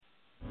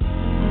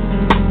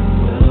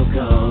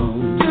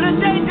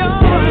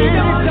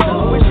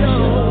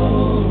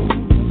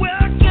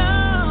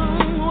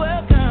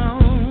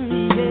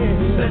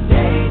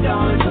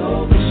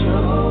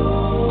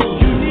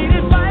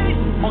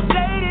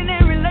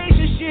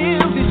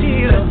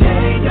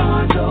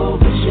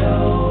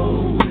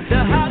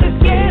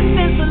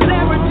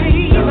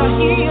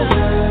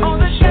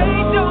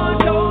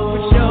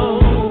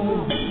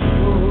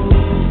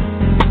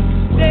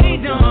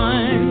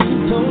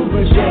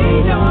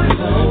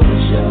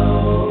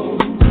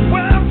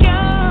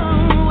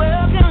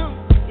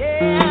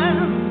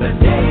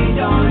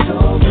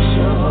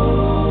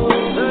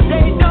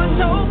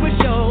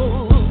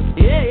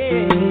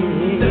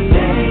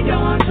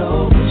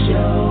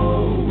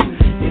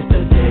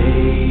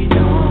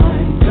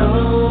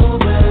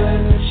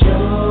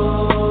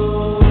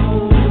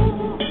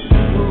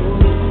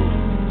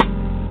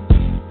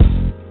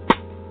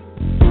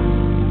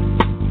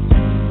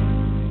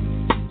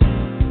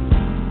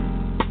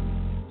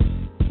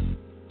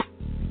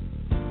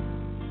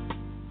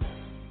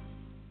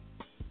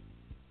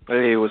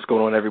Hey, what's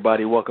going on,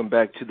 everybody? Welcome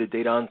back to the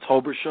Dedan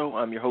Tolbert Show.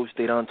 I'm your host,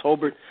 Dedan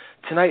Tolbert.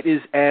 Tonight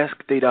is Ask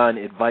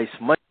Dedan Advice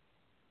Monday.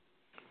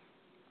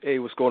 Hey,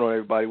 what's going on,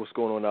 everybody? What's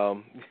going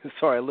on?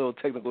 Sorry, a little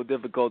technical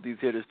difficulties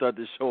here to start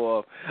the show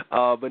off.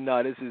 But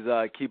no, this is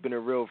Keeping It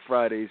Real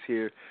Fridays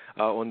here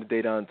on the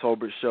Dedan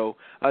Tolbert Show.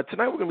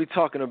 Tonight we're going to be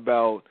talking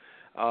about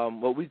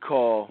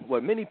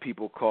what many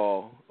people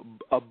call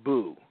a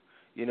boo.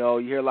 You know,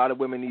 you hear a lot of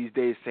women these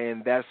days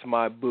saying, that's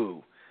my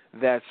boo.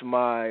 That's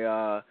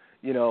my,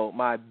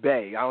 my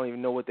bae. I don't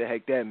even know what the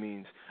heck that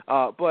means.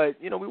 But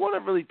we want to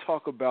really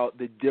talk about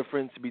the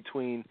difference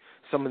between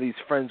some of these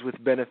friends with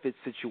benefits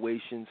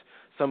situations,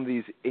 some of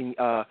these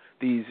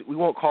we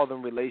won't call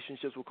them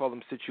relationships, we'll call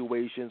them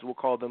situations, we'll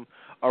call them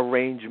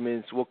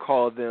arrangements, we'll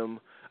call them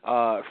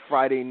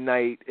Friday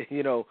night,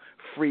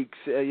 freaks,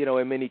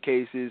 in many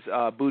cases,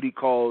 booty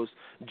calls,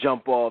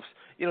 jump offs.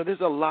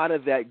 There's a lot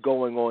of that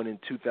going on in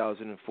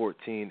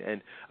 2014.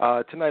 And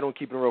tonight on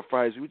Keeping It Real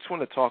Fridays, we just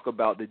want to talk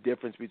about the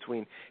difference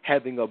between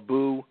having a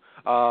boo,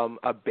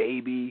 a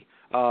baby,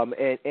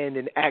 and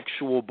an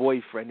actual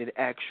boyfriend, an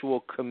actual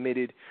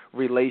committed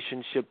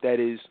relationship that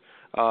is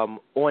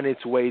on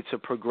its way to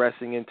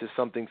progressing into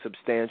something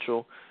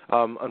substantial.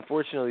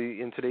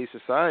 Unfortunately, in today's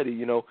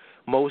society,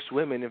 most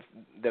women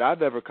that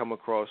I've ever come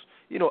across,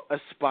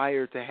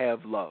 aspire to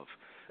have love.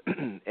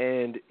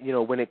 And,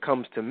 when it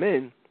comes to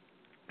men,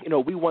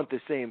 we want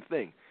the same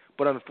thing.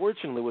 But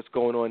unfortunately, what's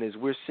going on is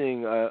we're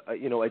seeing a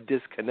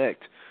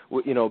disconnect,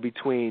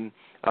 between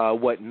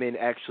what men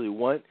actually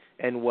want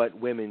and what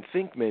women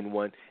think men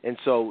want. And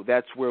so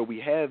that's where we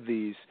have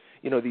these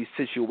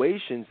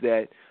situations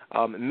that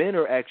men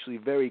are actually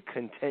very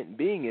content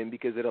being in,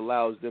 because it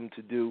allows them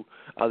to do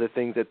other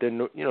things that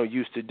they're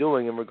used to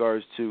doing in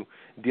regards to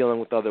dealing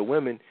with other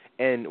women.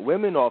 And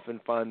women often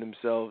find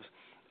themselves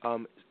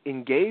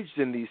engaged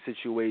in these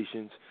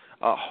situations,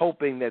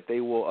 hoping that they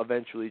will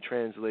eventually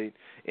translate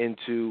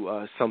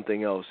into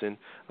something else. And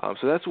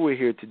so that's what we're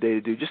here today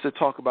to do, just to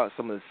talk about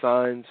some of the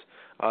signs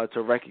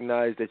to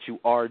recognize that you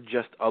are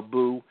just a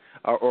boo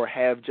or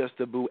have just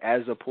a boo,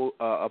 as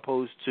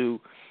opposed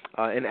to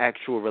an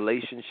actual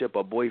relationship,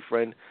 a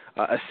boyfriend,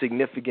 a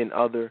significant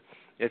other,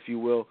 if you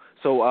will.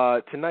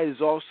 So tonight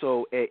is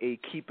also a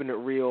Keeping It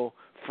Real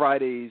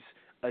Fridays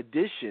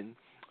edition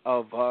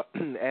of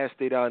Ask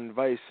Dedan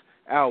Advice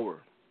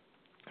Hour.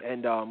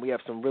 And we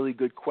have some really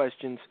good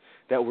questions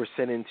that were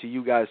sent in to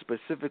you guys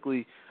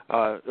specifically,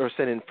 or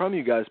sent in from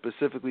you guys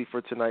specifically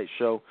for tonight's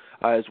show,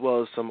 as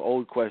well as some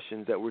old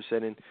questions that were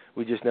sent in.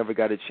 We just never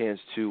got a chance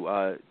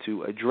to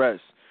address.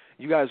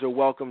 You guys are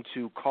welcome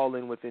to call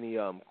in with any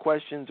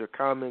questions or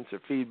comments or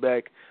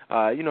feedback.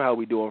 You know how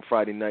we do on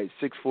Friday night,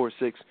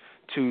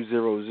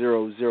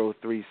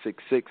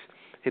 646-200-0366.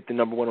 Hit the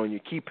number 1 on your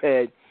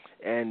keypad.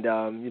 And,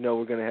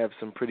 we're going to have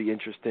some pretty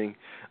interesting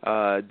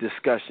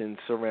discussions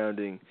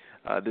surrounding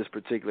this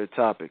particular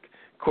topic.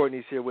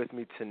 Courtney's here with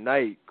me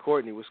tonight.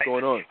 Courtney, what's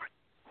going on?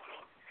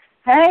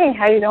 Hey,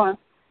 how you doing?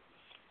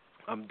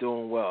 I'm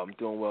doing well,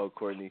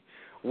 Courtney.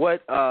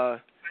 What,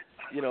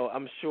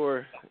 I'm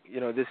sure,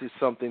 this is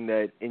something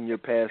that in your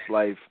past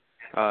life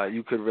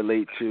you could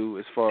relate to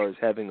as far as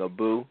having a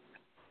boo.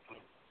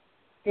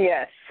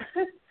 Yes.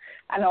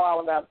 I know all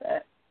about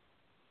that.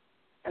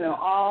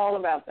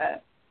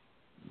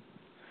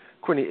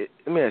 Courtney,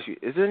 let me ask you,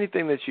 is there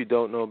anything that you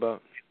don't know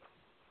about?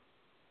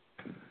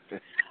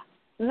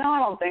 No, I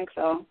don't think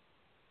so. All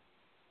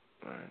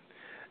right.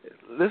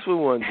 This is what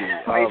we want to do.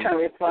 You're trying to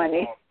be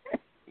funny.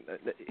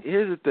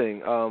 Here's the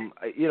thing.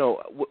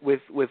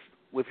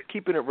 With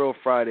Keeping It Real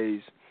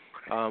Fridays,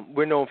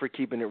 we're known for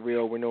keeping it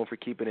real. We're known for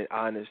keeping it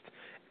honest.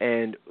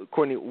 And,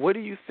 Courtney, what do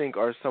you think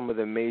are some of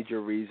the major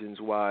reasons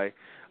why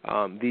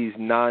these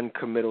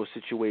non-committal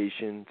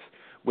situations,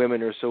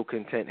 women are so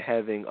content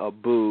having a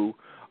boo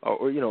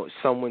or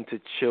someone to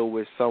chill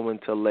with, someone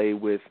to lay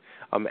with,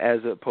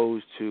 as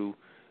opposed to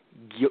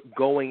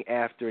going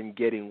after and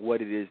getting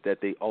what it is that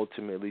they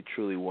ultimately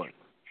truly want?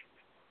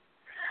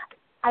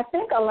 I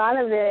think a lot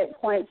of it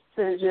points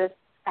to just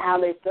how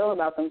they feel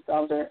about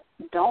themselves or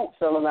don't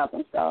feel about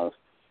themselves.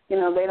 They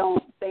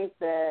don't think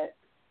that,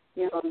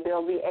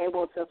 they'll be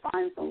able to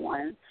find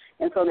someone,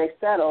 and so they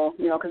settle,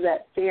 because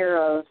that fear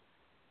of,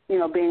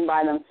 being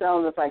by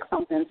themselves is like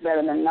something's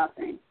better than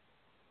nothing.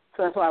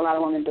 So that's why a lot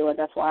of women do it.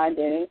 That's why I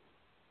did it.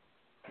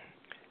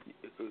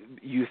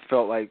 You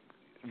felt like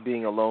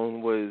being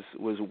alone was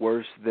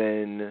worse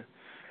than,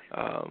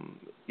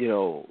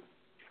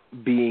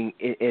 being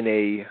in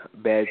a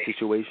bad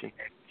situation?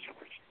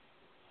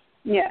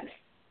 Yes.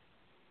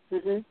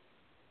 Mhm.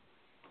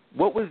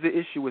 What was the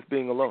issue with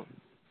being alone?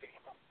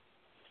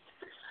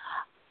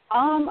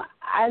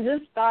 I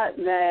just thought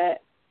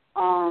that,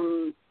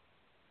 I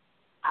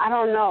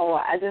don't know.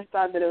 I just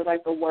thought that it was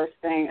like the worst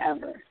thing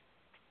ever.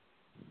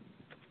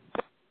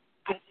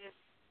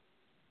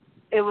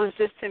 It was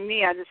just, to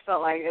me, I just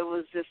felt like it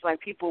was just like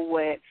people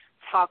would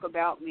talk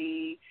about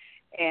me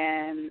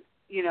and,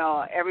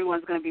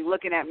 everyone's going to be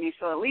looking at me.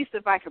 So at least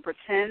if I could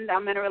pretend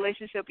I'm in a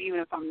relationship, even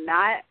if I'm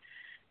not,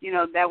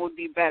 that would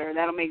be better.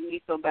 That'll make me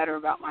feel better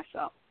about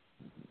myself.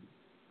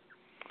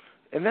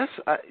 And that's,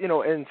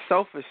 and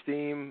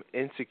self-esteem,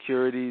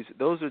 insecurities,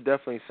 those are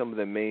definitely some of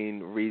the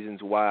main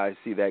reasons why I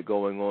see that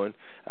going on.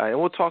 And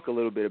we'll talk a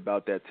little bit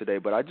about that today.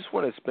 But I just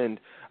want to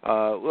spend,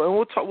 and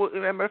we'll talk. As a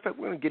matter of fact,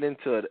 we're going to get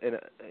into it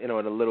in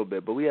a little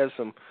bit. But we have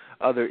some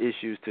other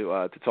issues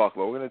to talk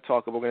about. We're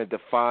going to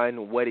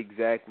define what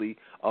exactly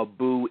a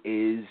boo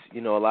is. A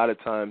lot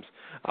of times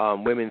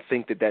women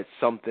think that that's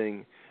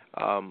something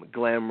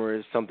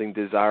glamorous, something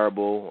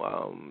desirable,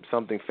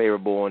 something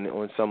favorable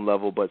on some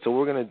level. But so what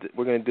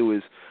we're gonna do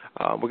is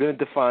we're gonna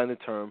define the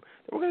term.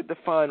 And we're gonna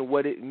define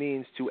what it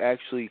means to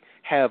actually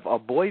have a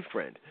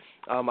boyfriend.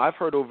 I've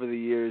heard over the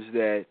years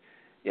that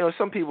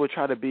some people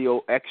try to be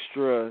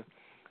extra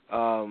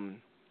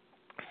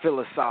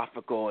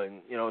philosophical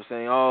and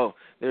saying, oh,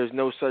 there's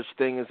no such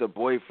thing as a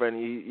boyfriend.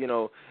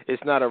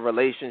 It's not a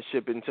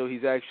relationship until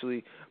he's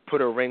actually put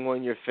a ring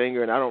on your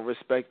finger, and I don't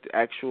respect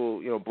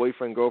actual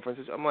boyfriend girlfriends.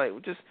 I'm like,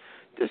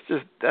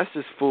 that's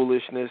just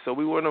foolishness. So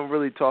we want to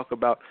really talk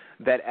about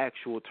that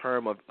actual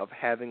term of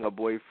having a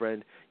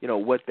boyfriend,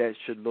 what that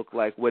should look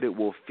like, what it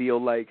will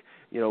feel like,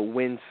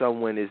 when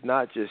someone is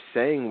not just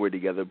saying we're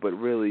together, but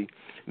really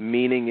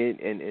meaning it,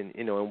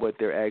 and what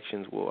their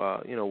actions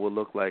will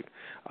look like.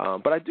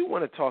 But I do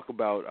want to talk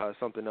about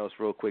something else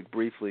real quick,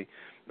 briefly.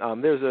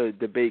 There's a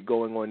debate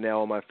going on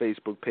now on my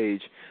Facebook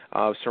page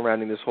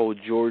surrounding this whole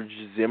George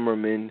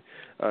Zimmerman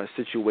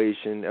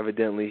situation.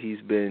 Evidently, he's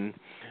been,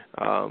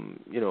 some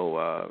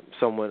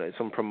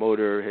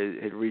promoter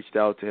had reached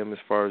out to him as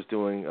far as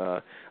doing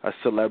a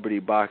celebrity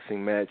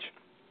boxing match,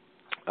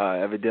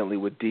 evidently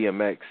with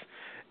DMX.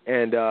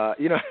 And, I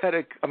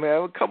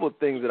have a couple of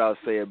things that I'll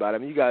say about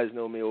it. You guys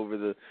know me over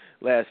the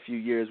last few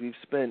years. We've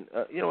spent,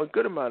 a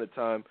good amount of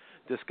time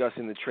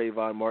discussing the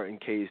Trayvon Martin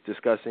case,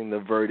 discussing the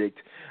verdict.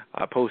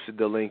 I posted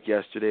the link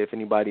yesterday. If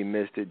anybody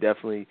missed it,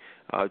 definitely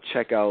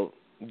check out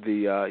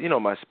the,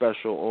 my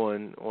special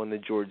on the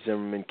George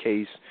Zimmerman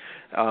case.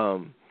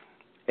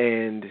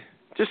 And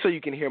just so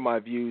you can hear my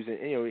views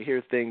and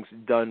hear things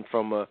done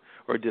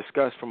or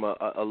discussed from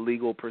a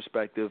legal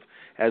perspective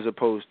as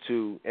opposed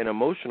to an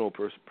emotional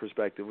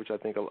perspective, which I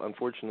think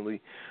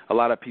unfortunately a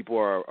lot of people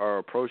are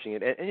approaching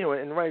it,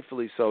 and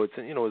rightfully so. It's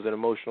it was an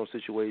emotional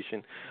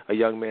situation. A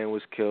young man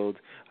was killed,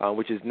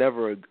 which is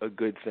never a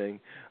good thing.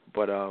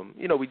 But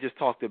we just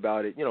talked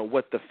about it.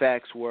 What the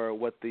facts were,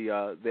 what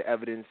the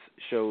evidence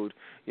showed.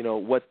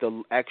 What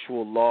the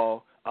actual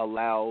law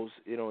allows,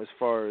 as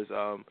far as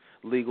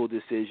legal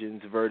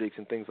decisions, verdicts,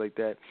 and things like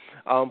that.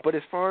 But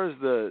as far as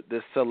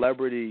the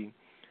celebrity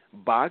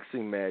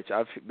boxing match,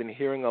 I've been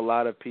hearing a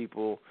lot of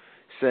people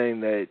saying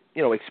that,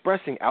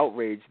 expressing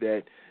outrage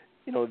that,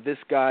 this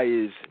guy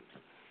is,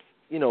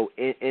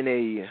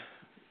 in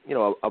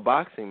a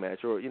boxing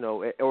match,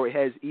 or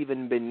has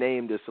even been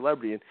named a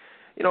celebrity. And,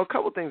 a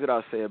couple of things that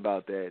I'll say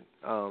about that.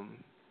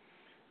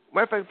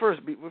 Matter of fact,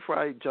 first, before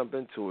I jump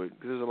into it,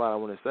 because there's a lot I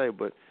want to say,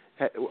 but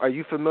are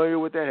you familiar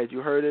with that? Had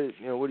you heard it?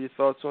 What are your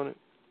thoughts on it?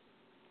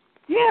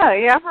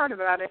 Yeah, I've heard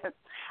about it.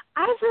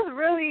 I just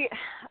really,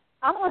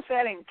 I don't want to say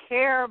I didn't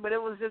care, but it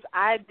was just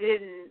I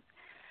didn't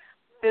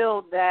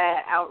feel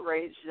that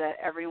outrage that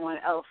everyone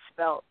else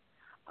felt.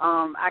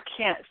 I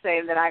can't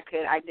say that I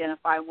could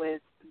identify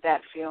with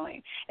that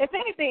feeling. If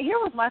anything, here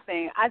was my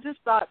thing. I just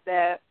thought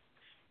that,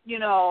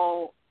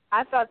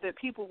 I thought that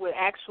people would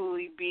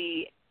actually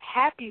be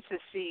happy to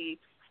see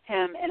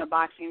him in a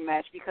boxing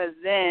match, because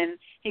then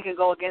he can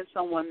go against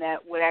someone that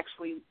would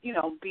actually,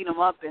 beat him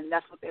up, and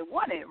that's what they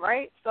wanted,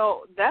 right?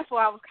 So that's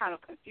why I was kind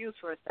of confused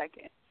for a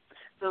second.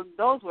 So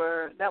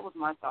that was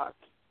my thoughts.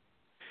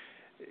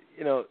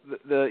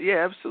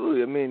 Yeah,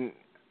 absolutely.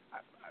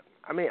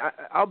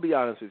 I'll be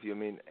honest with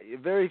you.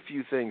 Very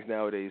few things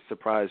nowadays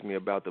surprise me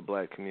about the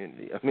black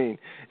community.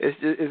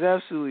 It's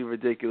absolutely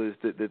ridiculous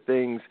the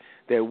things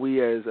that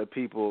we as a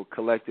people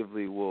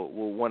collectively will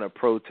want to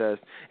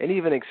protest and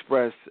even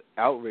express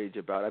outrage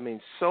about.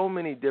 So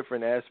many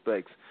different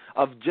aspects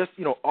of just,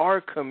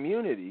 our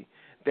community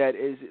that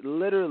is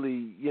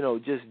literally,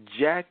 just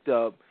jacked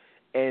up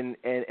and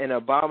an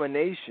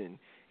abomination.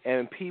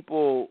 And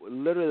people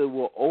literally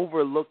will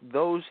overlook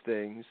those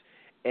things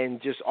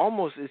and just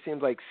almost, it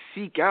seems like,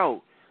 seek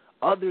out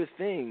other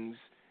things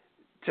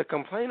to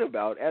complain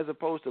about, as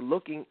opposed to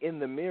looking in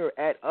the mirror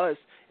at us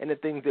and the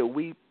things that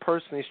we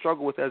personally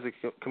struggle with as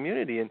a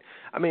community. And,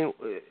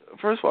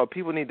 first of all,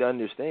 people need to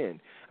understand.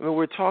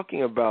 We're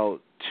talking about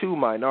two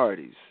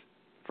minorities,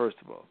 first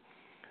of all,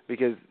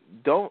 because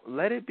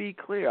let it be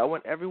clear. I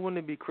want everyone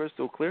to be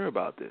crystal clear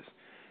about this.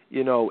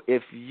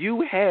 If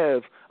you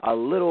have a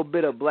little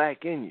bit of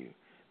black in you,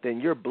 then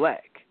you're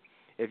black.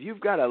 If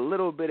you've got a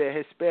little bit of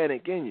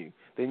Hispanic in you,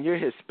 then you're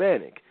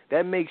Hispanic.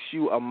 That makes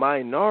you a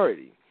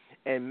minority.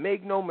 And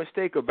make no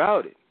mistake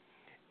about it,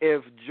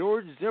 if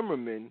George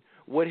Zimmerman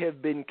would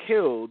have been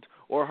killed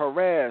or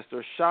harassed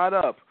or shot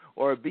up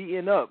or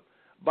beaten up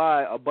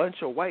by a bunch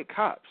of white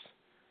cops,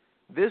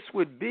 this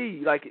would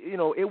be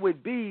it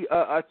would be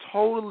a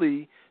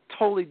totally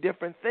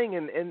different thing.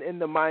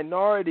 And the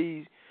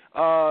minority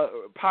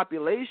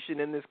population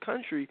in this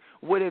country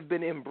would have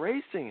been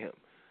embracing him.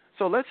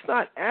 So let's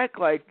not act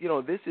like,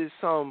 this is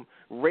some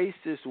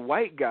racist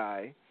white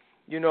guy,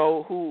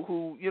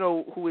 who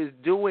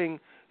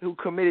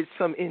committed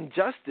some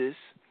injustice,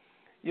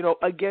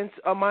 against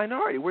a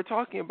minority. We're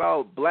talking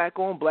about black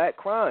on black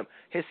crime,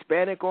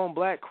 Hispanic on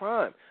black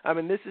crime. I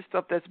mean, this is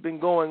stuff that's been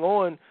going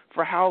on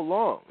for how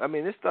long? I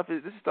mean, this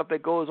is stuff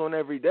that goes on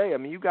every day. I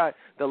mean, you got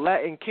the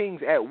Latin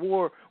Kings at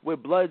war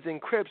with Bloods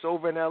and Crips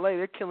over in L.A.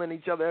 They're killing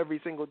each other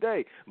every single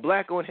day.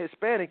 Black on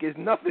Hispanic is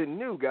nothing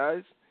new,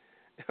 guys.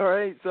 All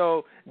right,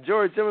 so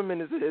George Zimmerman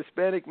is a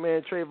Hispanic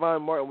man.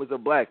 Trayvon Martin was a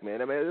black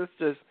man. I mean,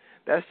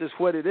 that's just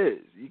what it is.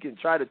 You can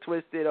try to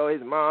twist it. Oh,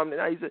 his mom.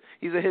 No,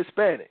 he's a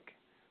Hispanic.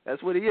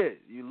 That's what he is.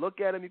 You look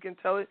at him, you can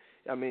tell it.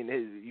 I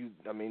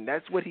mean,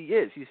 that's what he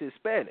is. He's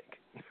Hispanic.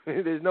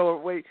 There's no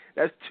way.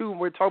 That's two.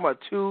 We're talking about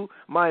two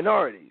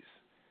minorities,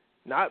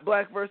 not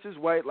black versus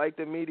white, like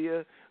the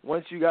media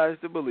wants you guys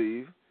to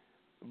believe.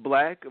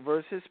 Black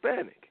versus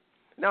Hispanic.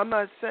 Now, I'm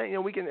not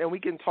saying we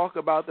can talk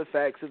about the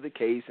facts of the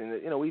case,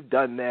 and we've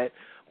done that.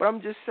 But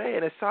I'm just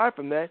saying, aside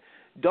from that,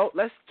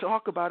 let's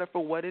talk about it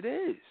for what it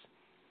is.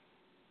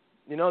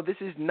 This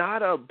is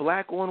not a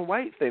black on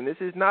white thing. This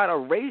is not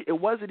it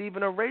wasn't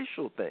even a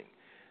racial thing,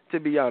 to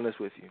be honest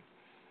with you.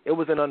 It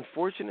was an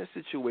unfortunate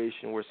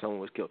situation where someone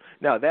was killed.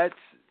 Now, that's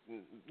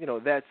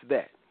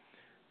that.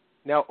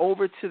 Now,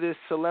 over to this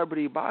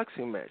celebrity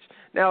boxing match.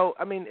 Now,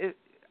 I mean,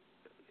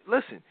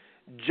 listen,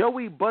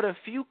 Joey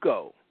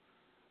Buttafuoco,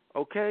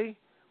 okay,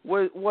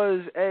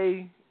 was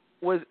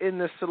in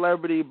the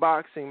celebrity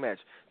boxing match.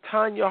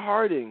 Tanya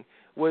Harding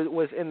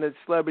was in the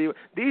celebrity.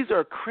 These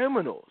are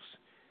criminals.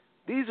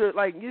 These are,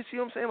 like, you see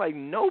what I'm saying? Like,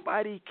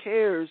 nobody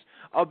cares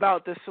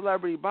about the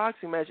celebrity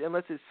boxing match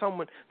unless it's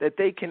someone that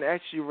they can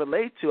actually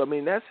relate to. I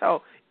mean, that's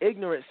how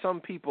ignorant some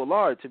people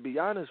are, to be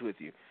honest with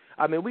you.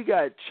 I mean, we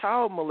got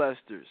child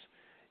molesters,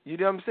 you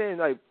know what I'm saying?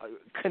 Like,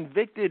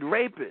 convicted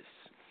rapists,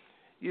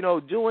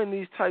 doing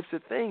these types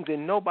of things,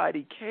 and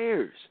nobody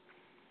cares.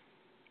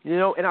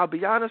 And I'll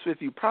be honest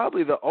with you,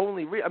 probably the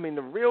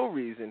real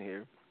reason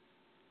here,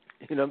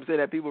 I'm saying,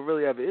 that people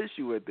really have an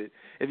issue with it,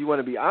 if you want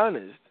to be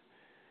honest,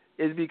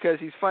 is because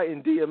he's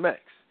fighting DMX.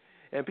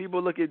 And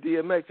people look at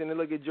DMX and they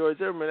look at George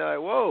Zimmerman and they're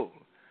like, whoa,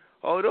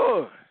 hold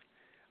on.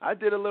 I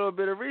did a little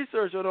bit of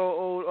research on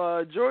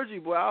old Georgie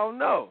boy. I don't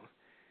know.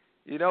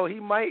 He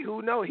might,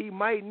 who knows, he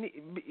might,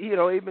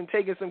 even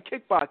taking some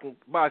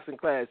kickboxing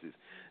classes.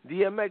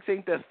 DMX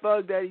ain't the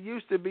thug that he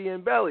used to be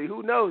in Belly.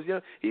 Who knows?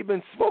 He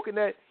been smoking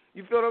that,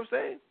 you feel what I'm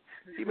saying?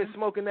 He been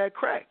smoking that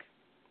crack.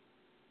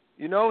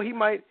 He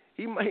might,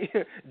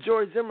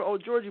 George Zimmerman,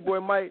 old Georgie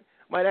boy might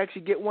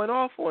actually get one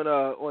off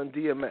on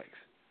DMX.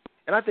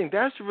 And I think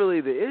that's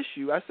really the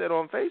issue. I said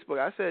on Facebook,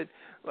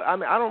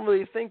 I don't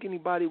really think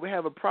anybody would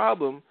have a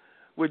problem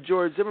with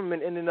George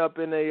Zimmerman ending up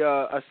in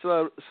a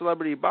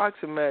celebrity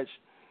boxing match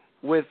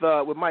with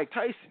Mike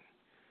Tyson,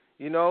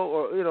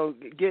 or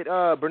get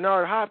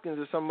Bernard Hopkins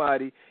or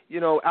somebody,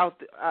 out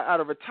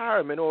of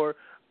retirement, or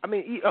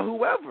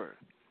whoever,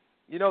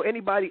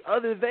 anybody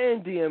other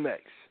than DMX.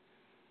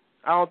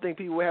 I don't think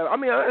people would have.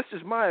 That's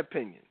just my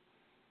opinion.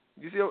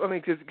 You see what I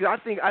mean? Because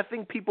I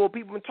think people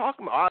been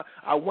talking about,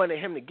 I wanted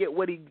him to get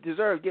what he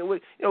deserved,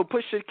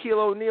 push Shaquille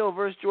O'Neal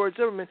versus George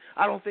Zimmerman.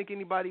 I don't think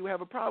anybody would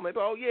have a problem.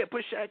 Oh, yeah,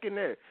 put Shaq in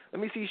there.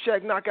 Let me see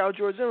Shaq knock out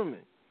George Zimmerman.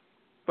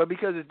 But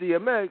because it's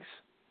DMX,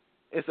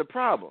 it's a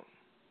problem.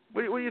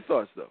 What are your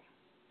thoughts, though?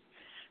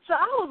 So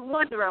I was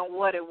wondering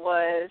what it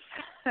was.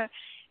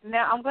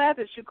 Now, I'm glad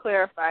that you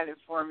clarified it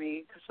for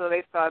me, so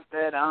they thought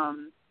that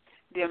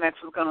DMX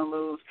was going to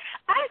lose.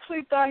 I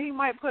actually thought he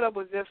might put up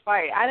a good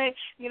fight. I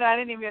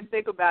didn't even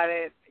think about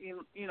it,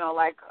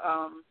 like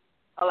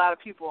a lot of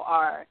people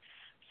are.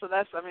 So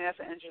that's an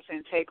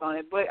interesting take on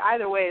it. But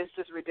either way, it's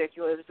just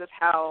ridiculous. It's just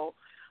how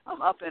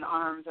up in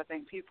arms I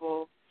think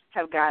people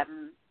have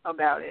gotten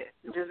about it,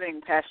 just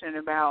being passionate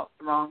about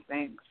the wrong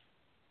things.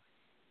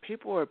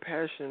 People are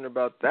passionate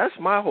about, that's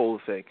my whole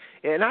thing.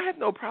 And I have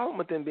no problem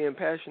with them being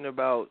passionate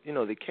about,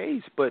 the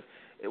case, but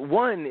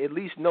one, at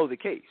least know the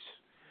case.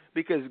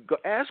 Because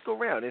ask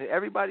around, and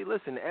everybody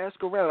listen,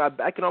 ask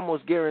around. I can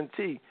almost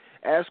guarantee,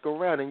 ask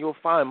around, and you'll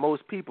find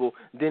most people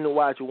didn't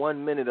watch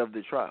 1 minute of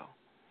the trial.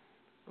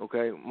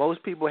 Okay?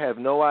 Most people have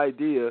no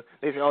idea.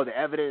 They say, oh, the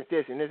evidence,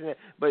 this and this and that.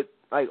 But,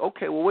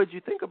 okay, well, what did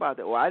you think about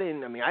that? Well, I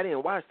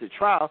didn't watch the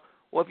trial.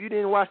 Well, if you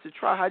didn't watch the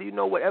trial, how do you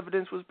know what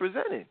evidence was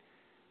presented?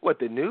 What,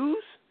 the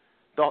news?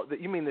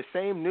 You mean the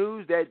same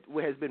news that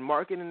has been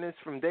marketing this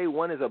from day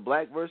one as a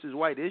black versus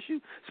white issue,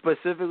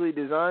 specifically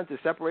designed to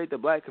separate the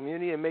black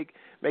community and make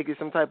it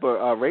some type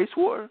of race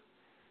war?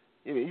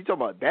 You talking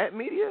about that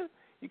media?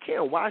 You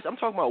can't watch. I'm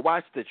talking about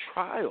watch the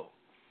trial.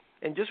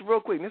 And just real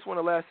quick, and this is one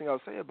of the last things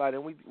I'll say about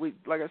it. We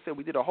like I said,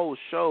 we did a whole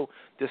show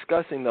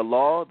discussing the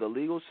law, the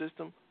legal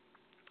system,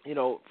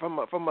 from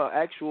an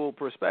actual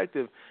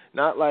perspective,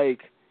 not like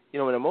an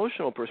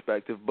emotional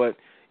perspective, but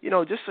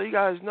just so you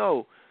guys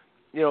know.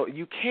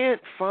 You can't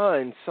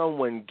find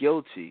someone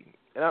guilty,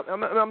 and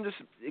I'm just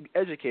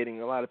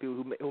educating a lot of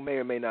people who may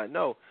or may not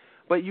know,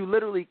 but you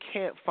literally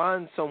can't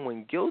find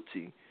someone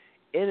guilty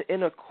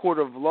in a court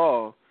of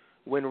law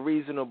when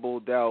reasonable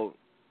doubt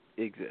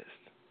exist.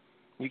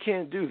 You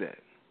can't do that.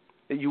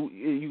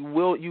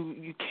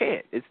 You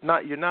can't. It's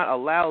not. You're not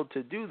allowed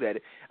to do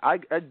that. I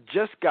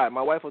just got,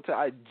 my wife will tell,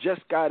 I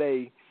just got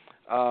a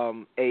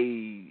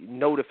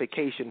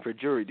notification for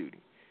jury duty,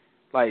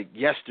 like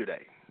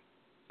yesterday.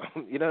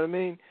 You know what I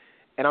mean?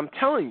 And I'm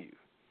telling you,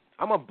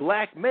 I'm a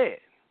black man.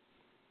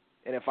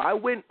 And if I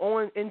went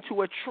on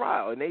into a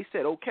trial and they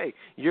said, okay,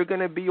 you're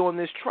going to be on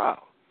this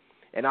trial,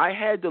 and I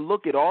had to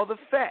look at all the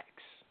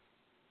facts,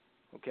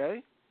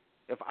 okay?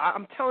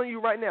 I'm telling you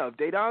right now, if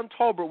Dedan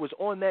Tolbert was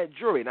on that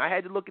jury and I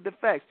had to look at the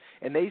facts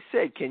and they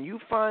said, can you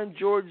find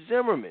George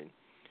Zimmerman,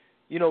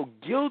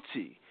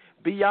 guilty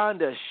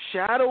beyond a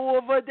shadow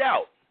of a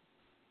doubt,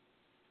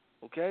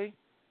 okay,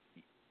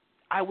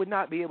 I would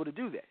not be able to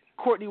do that.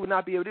 Courtney would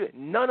not be able to do it.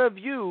 None of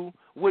you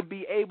would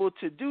be able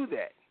to do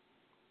that.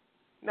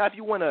 Now, if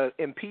you want to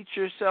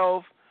perjure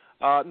yourself,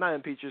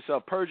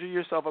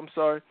 I'm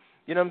sorry,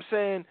 you know what I'm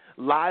saying,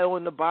 lie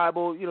on the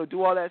Bible,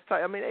 do all that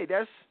stuff. I mean, hey,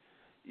 that's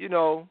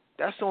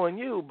on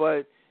you,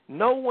 but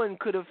no one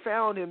could have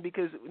found him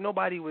because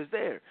nobody was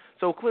there.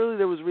 So clearly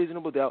there was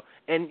reasonable doubt.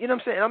 And you know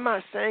what I'm saying? I'm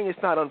not saying it's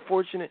not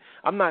unfortunate.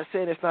 I'm not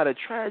saying it's not a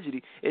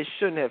tragedy. It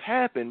shouldn't have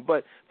happened.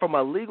 But from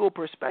a legal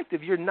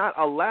perspective, you're not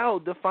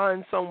allowed to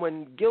find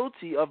someone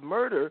guilty of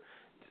murder,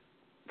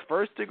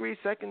 first degree,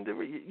 second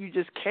degree. You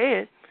just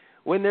can't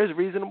when there's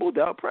reasonable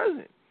doubt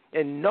present.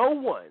 And no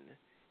one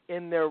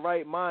in their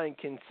right mind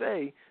can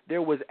say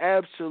there was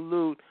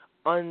absolute,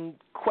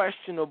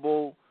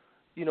 unquestionable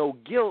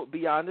guilt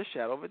beyond a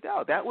shadow of a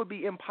doubt. That would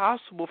be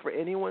impossible for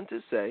anyone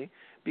to say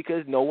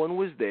because no one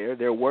was there.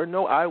 There were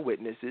no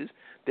eyewitnesses.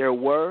 There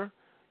were,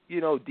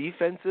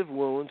 defensive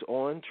wounds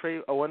on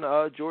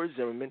George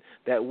Zimmerman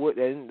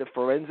and the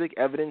forensic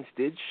evidence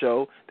did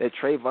show that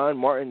Trayvon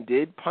Martin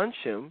did punch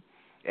him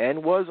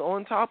and was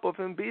on top of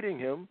him, beating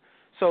him.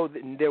 So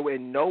there were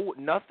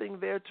nothing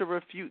there to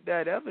refute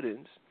that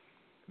evidence.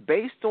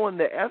 Based on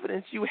the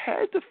evidence, you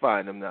had to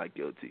find him not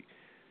guilty.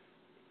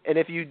 And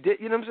if you did,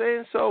 you know what I'm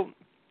saying? So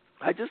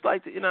I just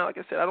like to, like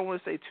I said, I don't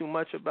want to say too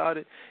much about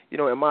it.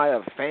 Am I a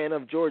fan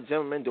of George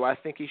Zimmerman? Do I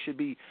think he should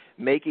be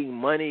making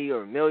money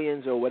or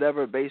millions or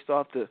whatever based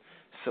off the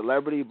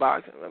celebrity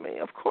boxing? I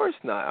mean, of course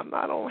not. I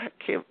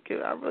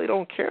really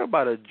don't care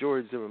about a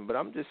George Zimmerman, but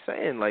I'm just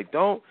saying, like,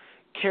 don't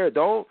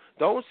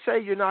say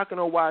you're not going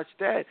to watch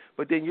that,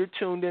 but then you're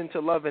tuned into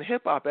Love and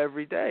Hip Hop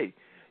every day,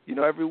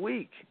 every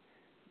week.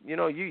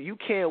 You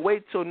can't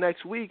wait till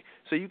next week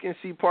so you can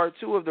see part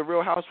 2 of the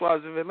Real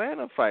Housewives of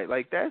Atlanta fight.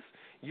 Like, that's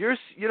you know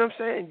what I'm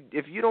saying?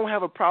 If you don't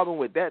have a problem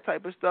with that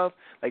type of stuff,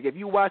 like if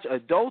you watch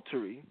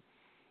Adultery,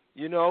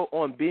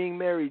 on Being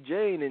Mary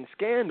Jane and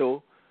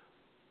Scandal,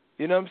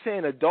 you know what I'm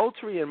saying?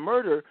 Adultery and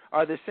murder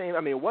are the same.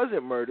 I mean, it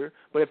wasn't murder,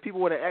 but if people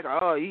want to act,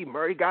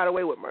 he got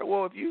away with murder.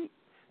 Well,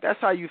 that's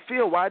how you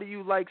feel, why do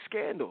you like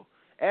Scandal?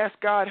 Ask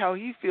God how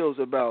he feels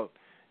about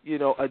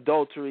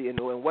adultery and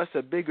what's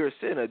a bigger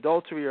sin,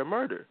 adultery or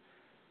murder.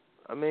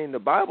 I mean, the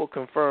Bible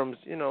confirms,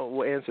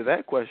 will answer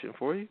that question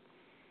for you.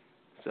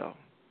 So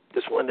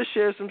just wanted to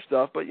share some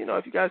stuff. But,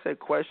 if you guys had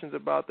questions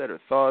about that or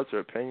thoughts or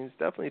opinions,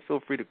 definitely feel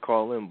free to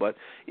call in. But,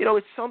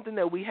 it's something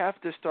that we have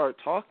to start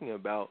talking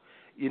about,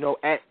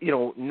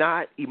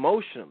 not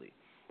emotionally,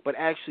 but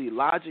actually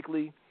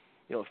logically,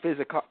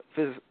 physical.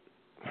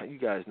 You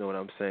guys know what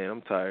I'm saying.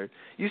 I'm tired.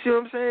 You see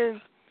what I'm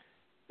saying?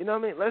 You know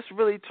what I mean? Let's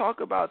really talk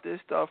about this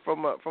stuff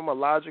from a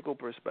logical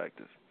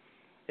perspective.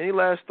 Any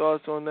last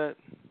thoughts on that?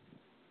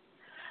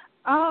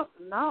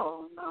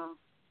 No.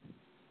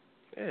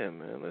 Yeah,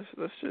 man.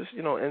 Let's just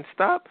and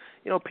stop.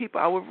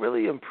 People. I would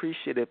really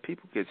appreciate if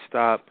people could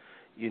stop.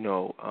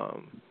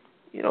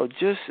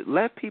 Just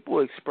let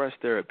people express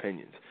their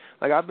opinions.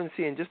 Like I've been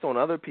seeing just on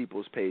other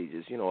people's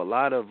pages. A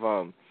lot of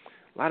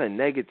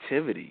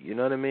negativity. You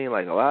know what I mean?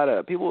 Like a lot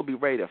of people will be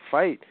ready to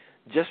fight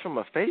just from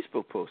a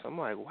Facebook post. I'm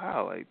like,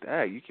 wow, like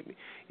that. You can,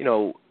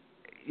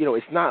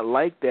 it's not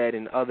like that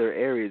in other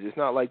areas. It's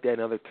not like that in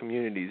other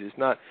communities. It's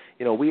not,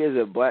 we as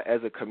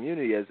a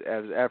community, as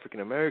African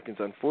Americans,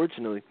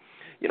 unfortunately,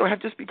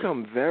 have just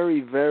become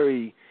very,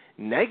 very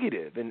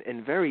negative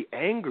and very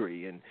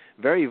angry and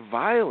very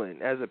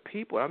violent as a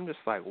people. I'm just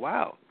like,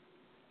 wow.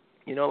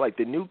 Like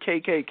the new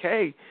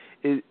KKK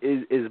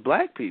is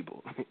black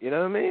people. You know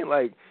what I mean?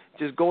 Like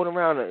just going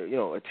around,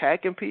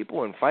 attacking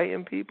people and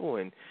fighting people,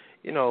 and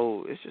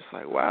it's just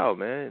like, wow,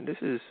 man, this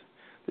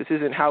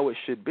isn't how it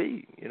should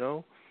be. If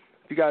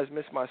you guys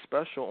missed my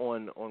special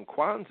on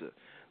Kwanzaa,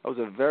 that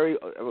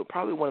was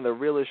probably one of the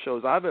realest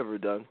shows I've ever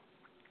done,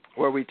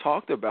 where we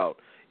talked about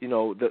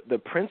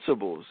the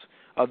principles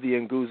of the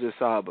Nguzo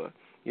Saba.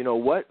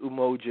 What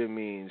Umoja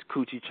means,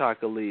 Kuchi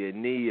Chakalia,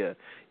 Nia,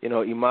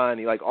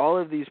 Imani, like all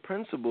of these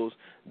principles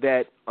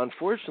that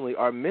unfortunately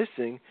are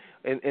missing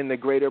in the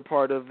greater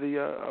part of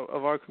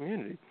of our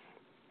community.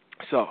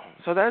 So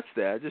that's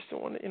that. I just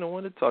want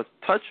to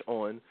touch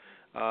on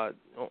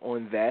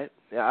that.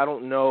 I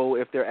don't know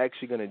if they're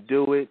actually going to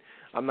do it.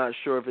 I'm not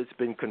sure if it's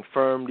been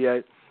confirmed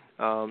yet.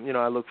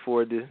 I look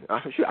forward to.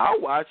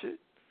 I'll watch it.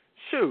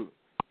 Shoot.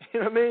 You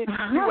know what I mean?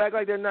 You act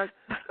like they're not.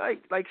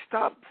 Like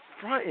stop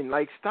fronting.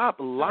 Like stop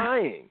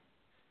lying.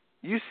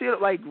 You see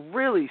it, like,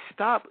 really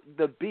stop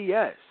the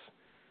BS.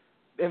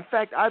 In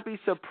fact, I'd be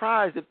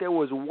surprised if there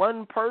was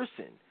one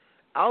person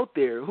out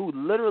there who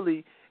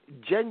literally,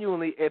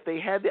 genuinely, if they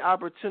had the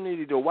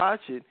opportunity to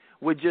watch it,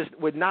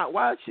 would not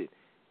watch it.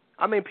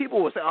 I mean,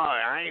 people will say, "Oh,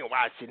 I ain't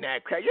watching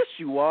that crap." Yes,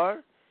 you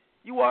are.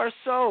 You are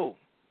so.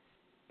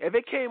 If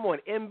it came on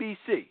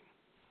NBC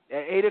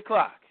at 8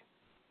 o'clock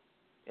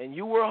and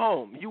you were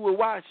home, you would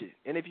watch it.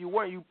 And if you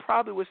weren't, you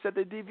probably would set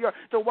the DVR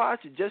to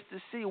watch it just to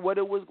see what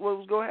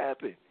was going to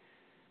happen.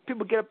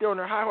 People get up there on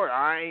their high horse.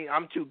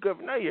 I'm too good.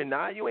 No, you're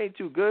not. You ain't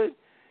too good.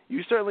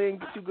 You certainly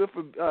ain't too good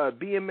for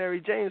being Mary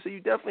Jane, so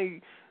you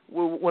definitely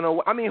will want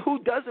to. I mean,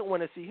 who doesn't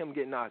want to see him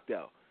get knocked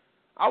out?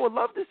 I would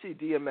love to see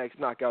DMX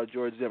knock out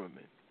George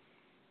Zimmerman.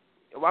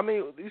 I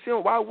mean, you see,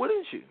 why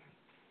wouldn't you?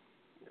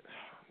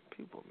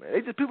 People,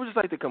 man, people just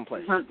like to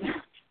complain.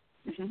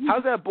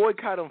 How's that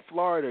boycott in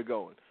Florida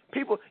going?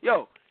 People,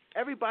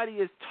 everybody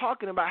is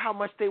talking about how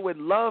much they would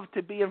love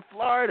to be in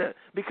Florida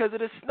because of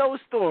the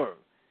snowstorm.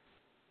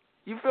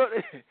 You feel?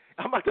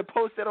 I'm about to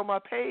post that on my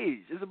page.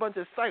 There's a bunch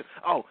of sites.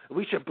 Oh,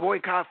 we should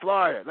boycott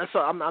Florida. That's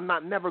all. I'm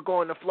not never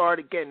going to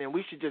Florida again, and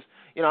we should just,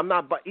 I'm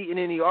not eating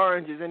any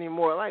oranges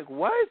anymore. Like,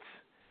 what?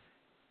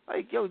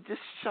 Like, just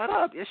shut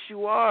up. Yes,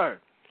 you are.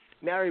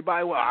 Now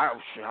everybody,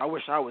 I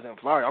wish I was in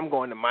Florida. I'm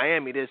going to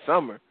Miami this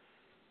summer.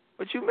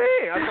 What you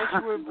mean? I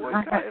thought you were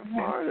boycotting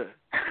Florida.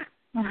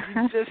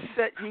 You just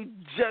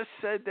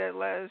said that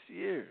last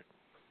year.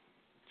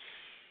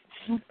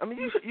 I mean,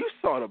 you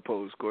saw the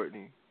post,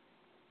 Courtney.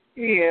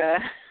 Yeah.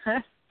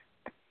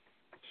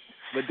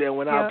 But then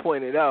when I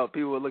pointed out,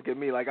 people would look at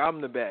me like I'm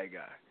the bad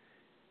guy.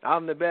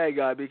 I'm the bad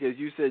guy because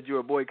you said you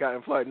were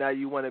boycotting Florida. Now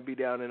you want to be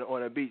down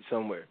on a beach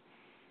somewhere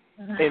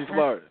in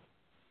Florida.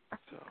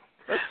 So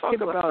let's talk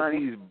about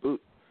these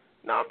boots.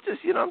 No, I'm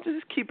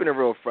just keeping it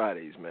real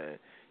Fridays, man.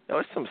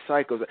 It's some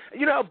psychos.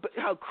 You know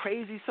how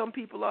crazy some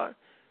people are?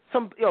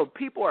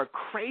 People are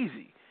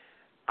crazy.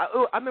 I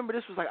remember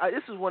this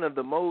is one of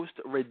the most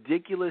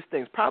ridiculous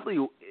things.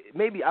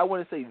 Maybe I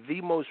want to say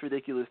the most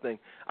ridiculous thing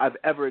I've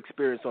ever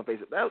experienced on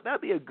Facebook.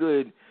 That'd be a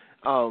good,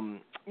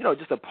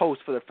 just a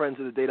post for the Friends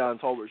of the Dedan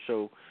Tolbert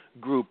Show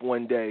group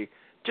one day.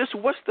 Just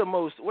what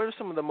are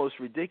some of the most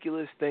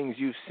ridiculous things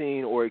you've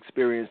seen or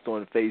experienced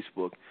on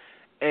Facebook?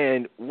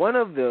 And one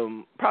of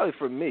them, probably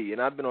for me,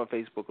 and I've been on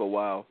Facebook a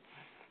while,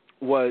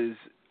 was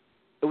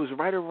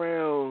right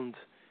around.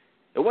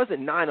 It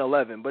wasn't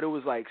 9/11, but it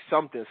was like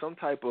some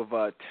type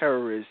of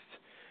terrorist,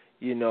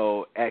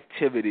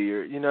 activity,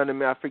 or you know what I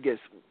mean. I forget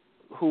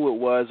who it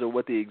was or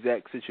what the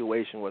exact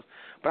situation was,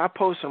 but I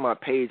posted on my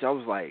page. I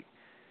was like,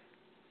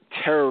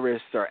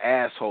 terrorists are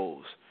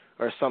assholes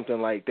or something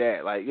like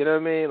that. Like, you know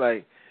what I mean?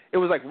 Like, it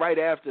was like right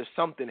after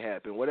something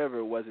happened, whatever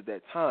it was at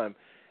that time,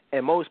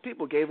 and most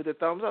people gave it the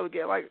thumbs up. It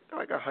gave like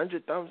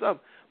 100 thumbs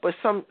up, but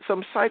some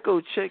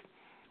psycho chick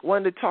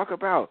wanted to talk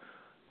about.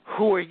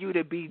 Who are you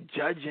to be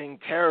judging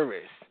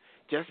terrorists?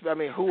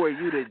 Who are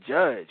you to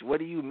judge? What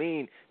do you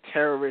mean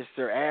terrorists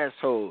are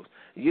assholes?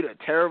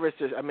 Terrorists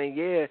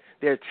are,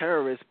 they're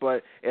terrorists,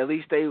 but at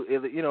least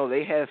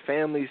they have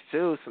families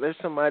too. So there's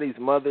somebody's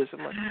mother.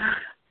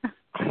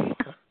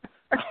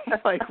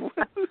 I'm like,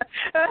 what?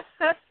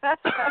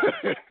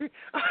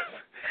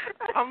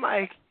 I'm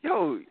like,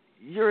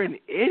 you're an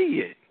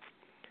idiot.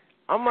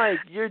 I'm like,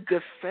 you're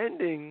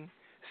defending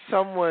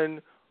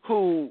someone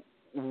who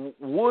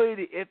would,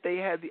 if they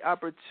had the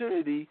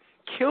opportunity,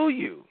 kill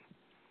you.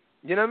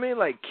 You know what I mean?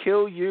 Like,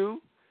 kill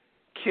you,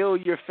 kill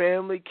your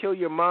family, kill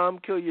your mom,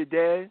 kill your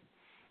dad.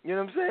 You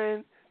know what I'm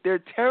saying?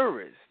 They're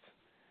terrorists.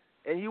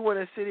 And you want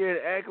to sit here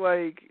and act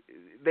like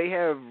they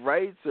have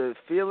rights or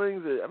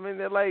feelings?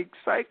 They're like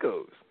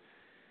psychos.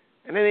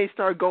 And then they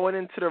start going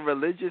into the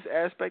religious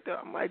aspect.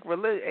 I'm like,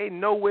 religion ain't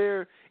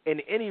nowhere in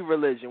any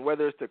religion,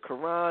 whether it's the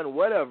Quran,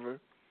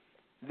 whatever,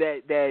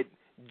 that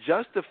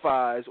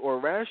justifies or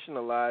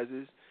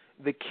rationalizes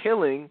the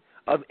killing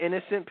of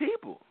innocent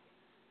people.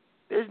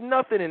 There's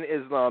nothing in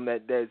Islam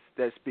that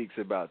speaks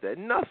about that.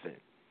 Nothing.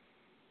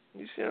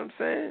 You see what I'm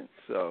saying?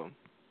 So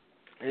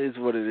it is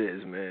what it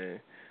is, man.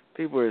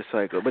 People are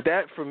psycho. But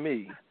that, for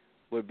me,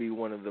 would be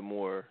one of the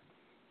more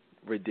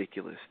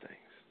ridiculous things.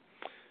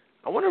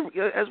 I want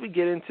to, as we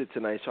get into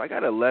tonight's show, I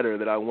got a letter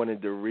that I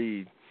wanted to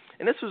read.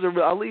 And this was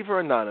I'll leave her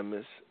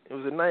anonymous. It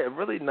was a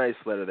really nice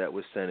letter that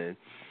was sent in.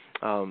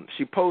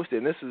 She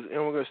posted, and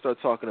we're going to start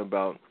talking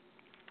about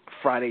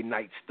Friday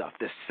night stuff,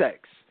 the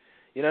sex.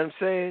 You know what I'm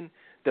saying?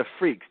 The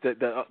freaks,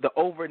 the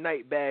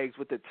overnight bags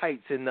with the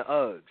tights and the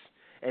Uggs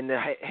and the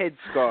head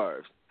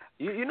scarves.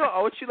 You know,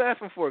 what you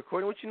laughing for,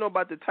 Courtney? What you know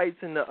about the tights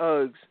and the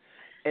Uggs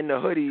and the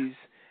hoodies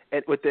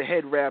with the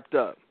head wrapped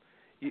up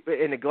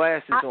and the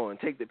glasses on?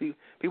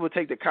 People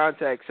take the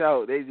contacts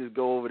out. They just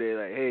go over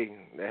there like, hey,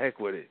 the heck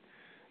with it.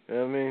 You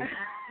know what I mean?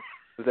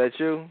 Was that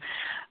you?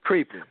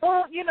 Creeping.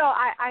 Well,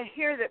 I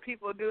hear that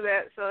people do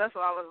that, so that's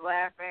why I was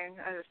laughing.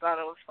 I just thought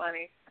it was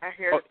funny. I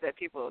hear that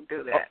people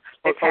do that.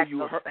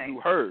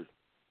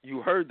 You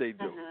heard they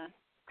do.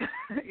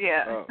 Mm-hmm.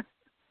 Yeah. Oh,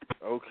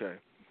 okay.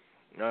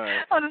 All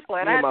right. I'm just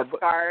glad I had the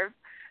scarf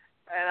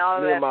and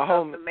all that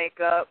stuff, the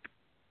makeup.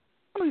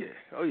 Oh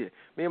yeah.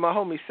 Me and my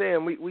homie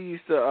Sam, we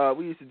used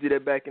to do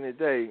that back in the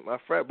day. My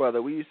frat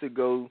brother, we used to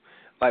go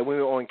like when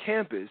we were on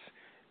campus.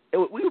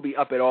 We would be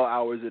up at all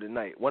hours of the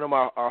night. One of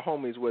our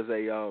homies was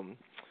a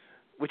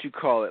what you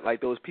call it,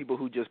 like those people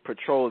who just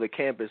patrol the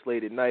campus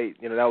late at night.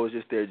 You know, that was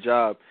just their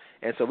job.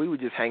 And so we would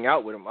just hang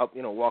out with them, up,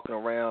 walking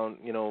around,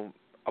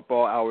 up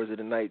all hours of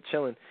the night,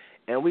 chilling.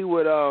 And we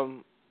would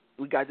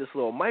we got this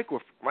little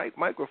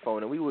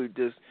microphone, and we would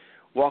just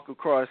walk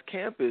across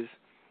campus,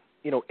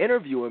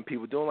 interviewing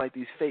people, doing like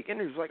these fake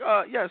interviews, like,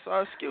 yes,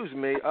 excuse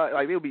me,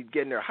 like they would be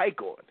getting their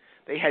hike on.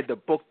 They had the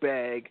book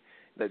bag,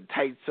 the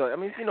tights, I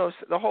mean,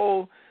 the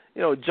whole,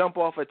 jump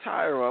off a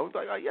tire. I was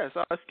like, yes,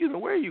 excuse me,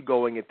 where are you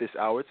going at this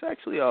hour? It's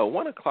actually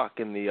 1 o'clock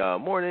in the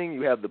morning.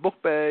 You have the book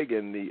bag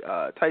and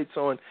the tights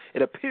on.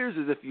 It appears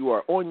as if you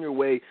are on your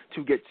way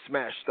to get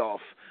smashed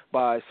off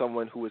by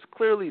someone who is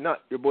clearly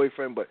not your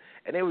boyfriend.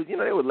 And they would,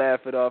 they would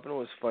laugh it off, and it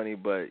was funny.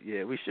 But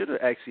yeah, we should have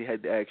actually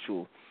had the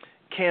actual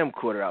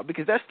camcorder out,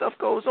 because that stuff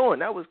goes on.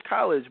 That was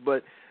college,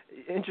 but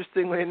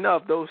interestingly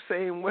enough, those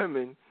same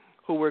women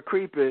who were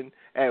creeping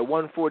at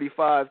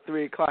 1:45,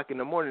 3 o'clock in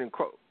the morning and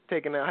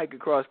taking a hike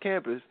across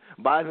campus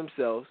by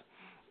themselves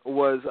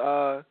was,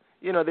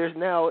 there's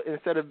now,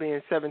 instead of being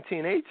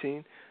 17,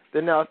 18,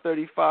 they're now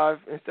 35.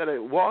 Instead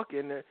of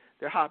walking,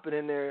 they're hopping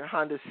in their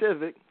Honda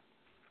Civic,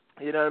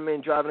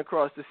 driving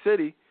across the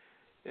city,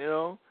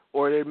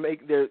 or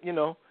they're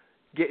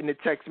getting a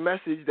text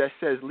message that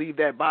says, leave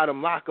that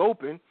bottom lock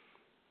open.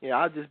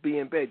 I'll just be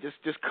in bed.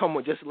 Just come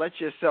on. Just let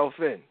yourself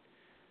in.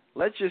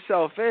 Let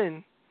yourself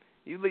in.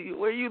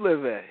 Where you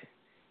live at?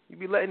 You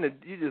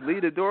just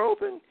leave the door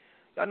open?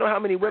 I know how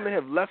many women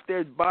have left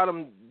their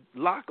bottom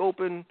lock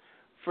open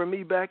for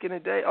me back in the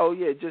day. Oh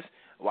yeah,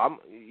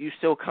 you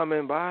still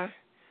coming by?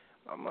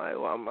 I'm like,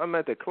 well, I'm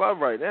at the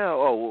club right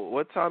now. Oh, well,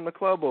 what time the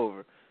club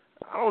over?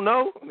 I don't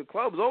know. The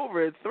club's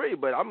over at 3,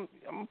 but I'm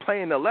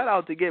playing the let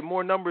out to get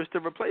more numbers to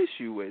replace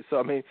you with. So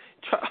I mean,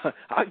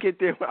 I'll get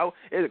there.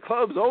 The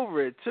club's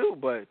over at 2,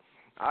 but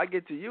I'll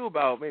get to you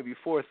about maybe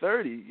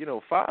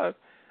 4:30. 5.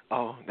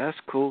 Oh, that's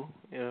cool.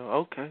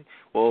 Okay.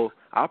 Well,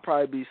 I'll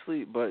probably be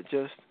asleep, but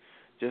just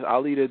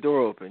I'll leave the door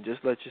open.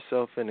 Just let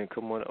yourself in and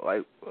come on.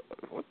 Like,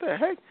 what the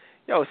heck?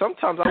 Yo,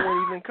 sometimes I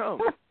won't even come.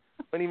 I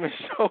won't even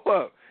show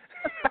up.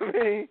 I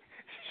mean,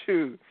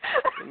 shoot,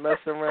 mess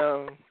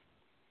around,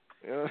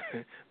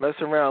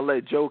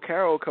 let Joe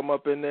Carroll come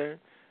up in there.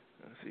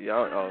 See,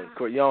 y'all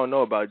don't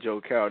know about Joe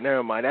Carroll.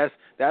 Never mind.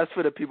 That's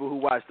for the people who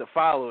watch The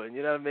Following.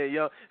 You know what I mean?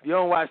 If you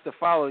don't watch The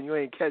Following, you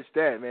ain't catch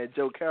that, man.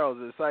 Joe Carroll's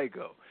a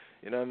psycho.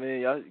 You know what I mean?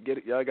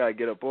 Y'all gotta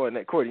get up on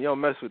that. Courtney, you don't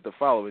mess with The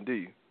Following, do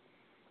you?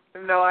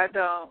 No, I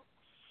don't.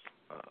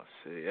 Oh,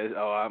 see.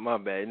 Oh, my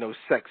bad. No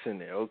sex in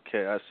there.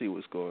 Okay, I see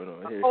what's going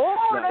on here.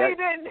 Oh, they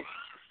didn't.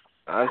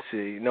 I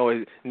see.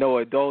 No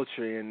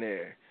adultery in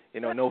there.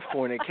 No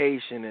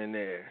fornication in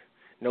there.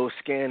 No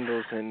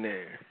scandals in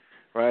there.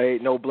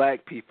 Right? No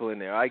black people in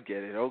there. I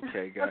get it.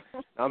 Okay, guys.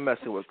 I'm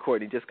messing with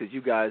Courtney just because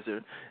you guys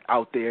are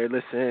out there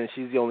listening.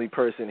 She's the only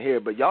person here.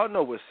 But y'all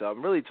know what's up.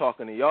 I'm really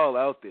talking to y'all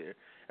out there,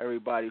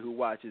 everybody who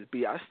watches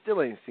B. I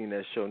still ain't seen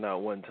that show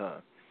not one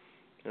time.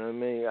 You know what I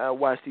mean? I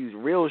watch these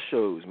real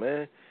shows,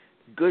 man.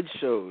 Good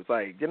shows.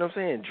 Like, you know what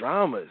I'm saying?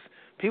 Dramas.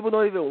 People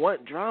don't even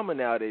want drama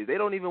nowadays. They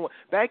don't even want.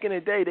 Back in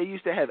the day, they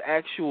used to have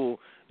actual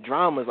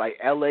dramas like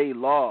L.A.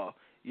 Law,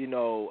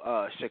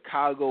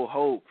 Chicago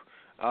Hope,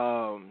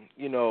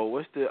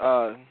 what's the,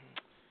 ER.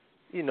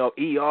 You know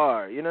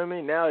what I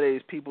mean?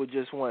 Nowadays, people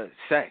just want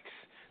sex.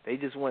 They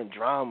just want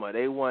drama.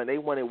 They want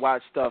to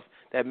watch stuff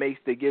that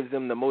gives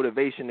them the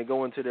motivation to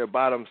go into their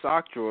bottom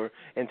sock drawer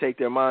and take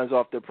their minds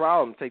off their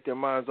problems, take their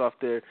minds off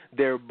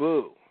their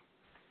boo.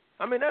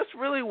 I mean, that's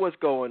really what's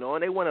going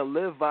on. They want to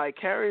live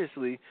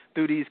vicariously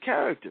through these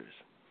characters,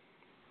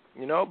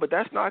 but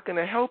that's not going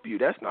to help you.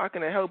 That's not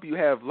going to help you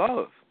have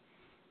love.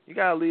 You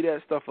got to leave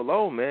that stuff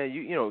alone, man.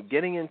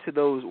 Getting into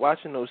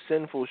watching those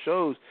sinful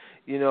shows,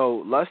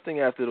 lusting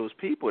after those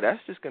people,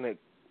 that's just going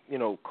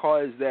to,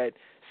 cause that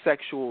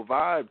sexual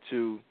vibe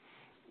to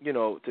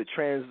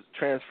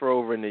transfer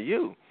over into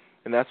you.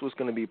 And that's what's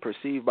going to be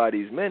perceived by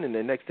these men. And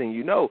the next thing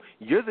you know,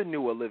 you're the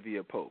new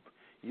Olivia Pope.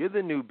 You're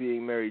the new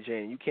being Mary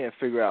Jane. You can't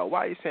figure out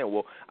why. You're saying,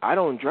 well, I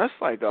don't dress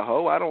like a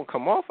hoe. I don't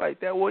come off like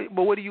that. Well,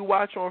 but what do you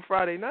watch on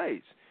Friday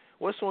nights?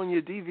 What's on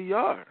your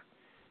DVR?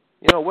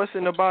 What's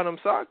in the bottom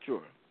sock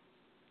drawer?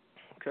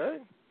 Okay?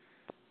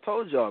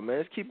 Told y'all, man.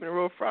 It's Keeping It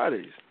Real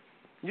Fridays.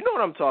 You know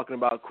what I'm talking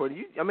about,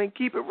 Courtney.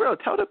 Keep it real.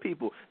 Tell the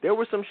people. There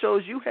were some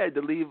shows you had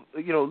to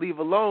leave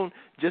alone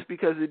just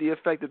because of the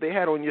effect that they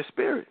had on your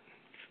spirit.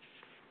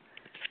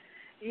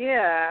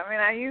 Yeah,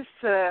 I used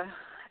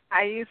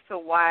to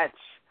watch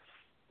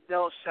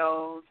those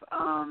shows.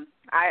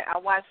 I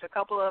watched a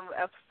couple of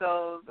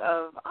episodes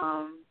of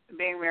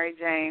Being Mary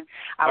Jane.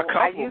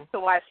 I used to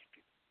watch,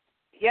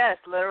 yes,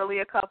 literally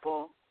a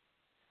couple.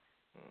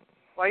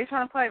 Why are you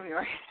trying to play me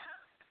right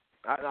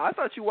now? I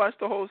thought you watched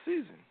the whole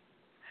season.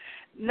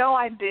 No,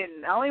 I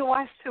didn't. I only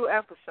watched 2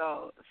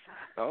 episodes.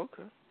 Oh,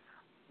 okay.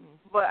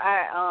 But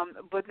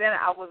then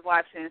I was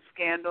watching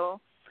Scandal,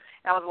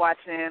 I was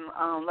watching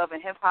Love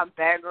and Hip Hop,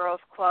 Bad Girls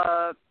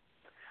Club,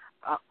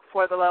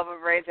 For the Love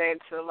of Ray J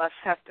to Lust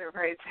After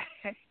Ray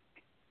J.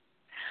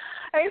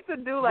 I used to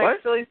do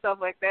silly stuff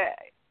like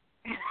that.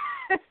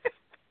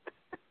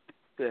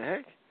 The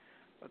heck?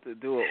 I have to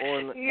do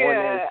an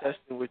on-air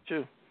session with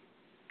you.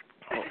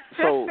 Oh,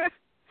 so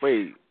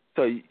wait,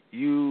 so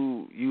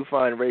you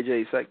find Ray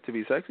J to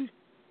be sexy?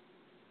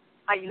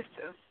 I used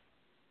to.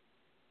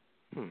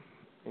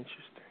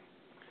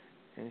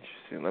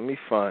 Interesting. Let me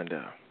find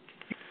out.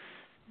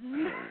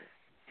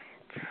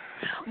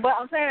 But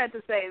I'm saying that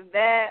to say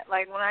that,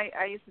 like, when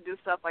I used to do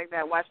stuff like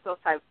that, watch those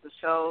types of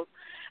shows,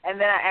 and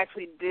then I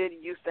actually did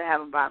used to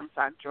have a bottom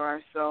sock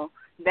drawer. So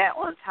that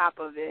on top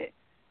of it,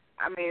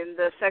 I mean,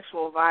 the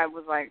sexual vibe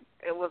was like,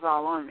 it was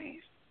all on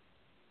me.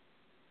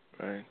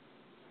 Right.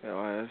 Yeah,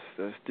 well,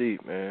 that's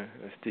deep, man.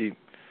 That's deep.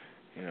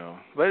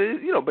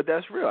 But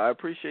that's real. I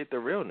appreciate the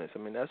realness. I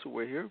mean, that's what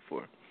we're here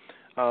for.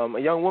 A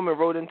young woman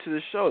wrote into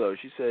the show, though.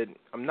 She said,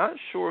 I'm not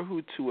sure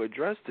who to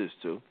address this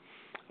to,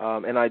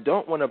 and I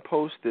don't want to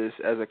post this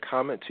as a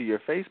comment to your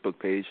Facebook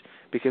page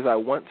because I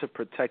want to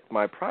protect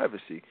my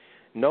privacy.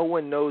 No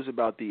one knows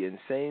about the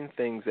insane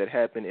things that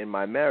happen in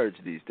my marriage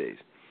these days.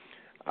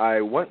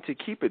 I want to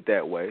keep it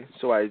that way,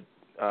 so I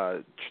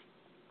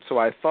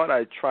thought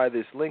I'd try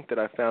this link that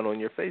I found on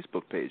your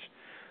Facebook page.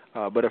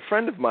 But a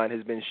friend of mine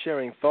has been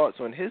sharing thoughts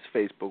on his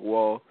Facebook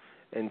wall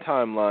and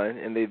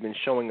timeline, and they've been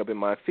showing up in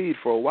my feed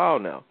for a while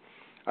now.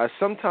 I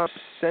sometimes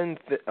send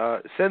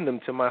them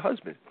to my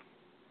husband.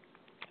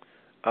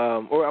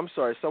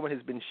 Someone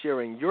has been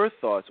sharing your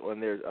thoughts on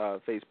their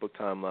Facebook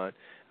timeline,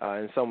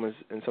 and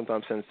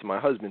sometimes sends to my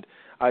husband.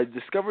 I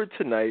discovered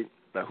tonight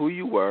who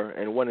you were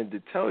and wanted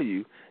to tell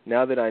you,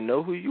 now that I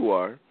know who you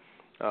are,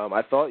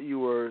 I thought you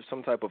were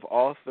some type of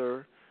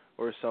author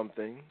or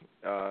something,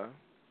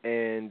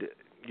 and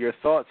your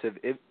thoughts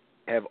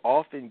have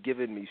often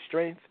given me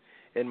strength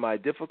in my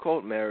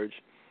difficult marriage,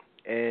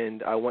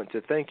 and I want to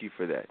thank you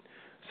for that.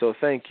 So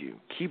thank you.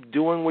 Keep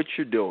doing what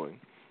you're doing.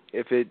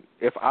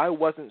 If I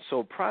wasn't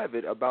so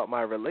private about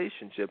my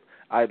relationship,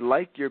 I'd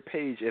like your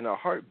page in a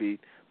heartbeat,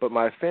 but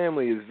my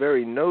family is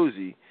very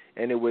nosy,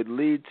 and it would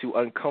lead to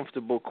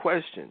uncomfortable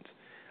questions.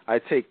 I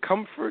take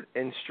comfort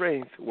and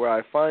strength where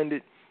I find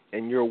it,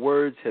 and your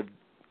words have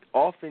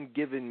often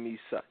given me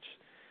such.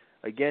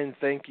 Again,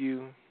 thank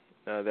you.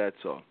 That's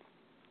all.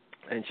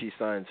 And she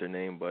signs her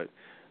name, but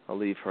I'll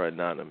leave her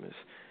anonymous.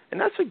 And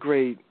that's a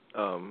great,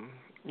 a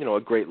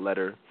great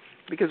letter,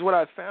 because what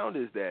I found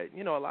is that,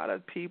 a lot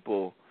of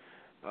people,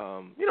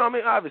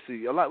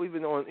 obviously a lot. We've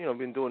been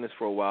been doing this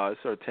for a while.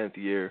 It's our 10th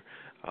year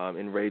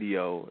in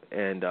radio,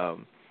 and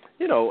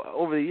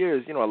over the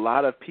years, a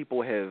lot of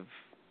people have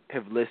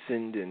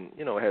listened and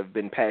have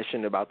been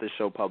passionate about this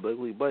show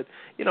publicly, but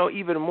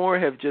even more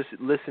have just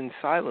listened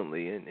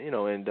silently and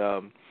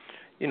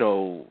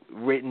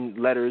written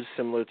letters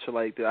similar to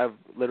like I've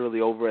literally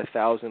over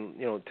 1,000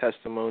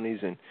 testimonies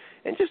and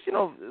just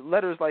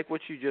letters like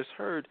what you just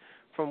heard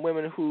from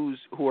women who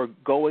are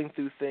going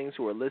through things,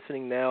 who are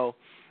listening now,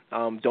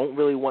 don't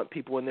really want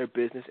people in their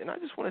business. And I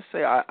just want to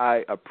say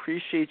I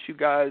appreciate you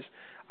guys.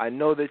 I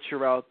know that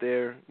you're out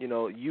there.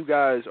 You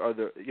guys are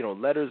the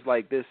letters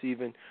like this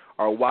even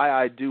are why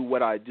I do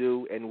what I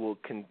do, and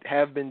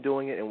have been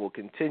doing it and will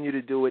continue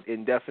to do it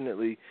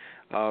indefinitely,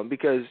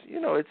 because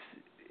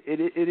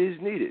it is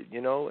needed,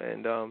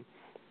 and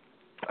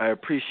I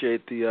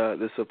appreciate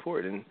the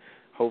support, and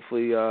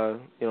hopefully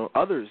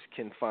others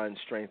can find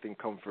strength and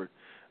comfort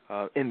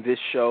in this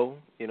show,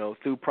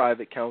 through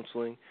private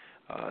counseling,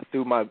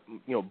 through my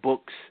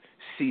books,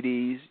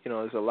 CDs.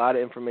 There's a lot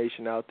of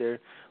information out there.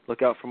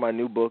 Look out for my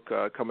new book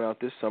coming out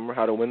this summer,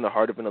 How to Win the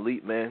Heart of an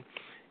Elite Man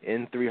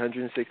in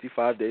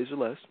 365 days or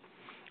less.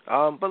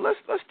 But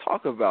let's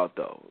talk about,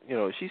 though,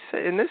 she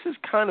said, and this is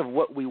kind of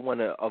what we want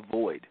to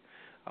avoid.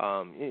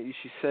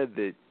 She said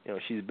that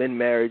she's been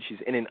married, she's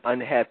in an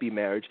unhappy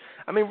marriage.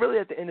 I mean, really,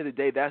 at the end of the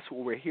day, that's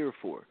what we're here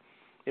for,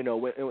 in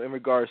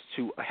regards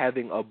to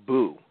having a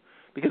boo.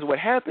 Because what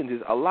happens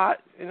is a lot,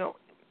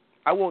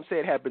 I won't say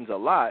it happens a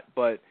lot,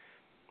 but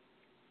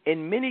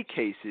in many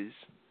cases,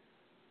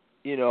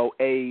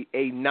 a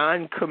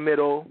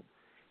non-committal,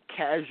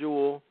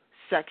 casual,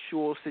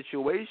 sexual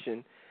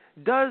situation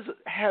does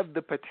have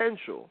the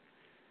potential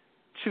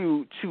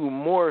to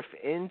morph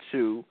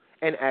into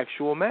an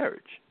actual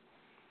marriage.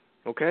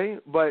 Okay?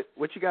 But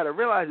what you got to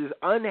realize is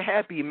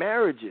unhappy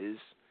marriages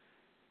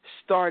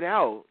start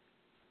out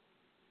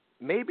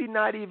maybe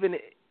not even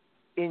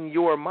in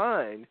your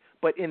mind,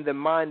 but in the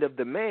mind of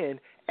the man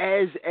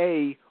as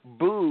a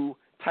boo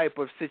type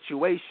of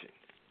situation.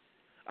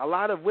 A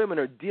lot of women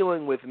are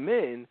dealing with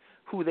men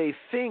who they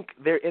think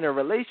they're in a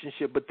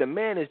relationship, but the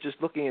man is just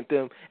looking at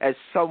them as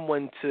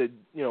someone to,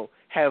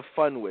 have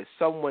fun with,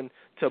 someone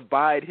to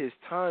bide his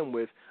time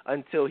with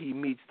until he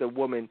meets the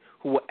woman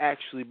who will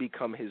actually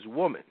become his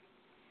woman.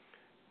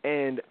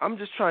 And I'm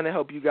just trying to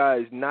help you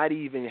guys not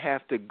even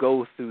have to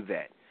go through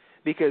that.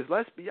 Because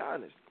let's be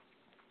honest,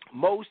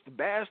 most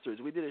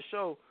bastards, we did a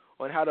show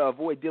on how to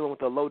avoid dealing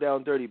with a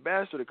low-down, dirty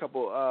bastard a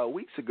couple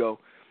weeks ago,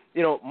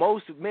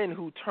 most men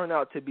who turn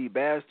out to be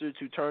bastards,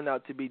 who turn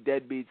out to be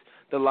deadbeats,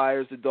 the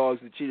liars, the dogs,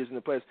 the cheaters, and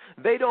the players,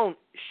 they don't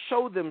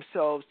show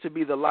themselves to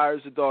be the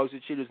liars, the dogs, the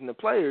cheaters, and the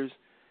players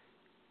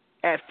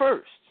at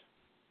first.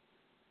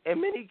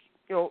 In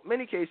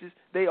many cases,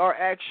 they are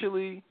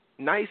actually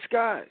nice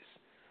guys.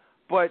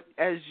 But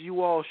as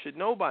you all should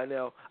know by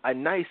now, a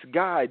nice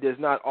guy does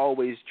not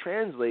always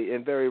translate,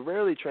 and very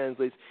rarely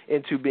translates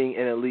into being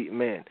an elite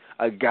man,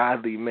 a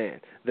godly man,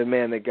 the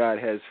man that God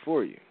has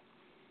for you.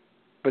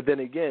 But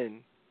then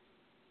again,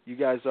 you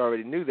guys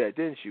already knew that,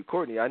 didn't you?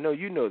 Courtney, I know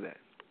you know that.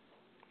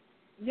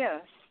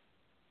 Yes.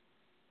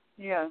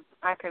 Yeah,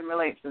 I can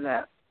relate to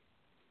that.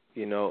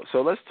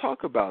 So let's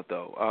talk about,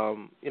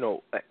 though,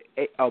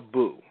 a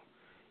boo.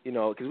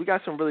 Because we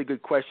got some really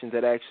good questions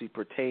that actually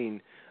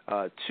pertain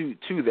to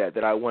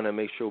that I want to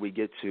make sure we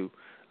get to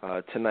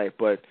tonight.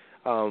 But,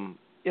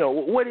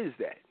 what is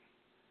that?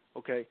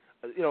 Okay?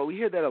 We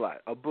hear that a lot,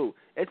 a boo.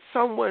 It's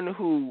someone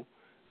who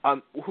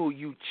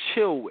you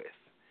chill with.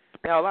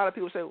 Now, a lot of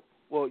people say,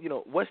 well,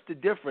 what's the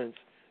difference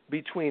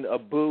between a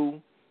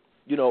boo,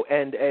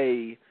 and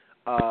a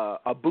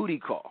booty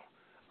call,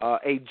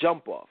 a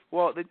jump off?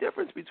 Well, the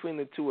difference between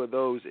the two of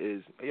those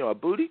is, a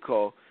booty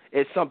call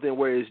is something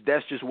where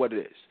that's just what it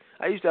is.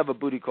 I used to have a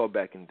booty call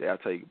back in the day. I'll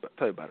tell you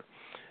about it.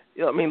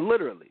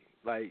 Literally,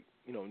 like,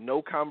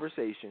 no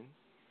conversation,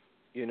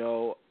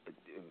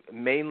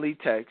 mainly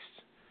text,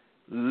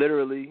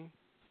 literally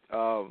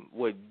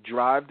would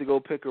drive to go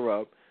pick her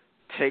up,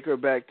 take her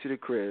back to the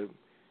crib,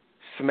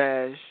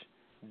 smash,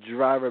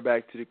 drive her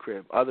back to the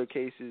crib. Other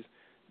cases,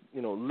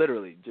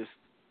 literally just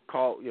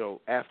call,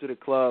 after the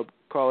club,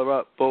 call her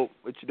up, boom,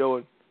 what you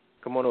doing?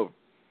 Come on over.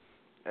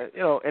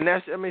 And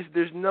that's,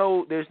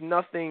 there's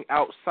nothing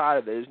outside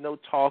of it. There's no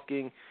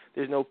talking,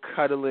 there's no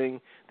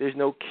cuddling, there's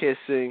no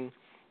kissing.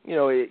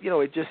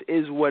 It just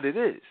is what it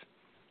is.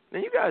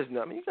 And you guys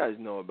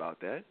know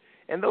about that.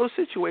 And those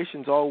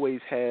situations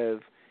always have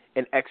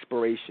an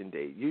expiration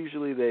date.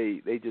 Usually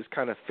they just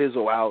kind of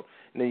fizzle out,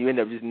 and then you end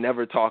up just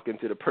never talking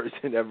to the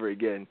person ever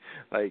again.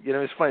 Like,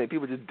 it's funny,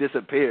 people just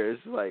disappear.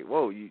 It's like,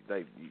 whoa,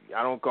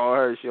 I don't call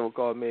her, she don't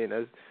call me, and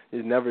that's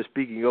just never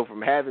speaking. You go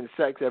from having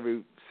sex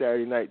every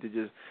Saturday night to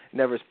just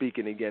never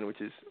speaking again,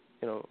 which is,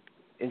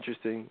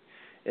 interesting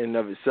in and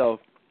of itself.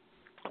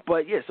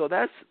 But yeah, so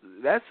that's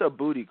a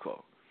booty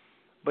call.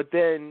 But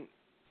then,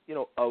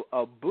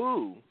 a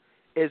boo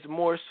is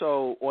more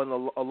so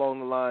along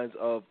the lines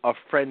of a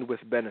friend with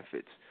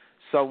benefits,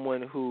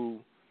 someone who,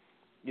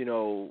 I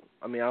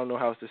don't know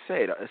how else to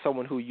say it,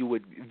 someone who you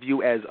would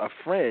view as a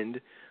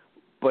friend,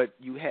 but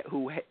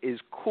who is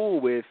cool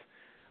with,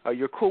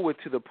 you're cool with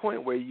to the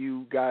point where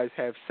you guys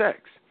have sex,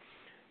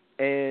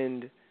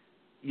 and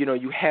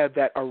you have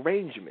that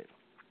arrangement.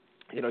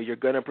 You're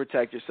going to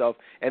protect yourself,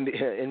 and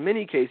in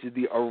many cases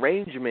the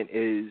arrangement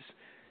is,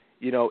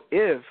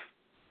 if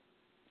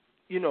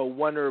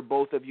one or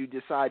both of you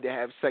decide to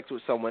have sex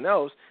with someone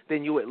else,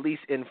 then you at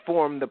least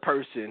inform the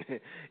person.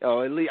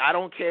 At least, I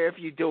don't care if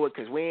you do it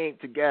because we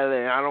ain't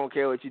together, and I don't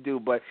care what you do,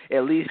 but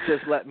at least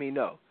just let me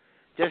know.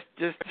 Just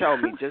tell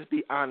me. Just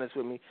be honest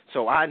with me,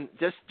 so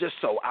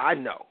so I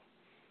know,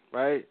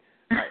 right?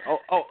 Like,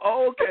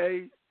 oh,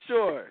 okay,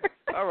 sure,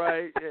 all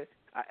right.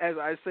 As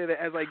I say that,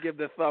 as I give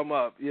the thumb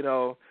up,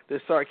 the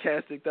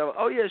sarcastic thumb.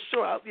 Oh yeah,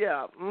 sure,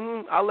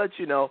 I'll let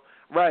you know,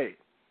 right?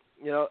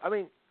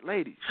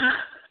 Ladies.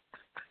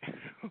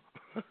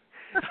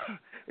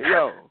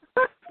 Yo,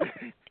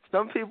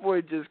 some people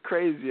are just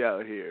crazy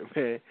out here,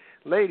 man.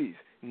 Ladies,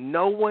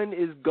 no one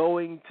is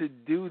going to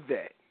do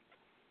that,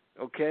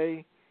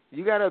 okay?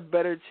 You got a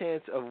better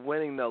chance of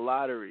winning the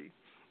lottery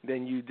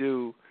than you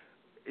do,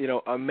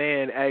 a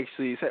man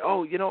actually say,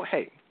 oh,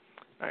 hey,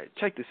 all right,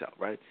 check this out,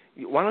 right?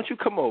 Why don't you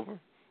come over?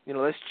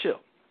 Let's chill,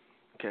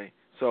 okay?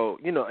 So,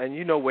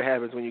 and what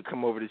happens when you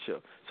come over to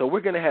chill. So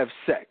we're going to have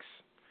sex.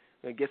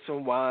 We're going to get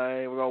some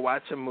wine. We're going to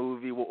watch a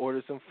movie. We'll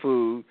order some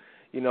food.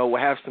 We'll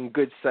have some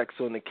good sex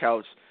on the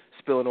couch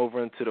spilling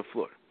over into the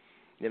floor.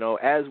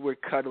 As we're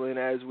cuddling,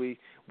 as we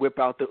whip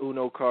out the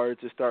Uno cards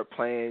to start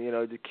playing,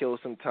 to kill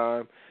some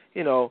time.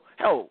 By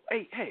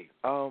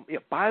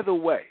the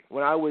way,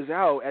 when I was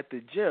out at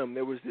the gym,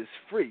 there was this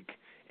freak,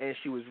 and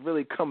she was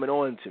really coming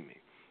on to me.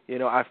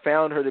 I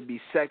found her to be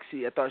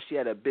sexy. I thought she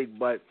had a big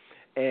butt,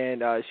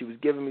 and she was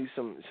giving me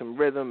some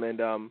rhythm,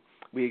 and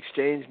we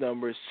exchanged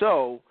numbers.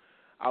 So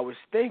I was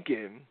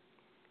thinking,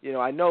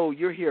 I know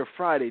you're here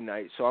Friday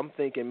night, so I'm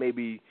thinking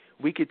maybe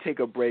we could take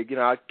a break.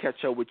 I'll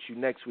catch up with you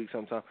next week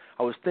sometime.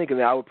 I was thinking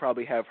that I would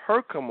probably have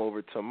her come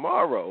over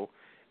tomorrow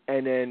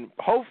and then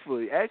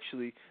hopefully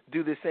actually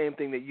do the same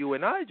thing that you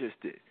and I just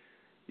did.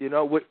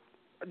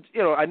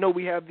 I know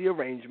we have the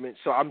arrangement,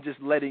 so I'm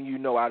just letting you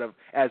know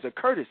as a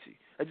courtesy.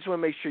 I just want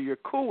to make sure you're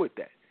cool with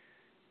that.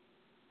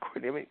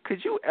 Courtney,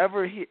 could you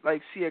ever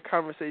see a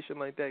conversation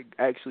like that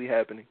actually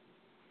happening?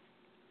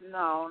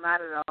 No, not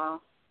at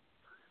all.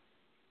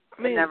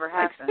 It never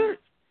happened.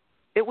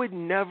 It would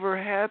never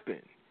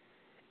happen.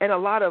 And a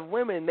lot of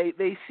women,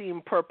 they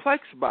seem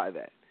perplexed by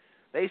that.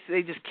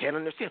 They just can't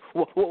understand.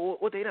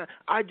 What they not?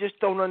 I just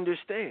don't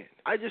understand.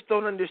 I just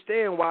don't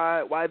understand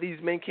why these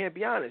men can't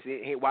be honest.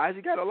 Why has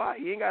he got to lie?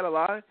 He ain't got to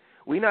lie.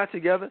 We not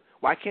together.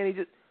 Why can't he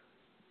just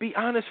be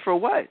honest for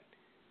what?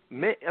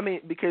 I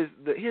mean, because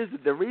here's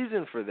the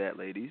reason for that,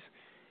 ladies,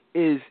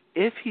 is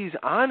if he's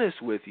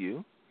honest with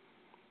you,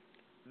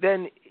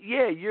 then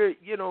yeah,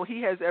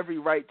 he has every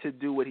right to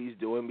do what he's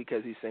doing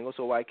because he's single.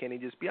 So why can't he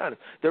just be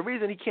honest? The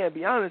reason he can't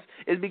be honest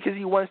is because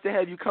he wants to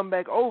have you come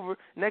back over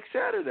next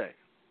Saturday.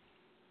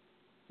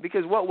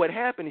 Because what would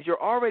happen is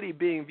you're already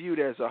being viewed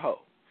as a hoe.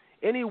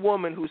 Any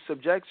woman who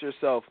subjects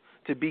herself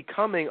to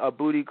becoming a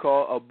booty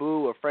call, a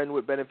boo, a friend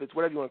with benefits,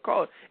 whatever you want to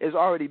call it, is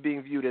already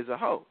being viewed as a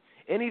hoe.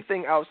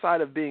 Anything outside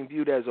of being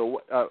viewed as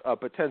a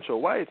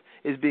potential wife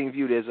is being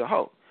viewed as a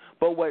hoe.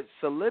 But what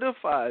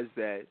solidifies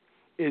that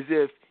is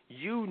if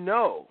you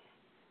know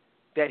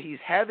that he's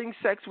having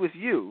sex with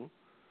you,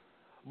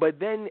 but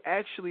then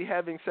actually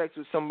having sex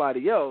with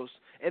somebody else,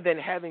 and then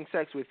having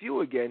sex with you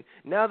again,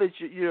 now that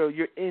you're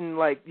in,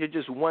 like, you're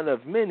just one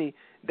of many,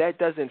 that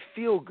doesn't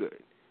feel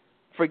good.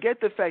 Forget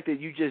the fact that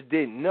you just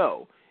didn't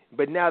know,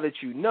 but now that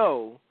you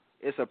know,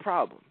 it's a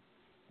problem.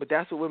 But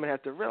that's what women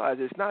have to realize.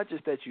 It's not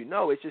just that you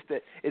know, it's just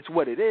that it's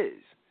what it is.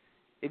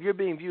 If you're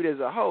being viewed as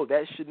a hoe,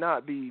 that should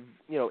not be,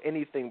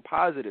 anything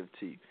positive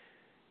to you.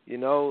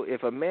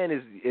 If a man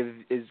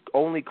is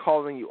only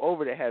calling you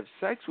over to have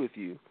sex with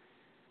you,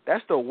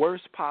 that's the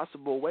worst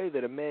possible way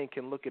that a man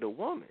can look at a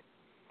woman.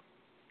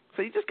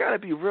 So you just got to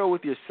be real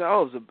with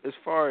yourselves as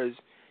far as,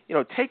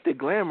 take the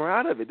glamour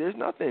out of it. There's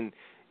nothing,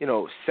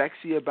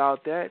 sexy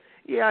about that.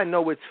 Yeah, I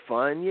know it's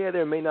fun. Yeah,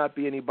 there may not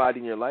be anybody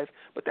in your life,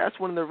 but that's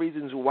one of the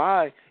reasons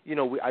why,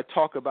 I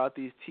talk about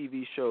these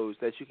TV shows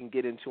that you can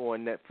get into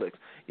on Netflix.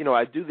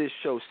 I do this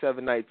show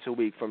 7 nights a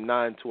week from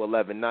 9 to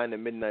 11, 9 to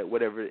midnight,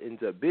 whatever it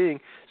ends up being,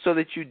 so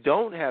that you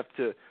don't have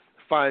to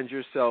find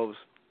yourselves,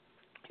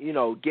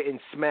 getting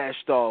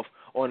smashed off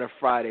on a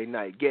Friday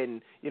night,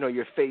 getting,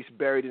 your face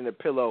buried in a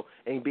pillow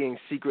and being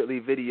secretly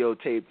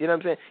videotaped. You know what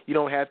I'm saying? You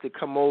don't have to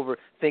come over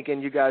thinking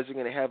you guys are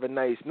going to have a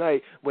nice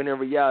night when in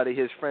reality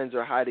his friends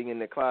are hiding in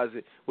the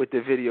closet with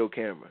the video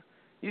camera.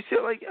 You see,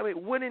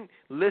 wouldn't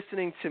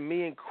listening to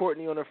me and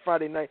Courtney on a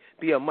Friday night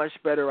be a much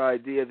better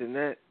idea than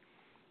that?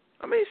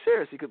 I mean,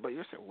 seriously, but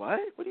you're saying, what?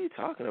 What are you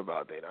talking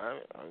about, Dana?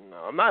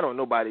 I'm not on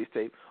nobody's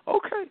tape.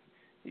 Okay.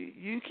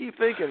 You keep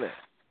thinking that.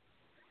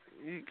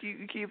 You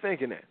keep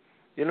thinking that.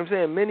 You know what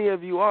I'm saying? Many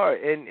of you are,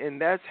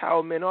 and that's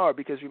how men are.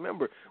 Because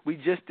remember, we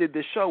just did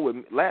this show with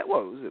what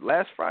was it?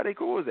 Last Friday?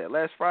 What was that?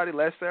 Last Friday?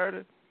 Last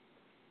Saturday?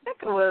 I think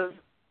it was.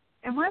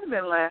 It might have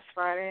been last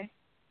Friday.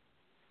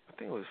 I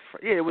think it was.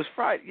 Yeah, it was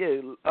Friday.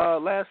 Yeah,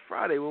 last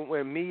Friday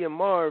when me and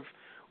Marv,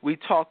 we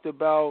talked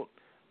about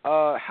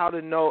how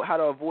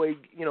to avoid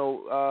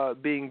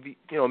being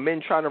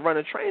men trying to run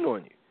a train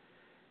on you,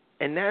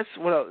 and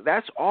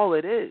that's all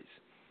it is.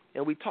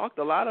 And we talked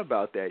a lot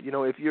about that.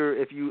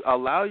 If you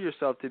allow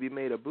yourself to be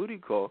made a booty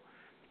call,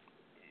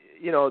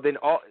 then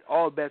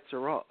all bets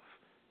are off.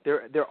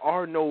 There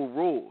are no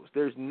rules.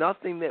 There's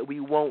nothing that we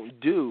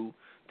won't do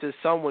to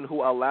someone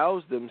who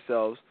allows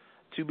themselves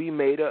to be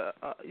made a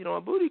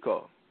booty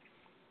call.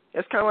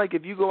 It's kind of like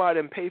if you go out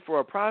and pay for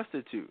a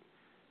prostitute.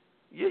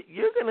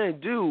 You're gonna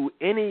do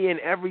any and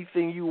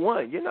everything you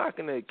want. You're not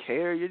gonna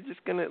care. You're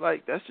just gonna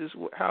that's just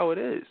how it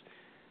is.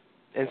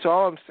 And so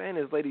all I'm saying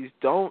is, ladies,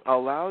 don't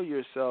allow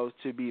yourselves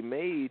to be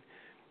made,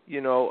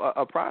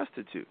 a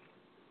prostitute.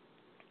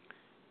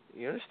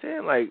 You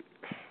understand?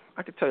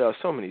 I could tell y'all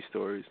so many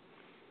stories,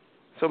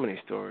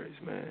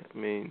 man. I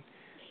mean,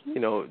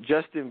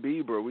 Justin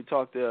Bieber, we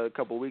talked a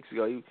couple of weeks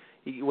ago.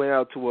 He went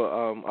out to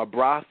a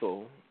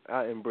brothel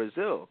out in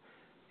Brazil,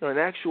 an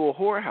actual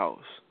whorehouse,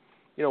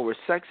 where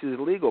sex is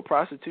legal,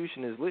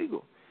 prostitution is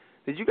legal.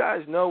 Did you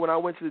guys know when I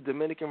went to the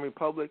Dominican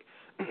Republic,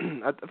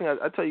 I think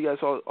I tell you guys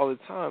all the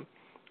time,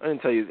 I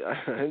didn't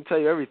tell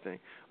you everything.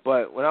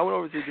 But when I went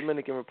over to the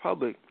Dominican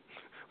Republic,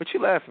 what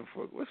you laughing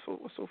for? What's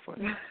so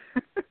funny?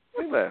 What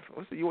you laughing?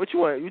 What you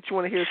want? You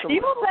want to hear some?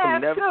 You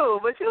laugh too,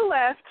 but you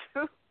laugh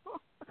too.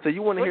 So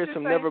you want to hear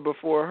some never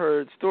before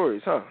heard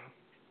stories, huh?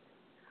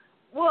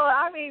 Well,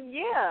 I mean,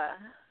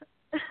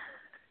 yeah.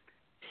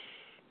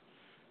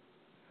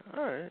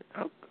 All right.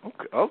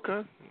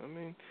 Okay. I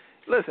mean,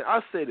 listen.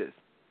 I'll say this.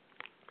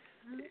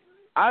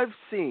 I've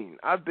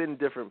been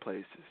different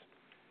places.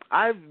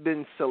 I've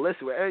been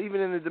solicited,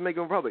 even in the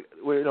Dominican Republic,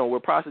 where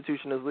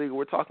prostitution is legal.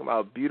 We're talking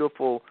about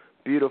beautiful,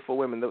 beautiful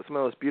women, some of the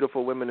most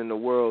beautiful women in the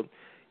world,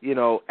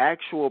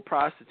 actual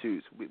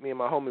prostitutes. Me and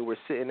my homie were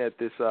sitting at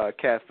this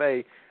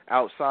cafe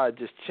outside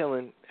just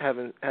chilling,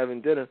 having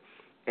dinner,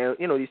 and,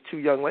 these two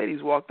young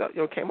ladies walked up,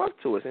 came up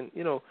to us, and,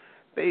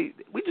 we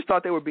just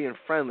thought they were being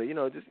friendly,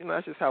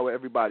 that's just how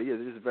everybody is.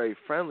 They're just very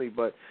friendly,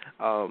 but,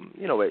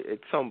 at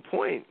some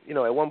point,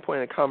 at one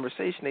point in the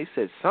conversation, they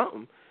said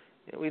something.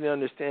 We didn't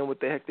understand what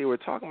the heck they were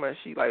talking about.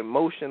 She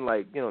motioned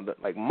like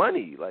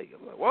money.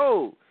 I'm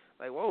whoa,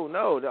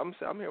 no. I'm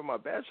here with my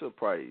bachelor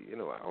party. I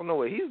don't know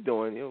what he's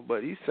doing.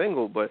 But he's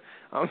single. But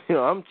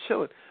I'm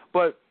chilling.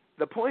 But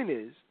the point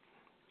is,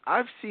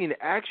 I've seen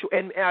actual,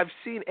 and I've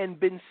seen and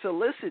been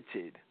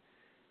solicited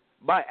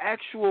by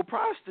actual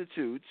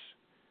prostitutes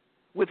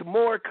with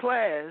more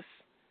class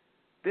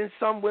than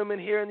some women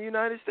here in the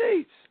United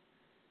States.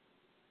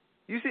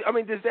 You see, I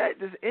mean, does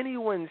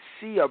anyone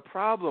see a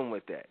problem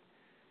with that?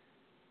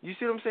 You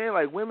see what I'm saying?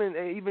 Like women,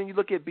 even you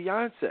look at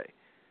Beyonce.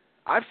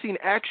 I've seen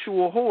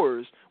actual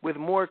whores with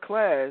more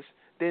class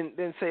than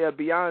say a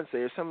Beyonce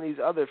or some of these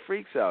other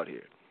freaks out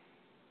here.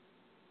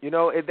 You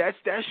know, that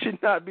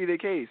should not be the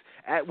case.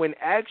 When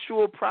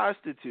actual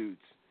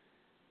prostitutes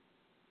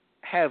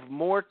have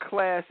more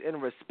class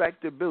and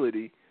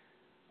respectability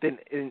than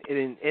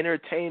in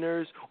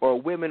entertainers or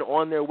women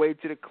on their way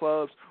to the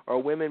clubs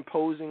or women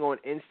posing on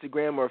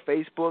Instagram or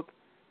Facebook,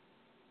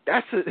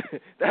 that's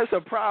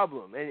a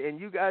problem, and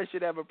you guys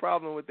should have a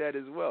problem with that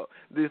as well.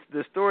 The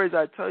stories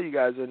I tell you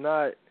guys are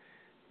not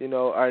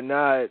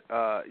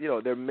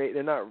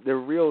they're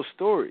real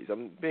stories.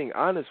 I'm being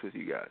honest with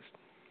you guys,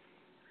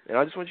 and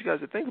I just want you guys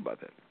to think about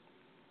that.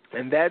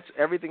 And that's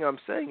everything I'm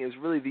saying is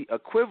really the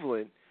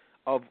equivalent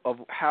of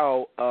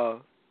how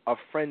a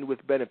friend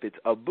with benefits,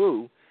 a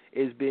boo,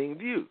 is being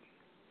viewed.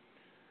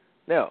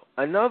 Now,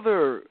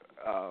 another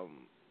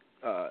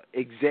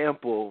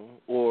example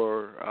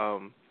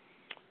or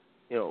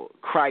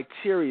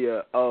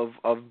criteria of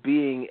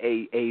being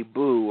a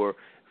boo or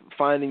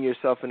finding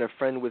yourself in a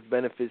friend with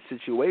benefits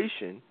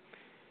situation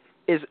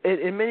is,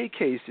 in many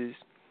cases,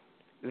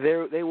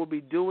 they will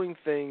be doing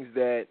things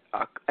that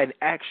an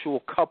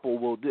actual couple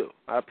will do.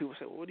 People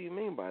say, well, what do you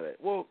mean by that?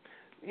 Well,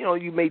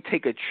 you may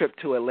take a trip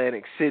to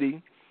Atlantic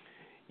City.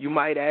 You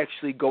might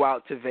actually go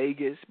out to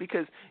Vegas,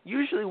 because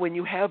usually when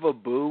you have a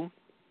boo,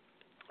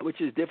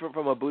 which is different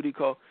from a booty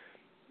call,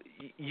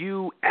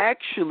 you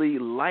actually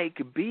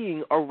like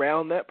being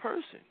around that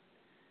person.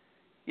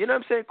 You know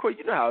what I'm saying, Corey?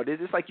 You know how it is.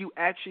 It's like you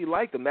actually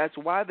like them. That's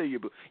why they're your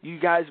boo. You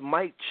guys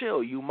might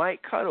chill. You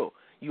might cuddle.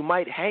 You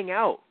might hang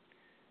out.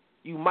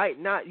 You might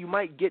not. You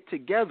might get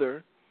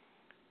together,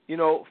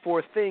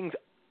 for things,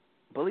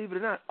 believe it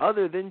or not,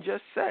 other than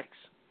just sex.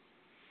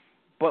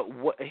 But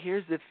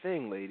here's the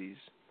thing, ladies.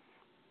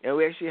 And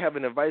we actually have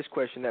an advice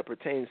question that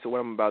pertains to what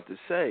I'm about to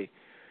say.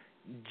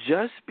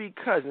 Just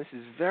because, and this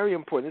is very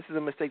important, this is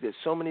a mistake that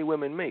so many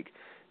women make,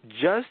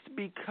 just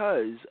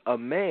because a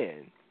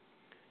man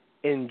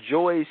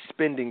enjoys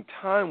spending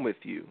time with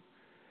you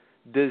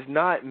does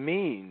not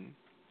mean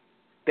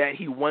that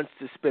he wants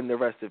to spend the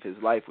rest of his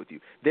life with you.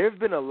 There have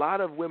been a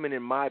lot of women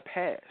in my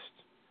past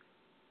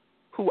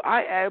who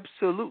I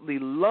absolutely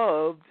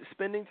loved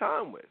spending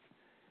time with.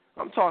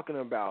 I'm talking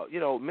about,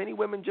 many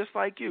women just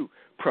like you,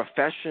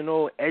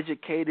 professional,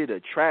 educated,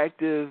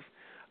 attractive,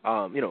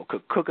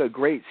 could cook a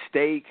great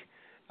steak,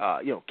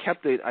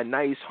 kept a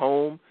nice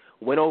home,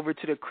 went over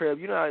to the crib.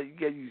 You know how you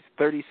get these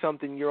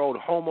 30-something-year-old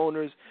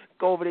homeowners,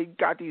 go over there,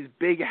 got these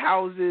big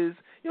houses,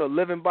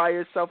 living by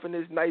yourself in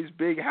this nice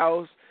big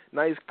house,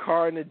 nice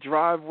car in the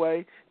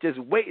driveway, just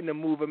waiting to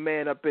move a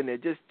man up in there,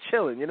 just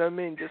chilling, you know what I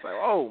mean? Just like,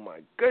 oh, my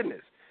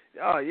goodness.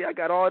 Oh, yeah, I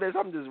got all this.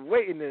 I'm just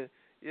waiting to,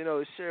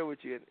 share with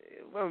you.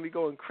 Women be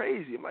going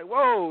crazy. I'm like,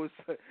 whoa,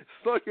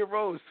 slow your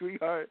roll,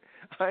 sweetheart.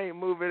 I ain't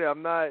moving it.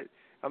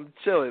 I'm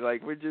chilling.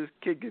 Like, we're just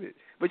kicking it.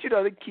 But,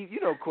 they keep,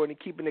 Courtney,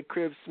 keeping the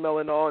crib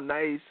smelling all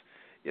nice.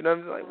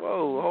 I'm like,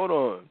 whoa, hold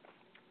on.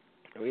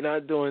 We're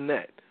not doing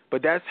that.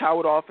 But that's how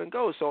it often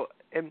goes. So,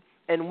 and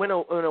when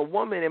a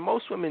woman, and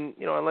most women,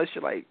 unless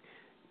you're like,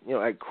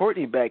 like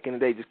Courtney back in the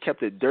day, just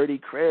kept a dirty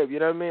crib, you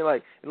know what I mean?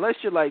 Like, unless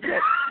you're like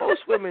that,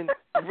 most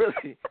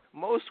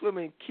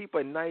women keep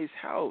a nice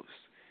house.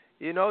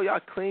 Y'all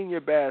clean your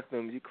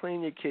bathrooms, you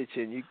clean your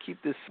kitchen, you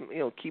keep this,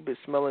 keep it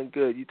smelling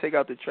good. You take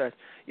out the trash.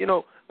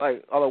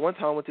 Although one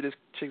time I went to this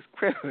chick's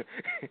crib,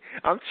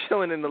 I'm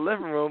chilling in the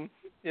living room.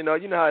 You know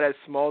how that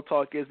small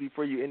talk is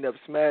before you end up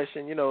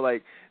smashing.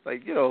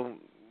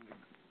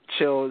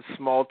 Chill,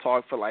 small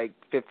talk for like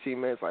 15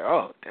 minutes. Like,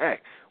 oh, dang,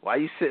 why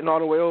you sitting all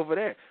the way over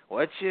there?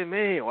 What you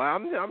mean? Well,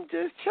 I'm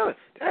just chilling.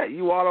 Dang,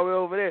 you all the way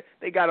over there.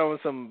 They got on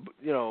some,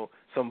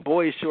 some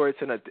boy shorts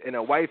and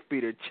a wife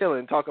beater,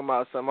 chilling, talking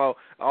about some all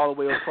the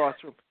way across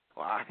the room.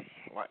 Why,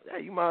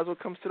 you might as well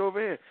come sit over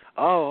here.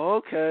 Oh,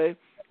 okay.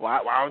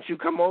 Why don't you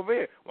come over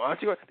here? Why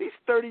don't you? These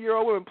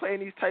 30-year-old women playing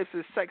these types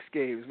of sex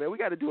games, man. We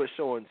got to do a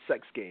show on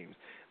sex games.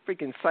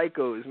 Freaking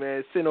psychos,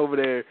 man, sitting over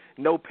there,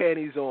 no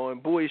panties on,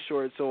 boy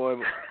shorts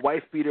on,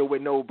 wife beater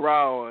with no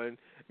bra on,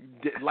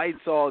 lights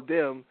all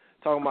dim,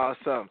 talking about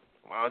something.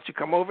 Why don't you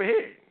come over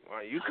here?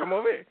 Why don't you come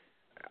over here?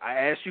 I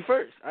asked you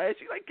first. I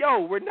asked you, like,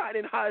 yo, we're not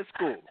in high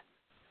school.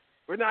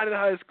 We're not in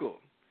high school,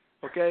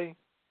 okay?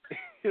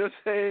 You know what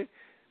I'm saying?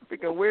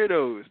 Freaking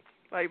weirdos.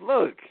 Like,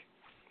 look.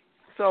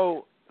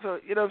 So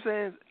you know what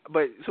I'm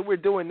saying? So we're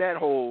doing that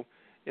whole,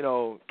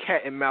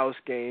 cat and mouse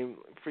game,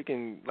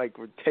 freaking like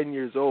we're 10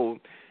 years old,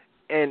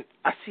 and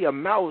I see a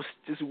mouse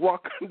just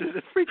walk under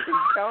the freaking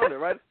counter,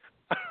 right?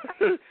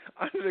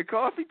 Under the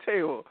coffee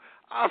table.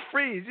 I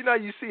freeze.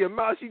 You see a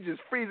mouse, you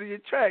just freeze in your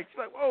tracks.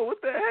 You're like, whoa,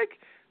 what the heck?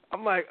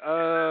 I'm like,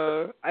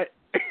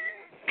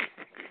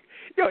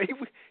 Yo,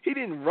 he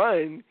didn't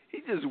run. He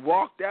just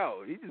walked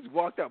out.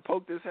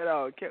 Poked his head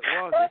out, and kept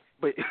walking.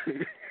 But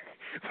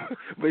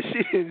but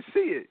she didn't see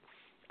it.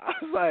 I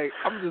was like,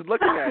 I'm just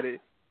looking at it.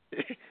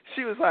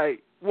 She was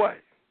like, what?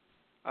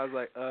 I was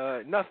like,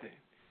 nothing.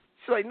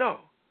 She's like, no.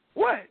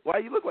 What? Why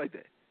you look like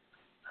that?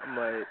 I'm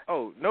like,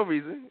 oh, no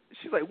reason.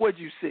 She's like, what'd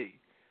you see?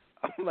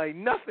 I'm like,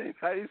 nothing.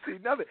 I didn't see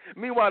nothing.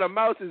 Meanwhile, the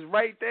mouse is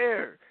right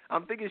there.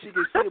 I'm thinking she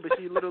could see it, but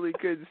she literally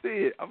couldn't see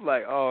it. I'm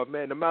like, oh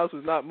man, the mouse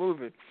was not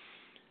moving.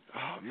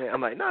 Oh man,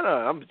 I'm like, no,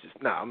 I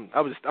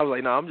was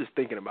like, no, I'm just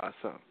thinking about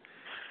something.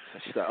 So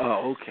she's like,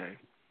 oh, okay.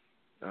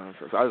 So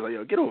I was like,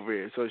 yo, get over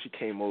here. So she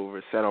came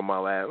over, sat on my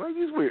lap. Like,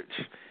 these weird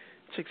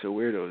chicks are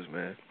weirdos,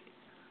 man.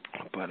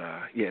 But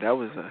yeah, that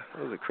was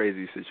a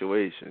crazy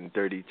situation.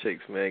 Dirty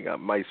chicks, man,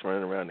 got mice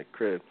running around the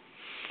crib.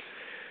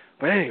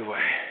 But anyway,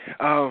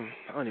 I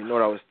don't even know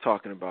what I was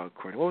talking about,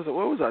 Courtney. What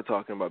was I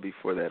talking about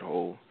before that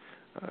whole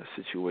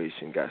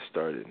situation got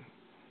started?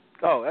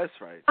 Oh, that's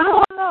right. I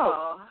don't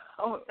know.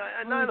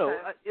 No.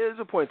 There's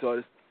a point to all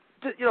this.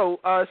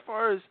 As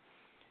far as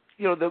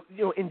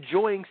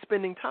enjoying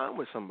spending time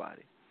with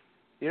somebody,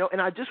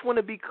 and I just want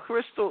to be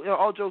crystal.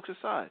 All jokes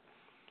aside,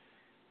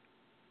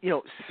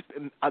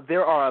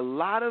 there are a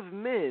lot of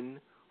men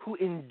who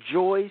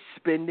enjoy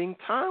spending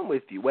time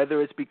with you,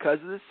 whether it's because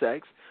of the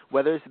sex,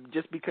 whether it's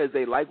just because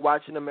they like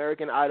watching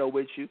American Idol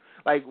with you.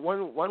 Like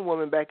one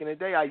woman back in the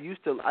day,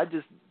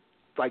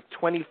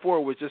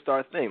 24 was just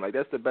our thing. Like,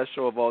 that's the best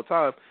show of all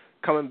time.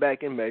 Coming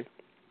back in May,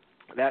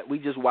 that we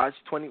just watched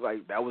 20.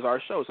 Like, that was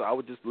our show. So I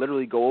would just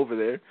literally go over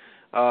there,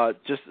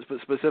 just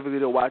specifically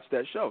to watch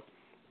that show,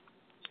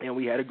 and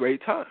we had a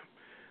great time.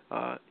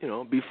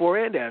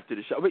 Before and after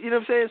the show. But you know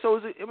what I'm saying? So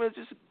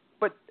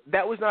but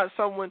that was not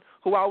someone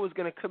who I was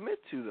going to commit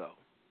to, though.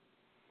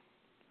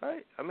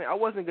 Right? I mean, I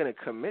wasn't going to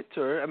commit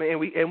to her. I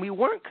mean, and we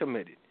weren't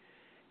committed.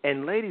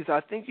 And ladies,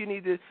 I think you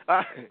need to.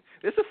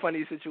 This is a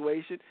funny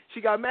situation.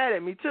 She got mad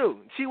at me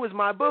too. She was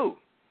my boo.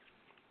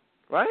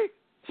 Right?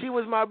 She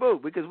was my boo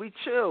because we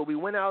chilled. We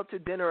went out to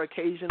dinner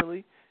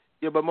occasionally,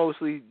 but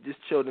mostly just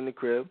chilled in the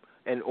crib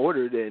and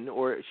ordered in,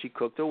 or she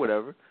cooked or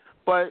whatever.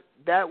 But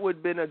that would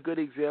have been a good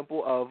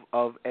example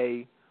of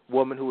a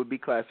woman who would be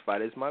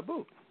classified as my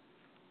boo.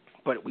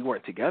 But we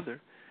weren't together.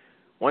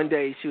 One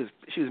day she was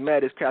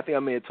mad as crap. I think I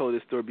may have told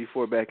this story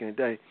before back in the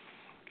day.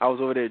 I was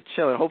over there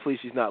chilling. Hopefully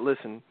she's not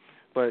listening.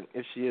 But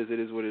if she is, it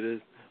is what it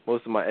is.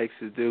 Most of my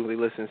exes do. They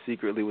listen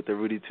secretly with their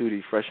Rudy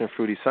Tooty fresh and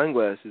fruity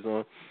sunglasses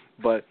on.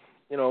 But,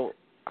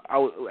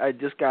 I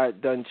just got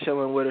done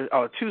chilling with her.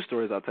 Oh, two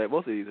stories I'll tell you.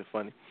 Both of these are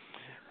funny.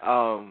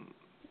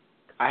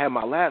 I had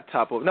my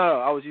laptop open. No,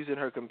 I was using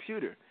her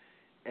computer.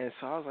 And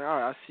so I was like, all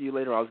right, I'll see you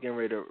later. I was getting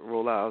ready to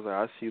roll out. I was like,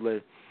 I'll see you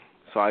later.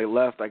 So I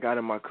left. I got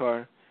in my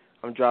car.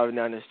 I'm driving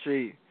down the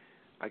street.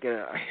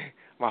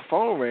 My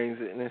phone rings,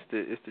 and it's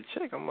the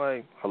chick. I'm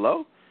like,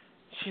 hello?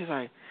 She's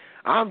like,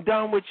 I'm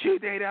done with you,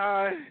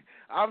 Dedan.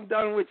 I'm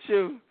done with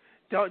you.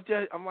 Don't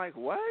just. I'm like,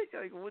 what?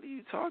 Like, what are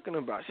you talking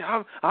about? She,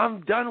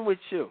 I'm done with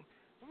you.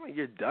 I'm like,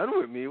 you're done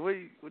with me? What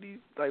do you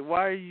like?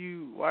 Why are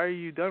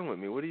you done with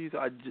me? What are you?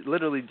 I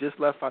literally just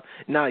left.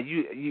 Now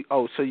you.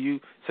 Oh, so you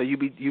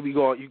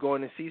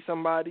going to see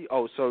somebody?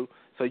 Oh, so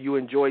you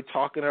enjoy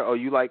talking to her? Oh,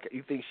 you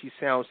think she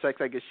sounds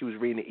sexy? I guess she was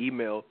reading the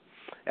email.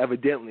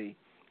 Evidently,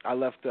 I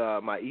left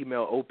my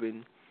email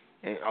open,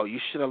 and you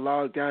should have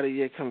logged out of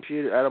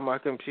my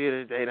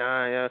computer.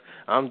 Dedan,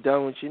 I'm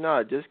done with you.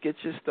 No, just get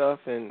your stuff,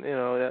 and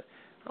that.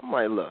 I'm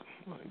like, look,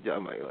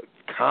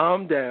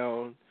 calm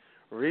down,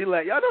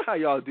 relax. Y'all know how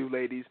y'all do,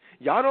 ladies.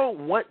 Y'all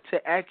don't want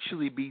to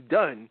actually be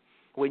done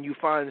when you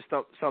find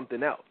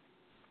something else,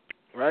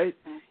 right?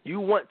 You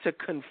want to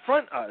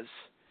confront us,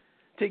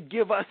 to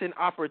give us an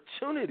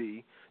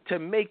opportunity to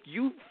make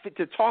you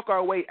to talk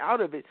our way out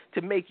of it,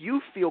 to make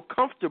you feel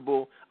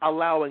comfortable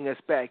allowing us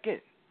back in.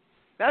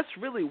 That's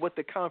really what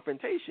the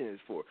confrontation is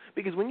for.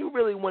 Because when you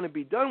really want to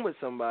be done with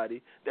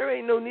somebody, there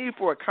ain't no need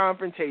for a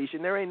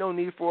confrontation. There ain't no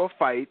need for a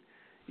fight.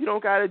 You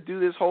don't got to do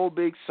this whole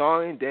big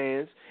song and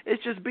dance.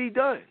 It's just be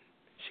done.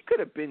 She could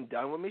have been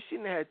done with me. She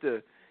didn't have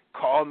to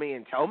call me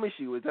and tell me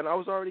she was done. I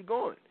was already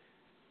gone.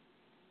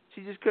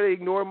 She just could have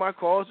ignored my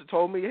calls and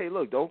told me, hey,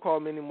 look, don't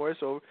call me anymore.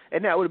 It's over.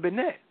 And that would have been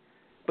that.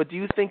 But do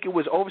you think it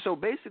was over? So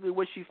basically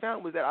what she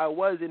found was that I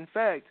was, in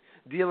fact,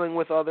 dealing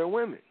with other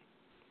women.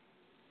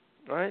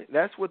 Right?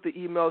 That's what the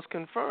emails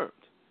confirmed.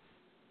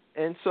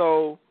 And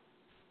so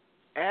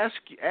ask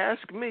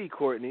me,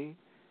 Courtney,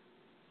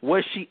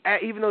 was she,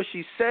 even though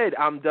she said,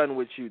 I'm done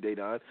with you,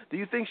 Dedan, do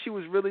you think she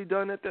was really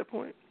done at that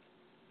point?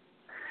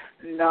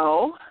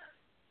 No.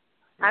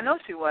 I know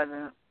she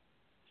wasn't.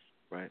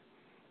 Right.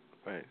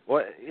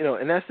 Well,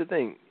 and that's the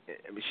thing.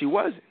 She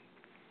wasn't.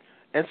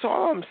 And so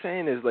all I'm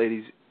saying is,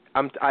 ladies,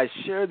 I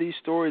share these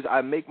stories.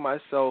 I make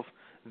myself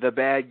the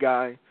bad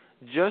guy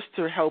just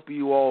to help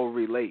you all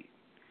relate.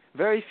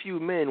 Very few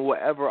men will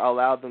ever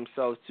allow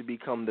themselves to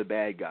become the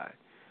bad guy.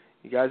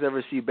 You guys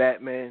ever see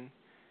Batman?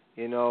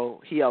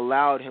 He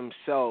allowed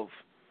himself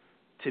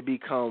to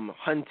become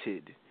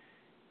hunted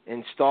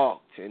and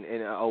stalked, and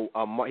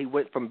he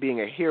went from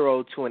being a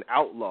hero to an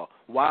outlaw.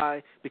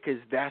 Why? Because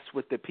that's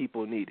what the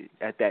people needed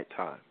at that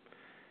time.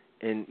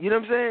 And you know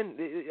what I'm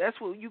saying? That's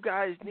what you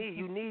guys need.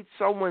 You need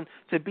someone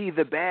to be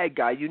the bad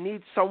guy. You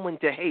need someone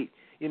to hate.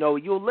 You know,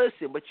 you'll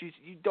listen, but you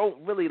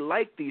don't really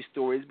like these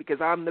stories because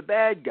I'm the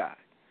bad guy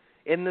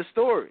in the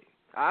story.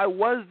 I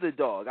was the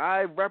dog.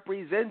 I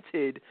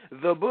represented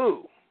the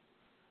boo,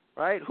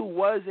 right, who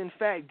was, in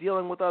fact,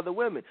 dealing with other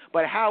women.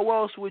 But how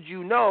else would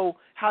you know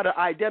how to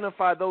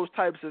identify those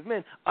types of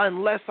men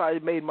unless I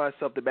made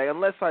myself the bad guy,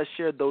 unless I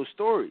shared those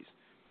stories?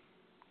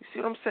 You see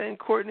what I'm saying,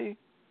 Courtney?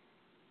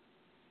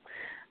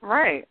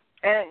 Right.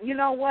 And you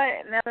know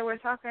what? Now that we're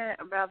talking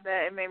about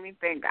that, it made me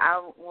think,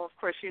 well, of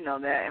course you know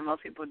that, and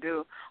most people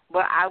do,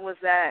 but I was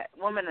that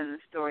woman in the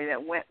story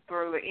that went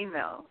through the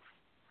emails.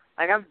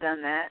 Like, I've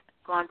done that,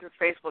 gone through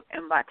Facebook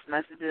inbox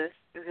messages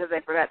because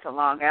they forgot to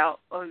log out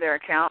of their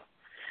account.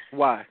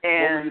 Why?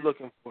 And what were you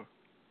looking for?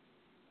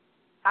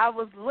 I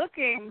was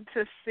looking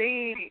to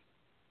see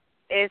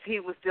if he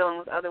was dealing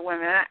with other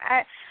women.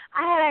 I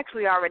had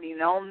actually already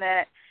known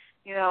that,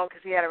 you know,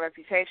 because he had a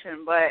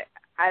reputation, but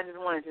I just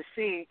wanted to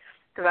see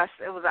because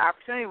it was the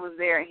opportunity was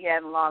there and he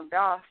hadn't logged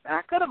off. And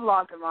I could have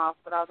logged him off,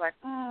 but I was like,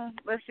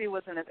 let's see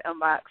what's in his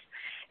inbox.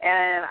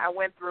 And I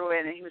went through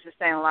it, and he was just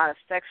saying a lot of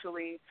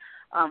sexually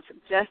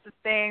suggestive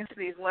things to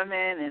these women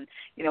and,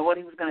 you know, what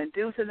he was going to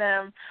do to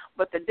them.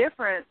 But the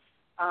difference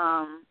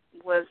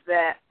was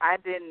that I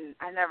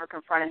never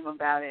confronted him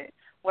about it.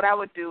 What I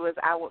would do is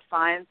I would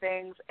find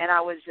things, and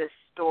I would just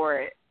store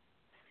it,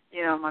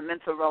 you know, my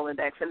mental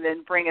Rolodex, and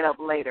then bring it up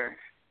later.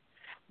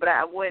 But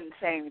I wouldn't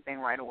say anything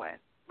right away.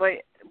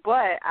 But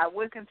I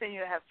would continue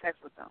to have sex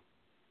with them.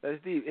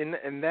 That's deep,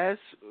 and that's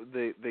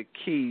the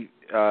key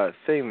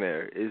thing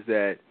there is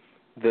that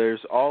there's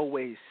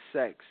always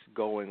sex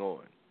going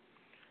on,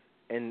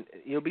 and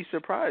you'll be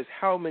surprised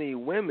how many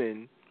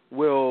women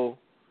will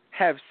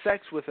have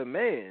sex with a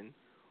man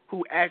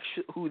who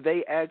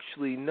they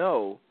actually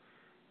know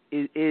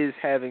is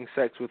having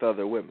sex with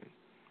other women,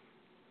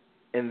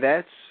 and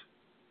that's,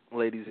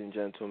 ladies and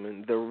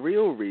gentlemen, the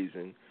real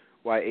reason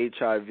why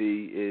HIV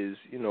is,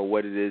 you know,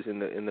 what it is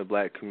in the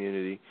black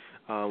community,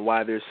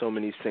 why there's so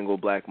many single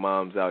black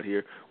moms out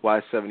here,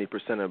 why 70%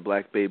 of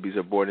black babies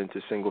are born into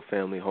single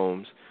family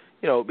homes,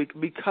 you know,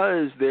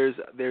 because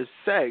there's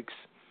sex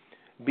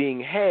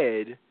being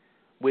had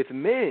with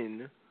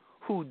men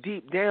who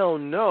deep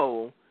down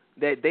know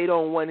that they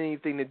don't want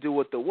anything to do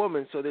with the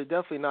woman, so they're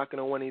definitely not going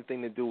to want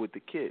anything to do with the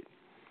kid.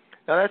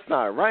 Now, that's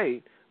not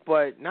right,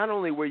 but not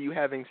only were you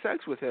having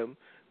sex with him,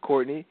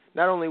 Courtney,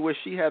 not only was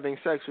she having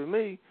sex with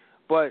me,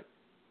 but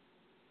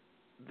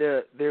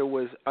there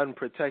was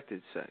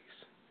unprotected sex.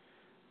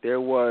 There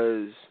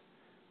was,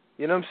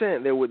 you know what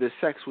I'm saying? The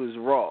sex was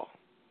raw.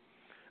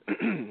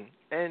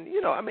 And,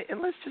 you know, I mean, and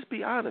let's just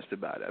be honest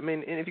about it. I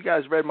mean, and if you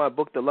guys read my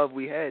book, The Love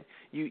We Had,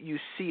 you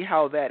see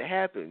how that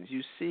happens.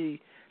 You see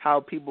how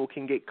people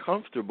can get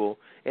comfortable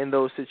in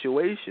those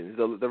situations.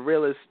 The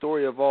realest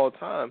story of all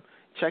time,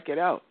 check it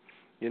out.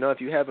 You know,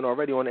 if you haven't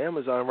already on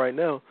Amazon right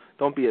now,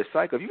 Don't Be a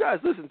Psycho. If you guys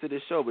listen to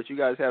this show, but you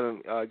guys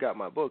haven't got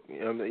my book, you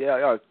know,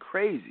 y'all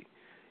crazy.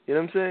 You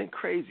know what I'm saying?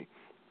 Crazy.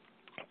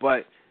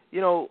 But,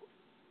 you know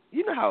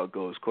how it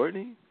goes,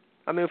 Courtney.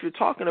 I mean, if you're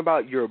talking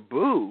about your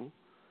boo,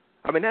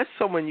 I mean, that's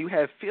someone you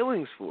have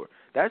feelings for.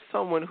 That's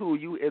someone who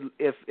you,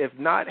 if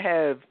not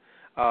have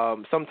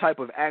some type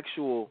of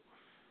actual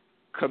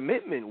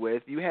commitment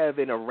with, you have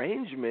an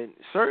arrangement,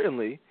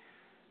 certainly.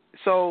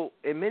 So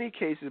in many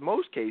cases,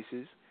 most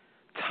cases,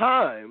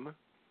 time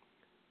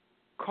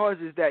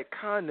causes that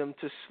condom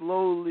to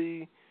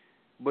slowly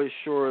but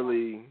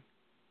surely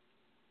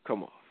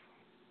come off.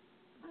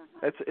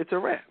 It's a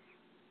wrap.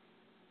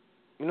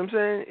 You know what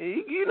I'm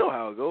saying? You know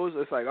how it goes.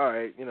 It's like, all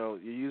right, you know,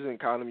 you're using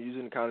condom,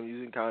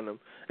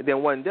 and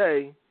then one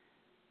day,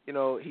 you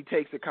know, he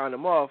takes the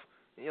condom off,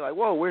 and you're like,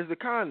 whoa, where's the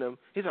condom?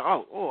 He's like,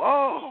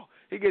 oh.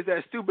 He gets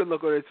that stupid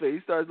look on his face.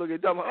 He starts looking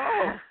dumb.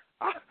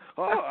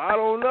 I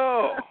don't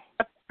know.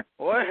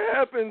 What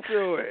happened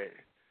to it?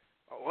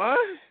 What?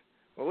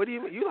 Well, what do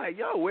you mean? You like,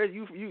 yo, where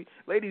you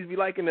ladies be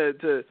liking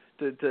to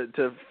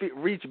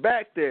reach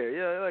back there. You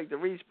know, they like to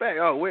reach back.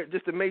 Oh, where,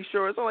 just to make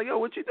sure it's on. Like, yo,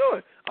 what you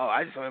doing? Oh,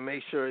 I just want to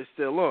make sure it's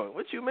still on.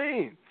 What you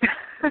mean?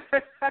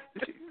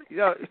 You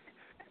know,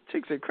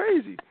 chicks are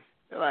crazy.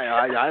 They're like,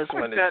 oh, I just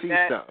want to see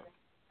something.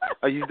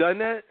 Oh, you done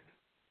that?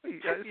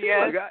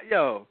 Yeah.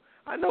 Yo,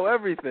 I know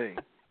everything.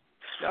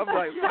 I'm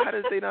like, why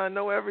does they not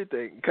know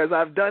everything? Because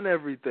I've done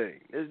everything.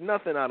 There's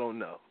nothing I don't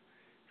know.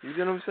 You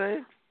get what I'm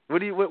saying?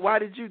 Why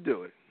did you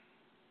do it?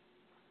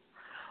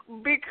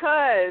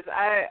 Because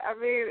I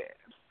mean,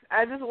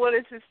 I just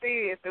wanted to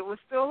see if it was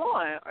still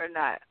on or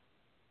not.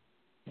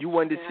 You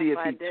wanted to see if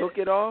he took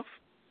it off?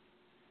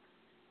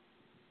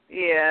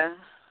 Yeah.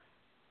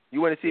 You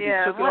wanted to see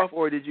if he took it off,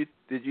 or did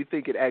you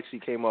think it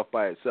actually came off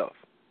by itself?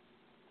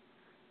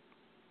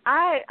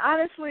 I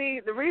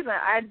honestly, the reason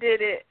I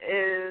did it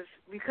is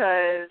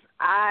because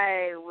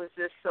I was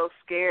just so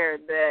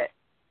scared that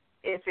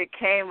if it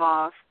came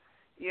off,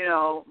 you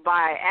know,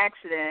 by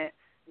accident,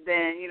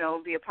 then, you know, it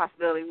would be a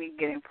possibility of me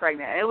getting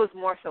pregnant. It was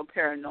more so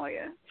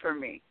paranoia for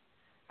me,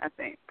 I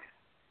think.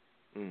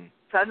 So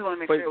I just want to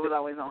make sure it was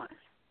always on.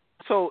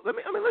 So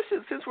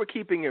listen, since we're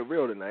keeping it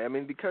real tonight,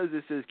 because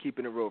this is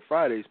Keeping It Real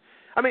Fridays,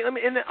 and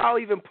I'll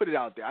even put it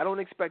out there. I don't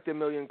expect a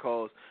million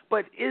calls,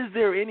 but is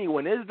there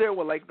anyone? Is there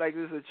one like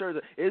this at church?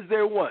 Is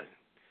there one?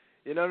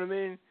 You know what I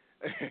mean?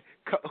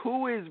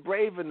 Who is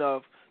brave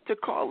enough to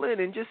call in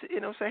and just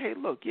say, hey,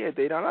 look, yeah,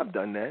 Dedan, I've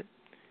done that.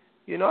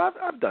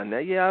 I've done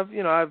that. Yeah,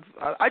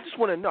 I just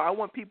want to know. I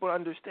want people to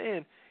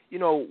understand.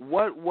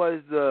 What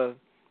was the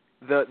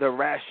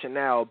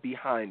rationale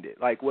behind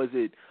it? Like, was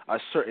it a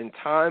certain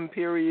time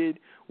period?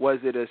 Was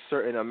it a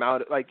certain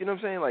amount of, what I'm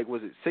saying? Like,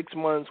 was it 6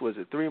 months? Was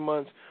it 3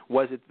 months?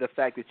 Was it the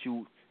fact that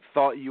you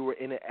thought you were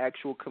in an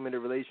actual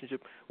committed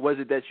relationship? Was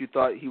it that you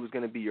thought he was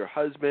going to be your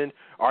husband?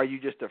 Are you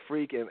just a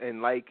freak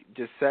and like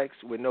just sex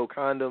with no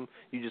condom?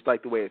 You just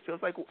like the way it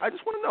feels? Like, I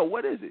just want to know,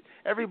 what is it?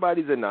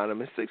 Everybody's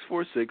anonymous.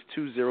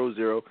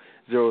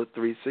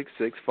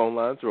 646-200-0366. Phone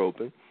lines are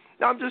open.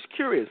 Now, I'm just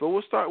curious. Well,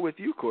 we'll start with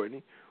you,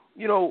 Courtney.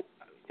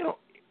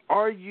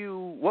 Are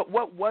you,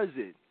 what was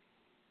it,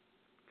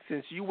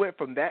 since you went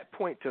from that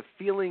point to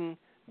feeling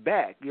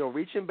back,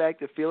 reaching back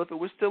to feel if it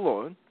was still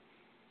on,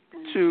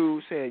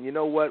 to saying, you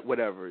know what,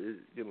 whatever,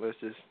 let's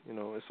just,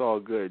 it's all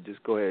good,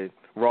 just go ahead,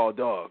 raw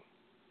dog?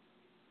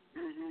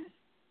 Mm-hmm.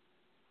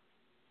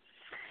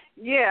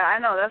 Yeah, I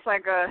know, that's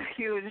like a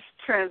huge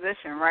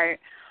transition, right?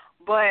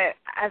 But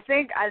I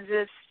think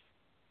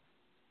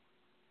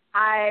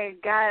I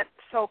got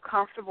so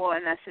comfortable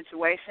in that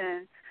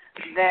situation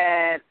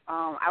that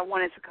I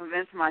wanted to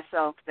convince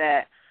myself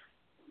that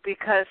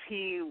because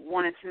he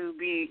wanted to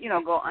be,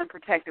 go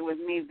unprotected with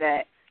me,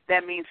 that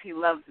means he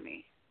loves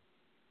me.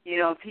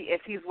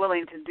 If he's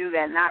willing to do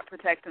that, not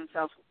protect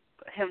himself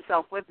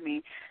with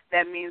me,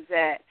 that means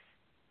that,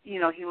 he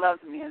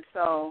loves me. And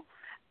so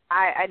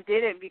I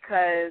did it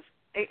because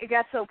it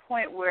got to a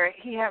point where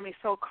he had me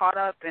so caught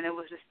up, and it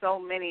was just so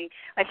many,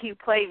 he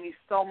played me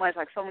so much,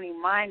 so many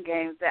mind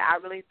games, that I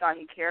really thought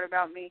he cared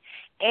about me.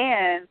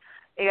 And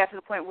it got to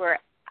the point where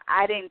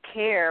I didn't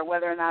care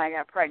whether or not I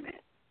got pregnant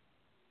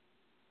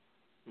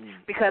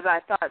because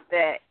I thought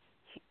that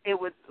it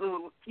would,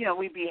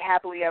 we'd be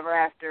happily ever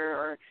after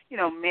or,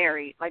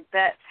 married.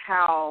 That's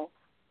how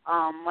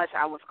much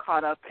I was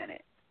caught up in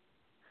it.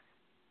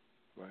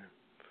 Right.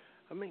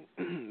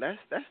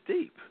 That's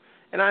deep.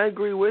 And I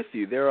agree with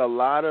you. There are a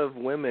lot of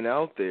women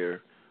out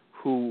there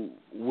who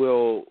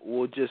will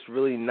just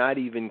really not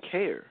even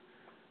care.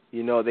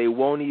 They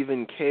won't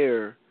even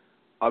care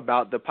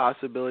about the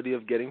possibility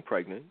of getting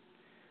pregnant.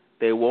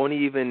 They won't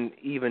even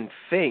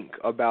think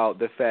about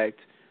the fact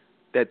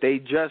that they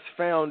just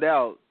found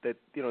out that,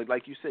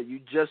 like you said, you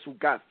just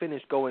got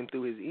finished going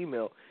through his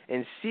email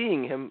and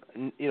seeing him,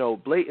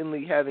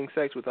 blatantly having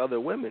sex with other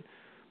women,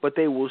 but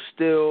they will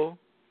still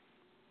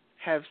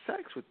have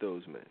sex with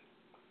those men.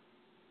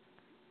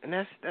 And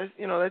that's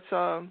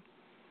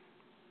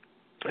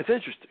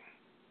interesting.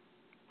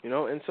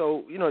 And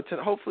so,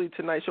 hopefully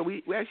tonight's show,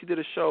 we actually did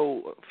a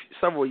show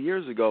several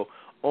years ago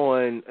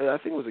on, I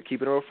think it was a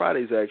Keeping It Real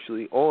Fridays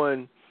actually,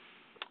 on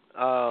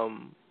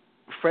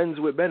friends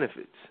with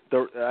benefits.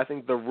 I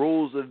think the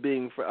rules of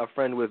being a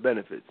friend with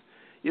benefits.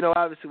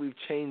 Obviously we've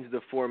changed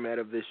the format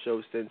of this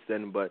show since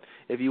then, but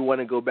if you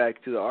want to go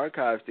back to the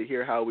archives to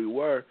hear how we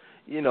were,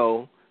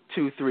 2-3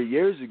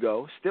 years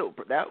ago, still,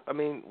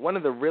 one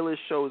of the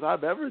realest shows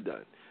I've ever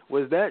done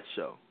was that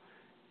show.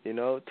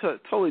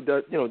 Totally,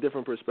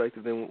 different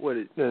perspective than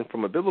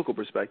from a biblical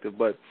perspective,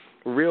 but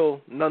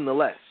real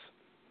nonetheless.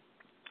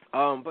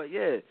 But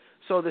yeah,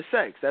 so the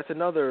sex, that's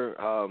another,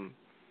 a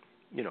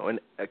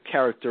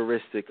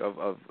characteristic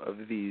of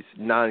these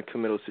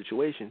non-committal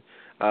situations,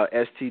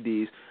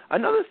 STDs.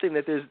 Another thing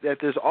that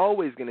there's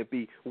always going to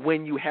be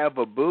when you have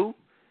a boo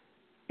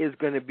is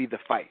going to be the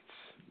fights.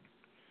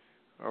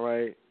 All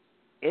right?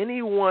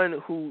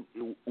 Anyone who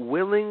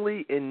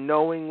willingly and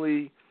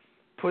knowingly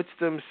puts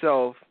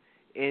themselves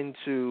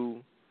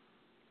into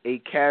a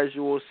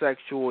casual,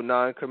 sexual,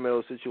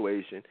 non-committal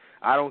situation,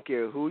 I don't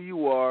care who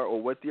you are or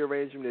what the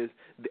arrangement is,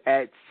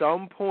 at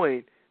some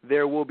point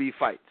there will be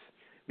fights.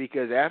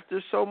 Because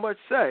after so much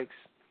sex,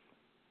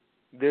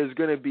 there's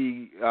going to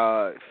be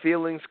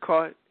feelings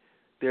caught.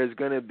 There's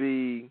going to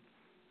be,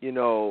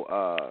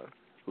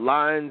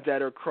 lines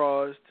that are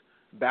crossed,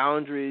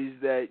 boundaries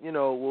that,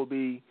 will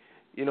be,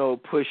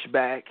 pushed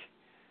back.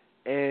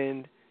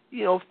 And,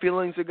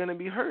 feelings are going to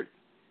be hurt.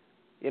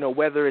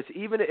 Whether it's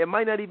it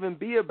might not even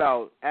be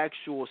about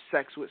actual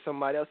sex with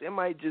somebody else. It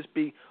might just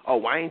be, oh,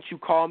 why ain't you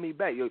call me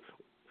back?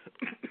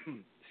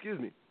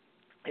 Excuse me.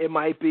 It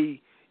might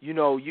be,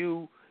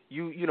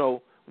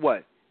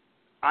 what?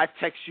 I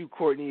text you,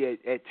 Courtney,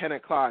 at 10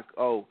 o'clock,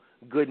 oh,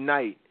 good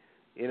night,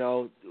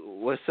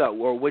 what's up,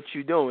 or what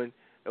you doing?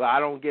 Well, I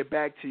don't get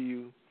back to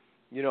you,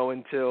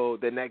 until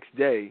the next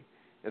day.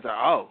 It's like,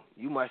 oh,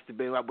 you must have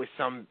been up with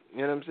some,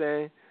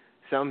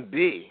 some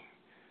B.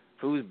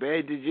 Whose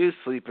bed did you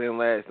sleep in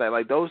last night?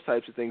 Like those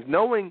types of things.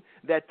 Knowing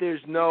that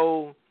there's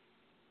no,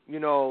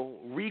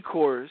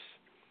 recourse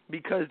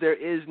because there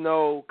is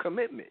no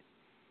commitment.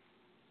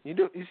 You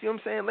see what I'm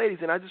saying, ladies?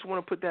 And I just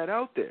want to put that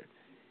out there.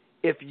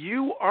 if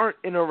you aren't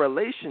in a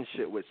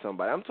relationship with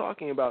somebody, I'm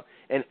talking about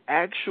an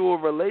actual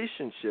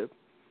relationship,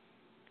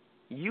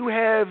 you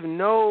have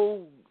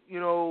no,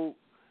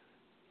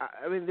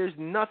 I mean, there's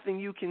nothing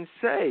you can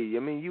say. I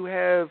mean, you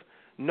have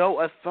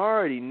no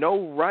authority,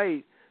 no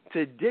right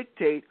to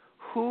dictate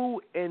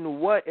who and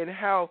what and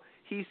how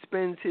he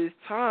spends his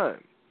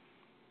time.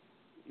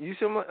 You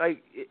see,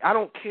 like, I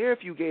don't care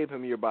if you gave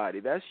him your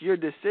body. That's your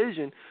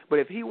decision. But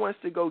if he wants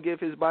to go give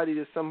his body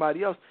to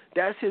somebody else,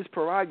 that's his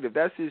prerogative.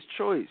 That's his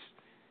choice.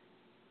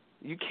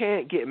 You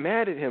can't get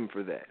mad at him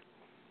for that.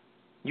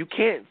 You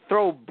can't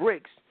throw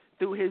bricks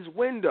through his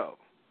window,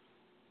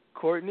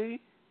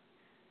 Courtney.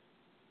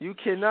 You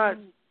cannot,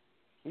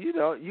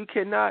 you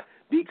cannot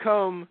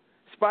become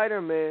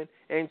Spider-Man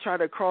and try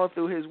to crawl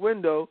through his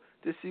window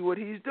to see what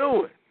he's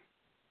doing.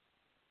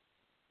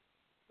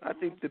 I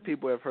think the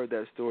people have heard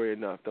that story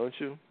enough, don't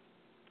you?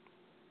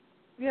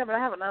 Yeah, but I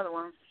have another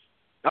one.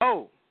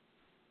 Oh,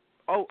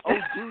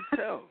 do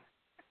tell.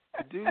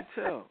 Do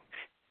tell.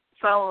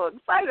 So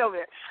excited over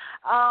there.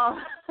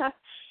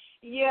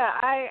 Yeah,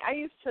 I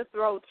used to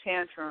throw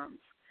tantrums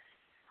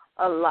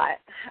a lot.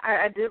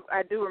 I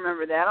do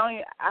remember that.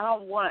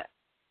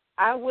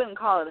 I wouldn't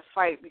call it a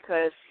fight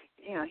because,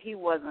 he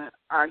wasn't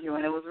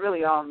arguing. It was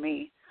really all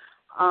me.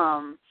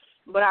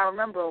 But I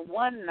remember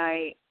one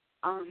night,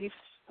 he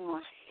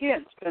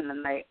didn't spend the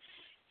night.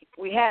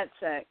 We had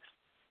sex,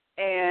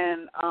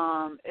 and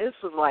this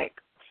was like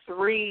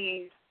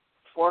 3,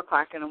 4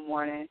 o'clock in the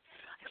morning.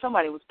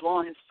 Somebody was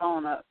blowing his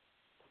phone up,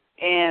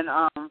 and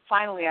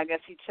finally, I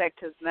guess he checked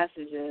his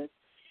messages,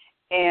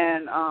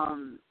 and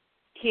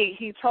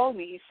he told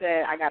me, he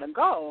said, I gotta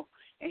go,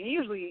 and he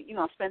usually,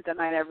 spent the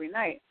night every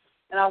night.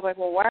 And I was like,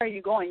 well, why are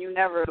you going? You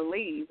never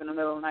leave in the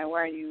middle of the night.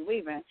 Why are you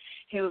leaving?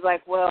 He was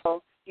like, well,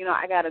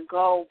 I got to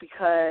go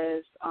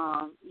because,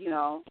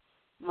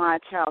 my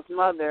child's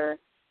mother,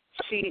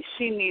 she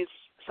needs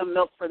some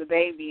milk for the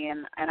baby,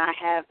 and I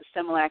have the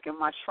Similac in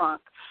my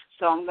trunk,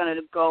 so I'm going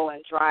to go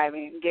and drive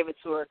and give it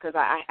to her because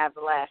I have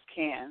the last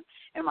can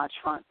in my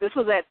trunk. This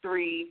was at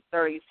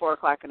 3:30, 4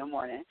 o'clock in the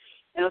morning.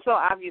 And it was so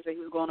obvious that he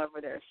was going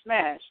over there to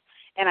smash.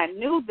 And I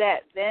knew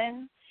that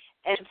then.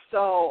 And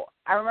so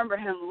I remember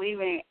him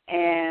leaving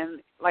and,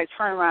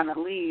 turning around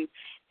to leave.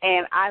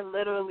 And I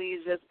literally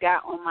just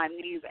got on my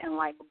knees and,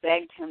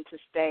 begged him to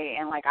stay.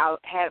 And, I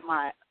had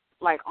my,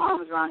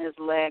 arms around his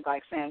leg,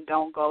 saying,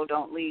 don't go,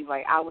 don't leave.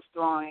 I was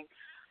throwing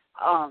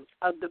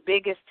the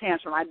biggest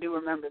tantrum. I do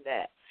remember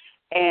that.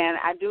 And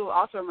I do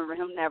also remember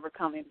him never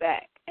coming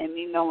back. And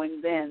me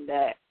knowing then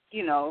that,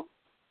 knowing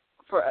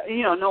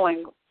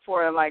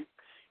for,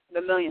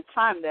 the millionth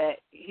time that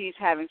he's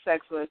having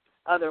sex with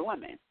other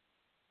women.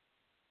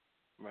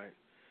 Right.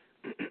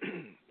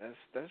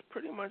 That's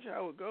pretty much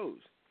how it goes.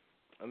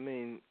 I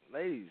mean,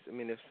 ladies,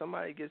 if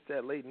somebody gets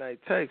that late night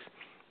text,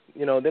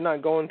 they're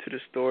not going to the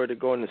store, they're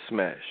going to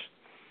smash.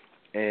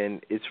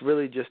 And it's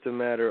really just a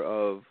matter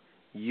of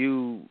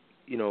you,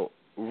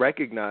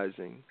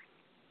 recognizing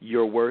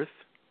your worth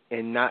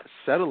and not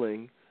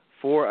settling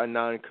for a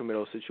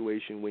non-committal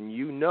situation when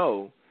you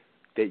know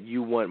that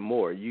you want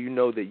more, you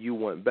know that you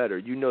want better,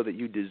 you know that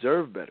you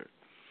deserve better.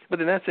 But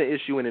then that's an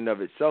issue in and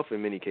of itself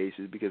in many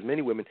cases because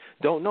many women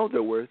don't know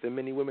their worth and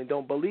many women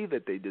don't believe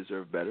that they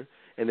deserve better,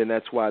 and then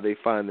that's why they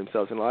find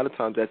themselves. And a lot of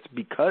times that's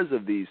because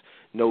of these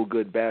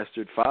no-good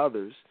bastard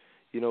fathers,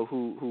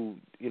 who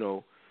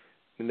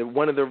and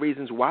one of the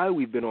reasons why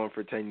we've been on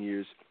for 10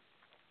 years,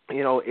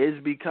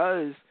 is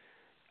because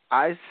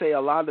I say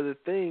a lot of the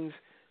things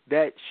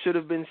that should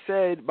have been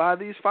said by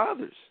these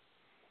fathers.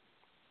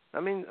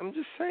 I'm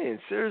just saying,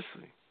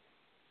 seriously.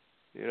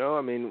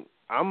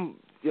 I'm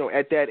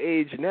at that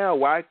age now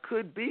where I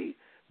could be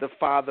the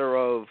father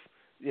of,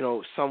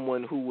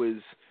 someone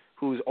who's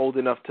old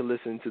enough to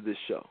listen to this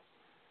show.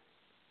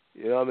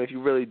 If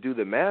you really do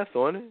the math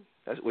on it,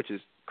 which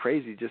is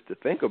crazy just to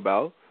think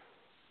about,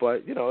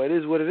 but, it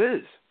is what it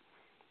is.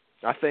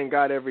 I thank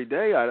God every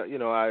day.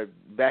 I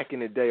back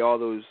in the day, all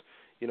those,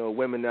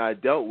 women that I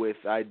dealt with,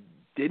 I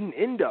didn't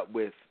end up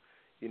with,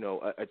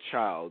 a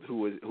child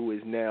who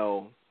is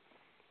now,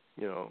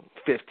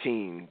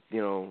 15,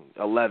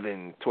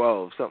 11,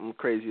 12, something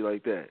crazy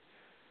like that.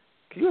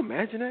 Can you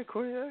imagine that,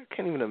 Corey? I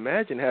can't even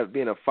imagine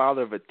being a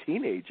father of a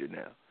teenager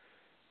now.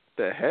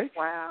 The heck?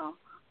 Wow.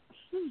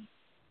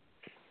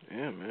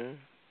 Yeah, man.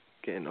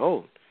 Getting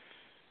old.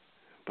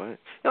 But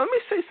let me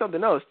say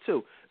something else,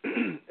 too.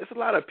 There's a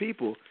lot of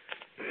people,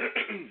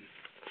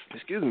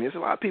 there's a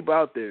lot of people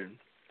out there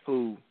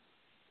who,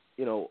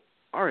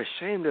 are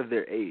ashamed of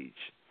their age.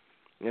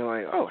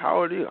 Oh, how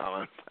old are you?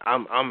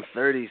 I'm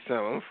 30-something.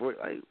 I'm 40.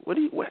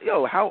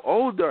 How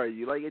old are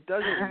you? It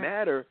doesn't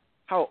matter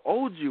how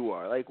old you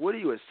are. What are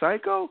you, a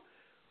psycho?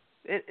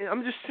 And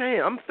I'm just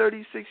saying, I'm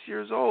 36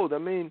 years old.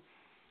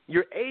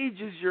 Your age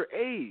is your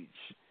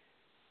age.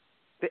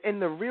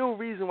 And the real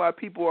reason why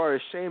people are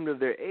ashamed of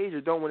their age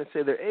or don't want to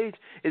say their age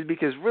is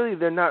because really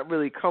they're not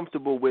really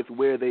comfortable with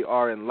where they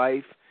are in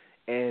life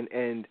and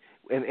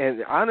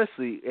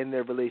honestly in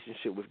their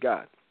relationship with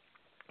God.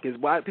 Because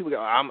why people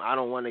go, I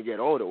don't want to get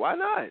older. Why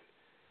not?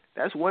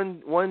 That's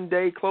one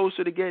day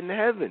closer to getting to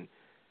heaven.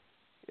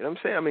 You know what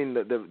I'm saying? I mean,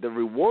 the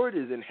reward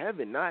is in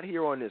heaven, not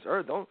here on this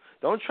earth.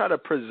 Don't try to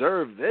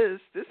preserve this.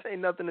 This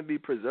ain't nothing to be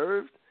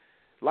preserved.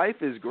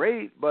 Life is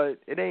great, but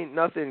it ain't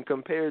nothing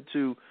compared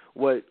to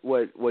what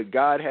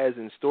God has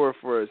in store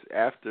for us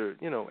after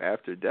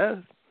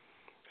death.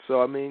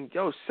 So I mean,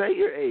 say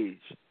your age.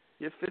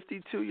 You're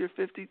 52. You're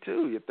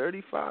 52. You're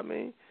 35.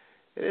 Man,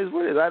 it is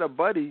what it is. I had a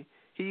buddy.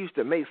 He used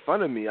to make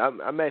fun of me.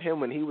 I met him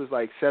when he was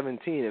like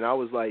 17, and I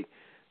was like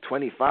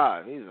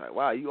 25. He's like,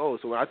 "Wow, you old."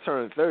 So when I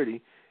turned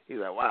 30, he's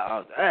like,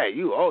 "Wow, hey,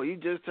 you old. You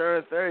just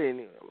turned 30." And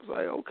I was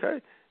like,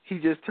 "Okay." He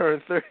just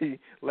turned 30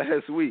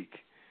 last week.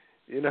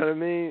 You know what I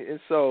mean? And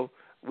so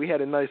we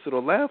had a nice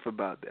little laugh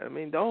about that. I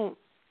mean, don't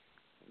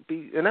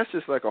be, and that's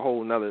just like a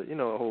whole nother,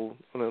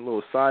 a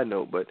little side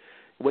note. But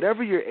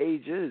whatever your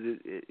age is,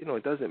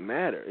 it doesn't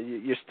matter.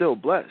 You're still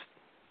blessed.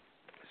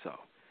 So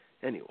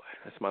anyway,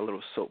 that's my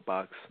little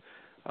soapbox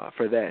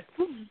for that.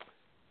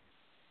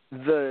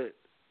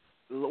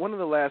 One of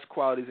the last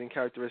qualities and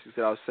characteristics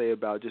that I'll say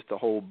about just the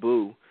whole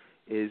boo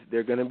is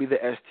there are going to be the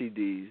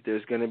STDs,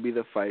 there's going to be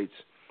the fights,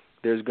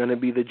 there's going to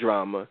be the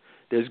drama,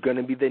 there's going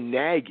to be the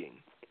nagging.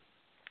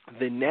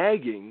 The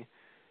nagging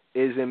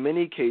is in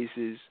many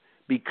cases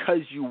because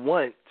you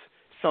want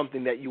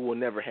something that you will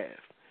never have.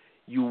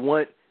 You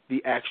want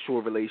the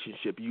actual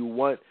relationship. You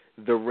want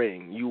the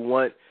ring. You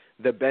want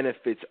the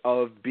benefits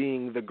of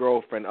being the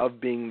girlfriend, of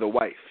being the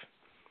wife.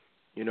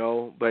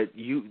 But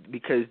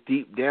because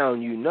deep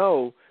down you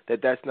know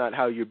that that's not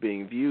how you're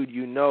being viewed.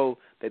 You know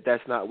that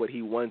that's not what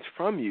he wants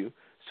from you.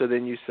 So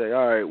then you say,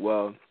 all right,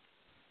 well,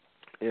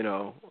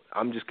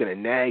 I'm just going to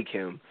nag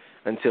him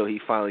until he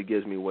finally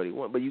gives me what he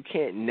wants. But you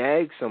can't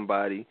nag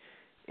somebody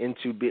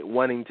into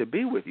wanting to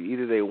be with you.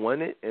 Either they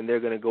want it and they're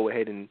going to go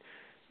ahead and,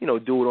 do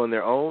it on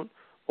their own,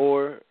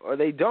 or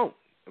they don't.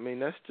 I mean,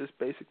 that's just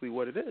basically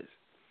what it is.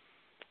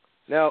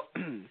 Now,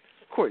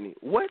 Courtney,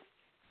 what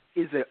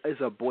is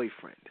a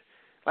boyfriend?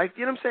 Like,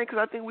 you know what I'm saying?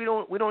 Because I think we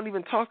don't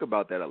even talk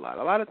about that a lot.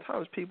 A lot of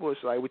times people,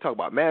 it's like we talk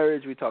about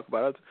marriage, we talk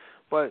about other,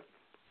 but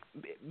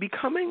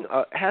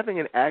having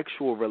an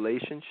actual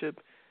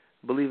relationship,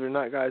 believe it or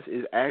not, guys,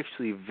 is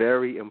actually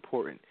very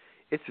important.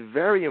 It's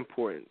very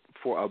important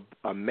for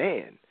a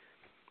man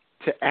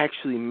to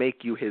actually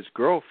make you his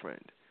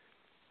girlfriend.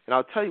 And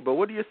I'll tell you, but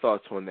what are your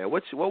thoughts on that?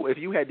 What if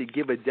you had to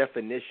give a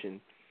definition,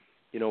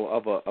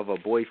 of a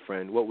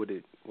boyfriend? What would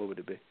it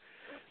be?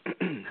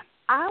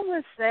 I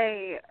would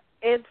say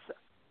it's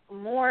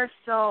more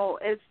so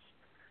it's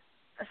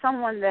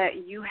someone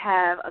that you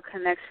have a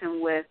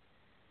connection with,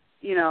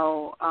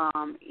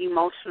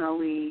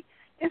 emotionally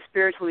and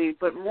spiritually,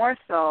 but more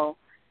so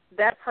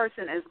that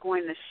person is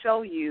going to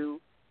show you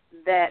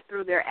that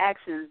through their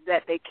actions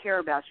that they care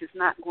about you. It's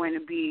not going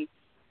to be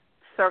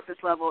surface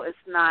level. It's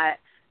not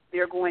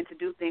they're going to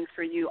do things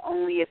for you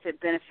only if it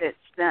benefits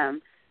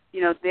them.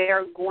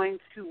 They're going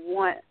to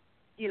want,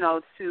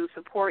 to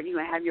support you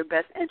and have your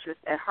best interest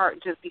at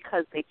heart just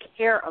because they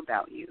care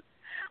about you.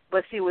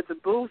 But see, with the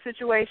boo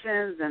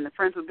situations and the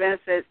friends with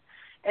benefits,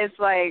 it's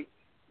like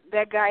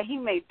that guy, he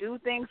may do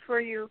things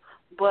for you,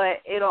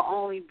 but it'll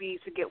only be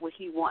to get what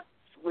he wants,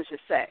 which is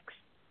sex,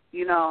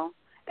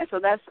 And so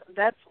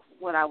that's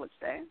what I would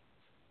say.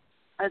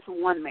 That's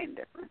one main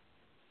difference.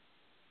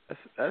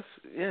 That's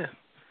yeah.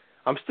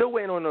 I'm still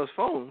waiting on those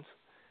phones.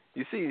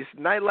 You see, it's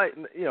nightlight.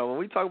 When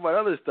we talk about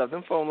other stuff,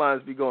 them phone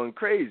lines be going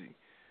crazy.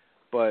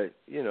 But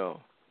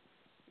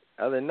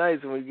other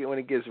nights when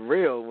it gets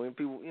real, when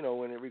people,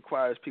 when it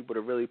requires people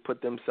to really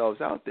put themselves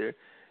out there,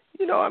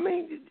 I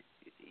mean,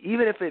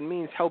 even if it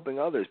means helping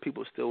others,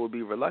 people still will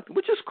be reluctant,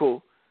 which is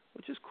cool.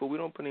 We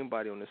don't put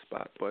anybody on the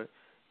spot, but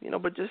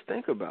but just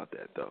think about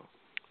that though.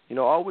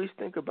 Always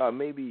think about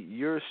maybe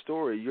your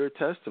story, your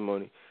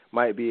testimony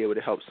might be able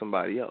to help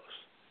somebody else.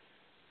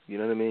 You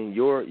know what I mean?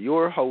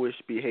 Your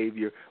hoish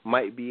behavior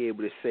might be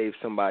able to save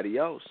somebody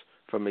else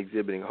from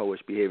exhibiting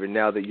hoish behavior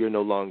now that you're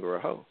no longer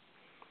a hoe.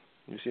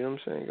 You see what I'm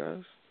saying,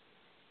 guys?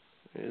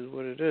 It is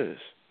what it is.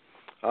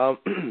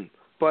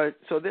 But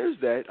so there's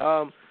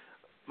that.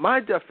 My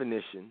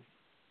definition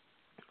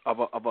of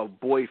a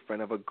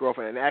boyfriend, of a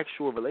girlfriend, an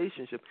actual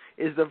relationship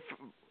is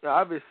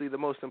obviously the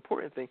most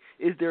important thing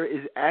is there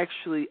is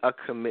actually a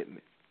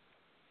commitment.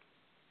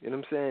 You know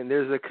what I'm saying?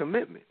 There's a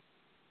commitment.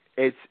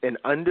 It's an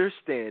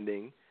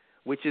understanding,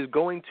 which is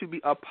going to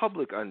be a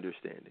public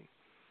understanding.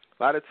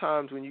 A lot of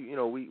times when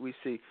we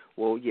see,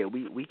 well, yeah,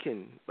 we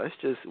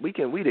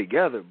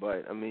together,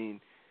 but I mean,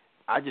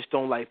 I just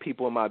don't like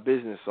people in my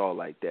business all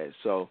like that.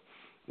 So,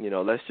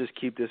 let's just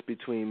keep this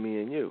between me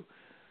and you.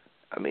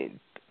 I mean,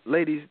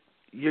 ladies,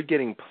 you're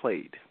getting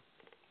played.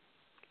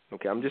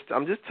 Okay, I'm just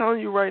telling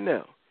you right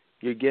now,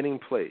 you're getting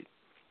played.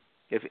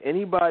 If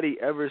anybody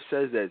ever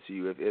says that to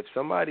you, if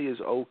somebody is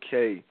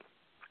okay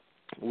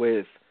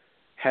with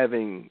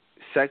having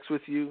sex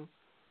with you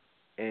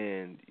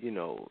and,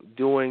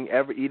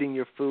 eating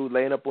your food,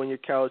 laying up on your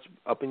couch,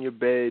 up in your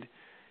bed,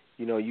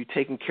 you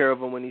taking care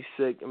of him when he's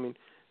sick,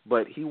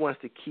 but he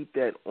wants to keep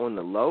that on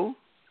the low,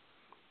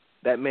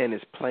 that man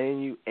is playing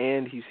you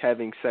and he's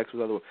having sex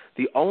with other women.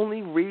 The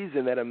only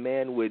reason that a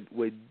man would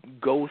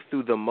go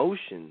through the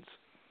motions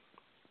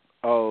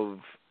of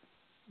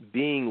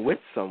being with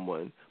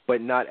someone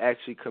but not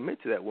actually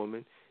commit to that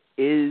woman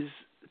is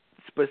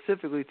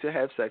specifically to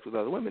have sex with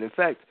other women. In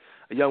fact,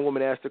 a young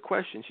woman asked a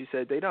question. She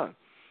said, Dedan,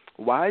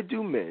 why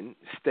do men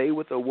stay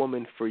with a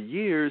woman for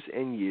years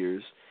and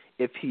years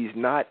if he's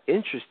not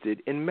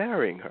interested in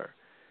marrying her?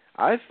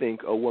 I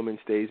think a woman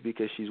stays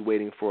because she's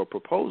waiting for a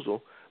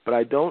proposal, but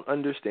I don't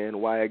understand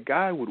why a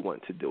guy would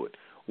want to do it.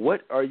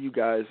 What are you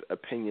guys'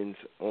 opinions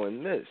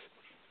on this?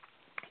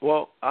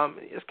 Well,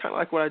 it's kind of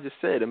like what I just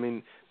said. I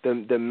mean,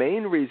 the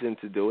main reason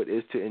to do it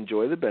is to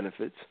enjoy the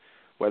benefits,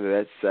 whether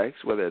that's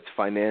sex, whether it's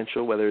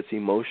financial, whether it's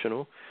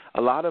emotional.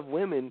 A lot of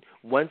women,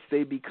 once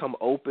they become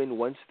open,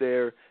 once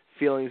their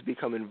feelings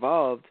become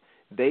involved,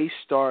 they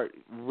start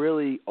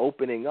really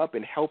opening up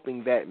and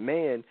helping that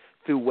man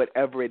through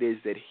whatever it is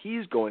that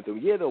he's going through.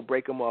 Yeah, they'll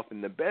break him off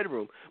in the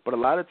bedroom, but a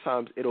lot of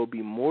times it'll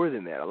be more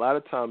than that. A lot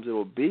of times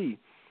it'll be,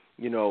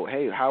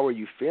 hey, how are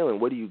you feeling?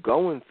 What are you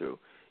going through?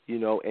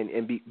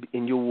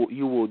 And you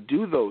will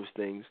do those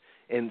things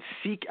and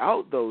seek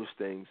out those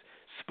things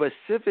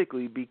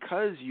specifically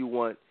because you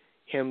want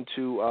him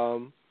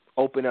to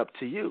open up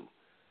to you.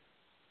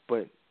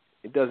 But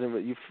it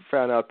doesn't. You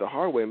found out the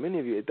hard way. Many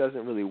of you, it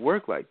doesn't really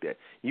work like that.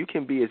 You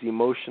can be as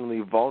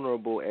emotionally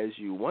vulnerable as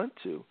you want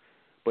to,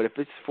 but if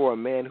it's for a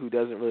man who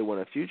doesn't really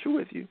want a future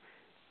with you,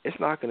 it's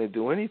not going to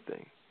do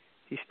anything.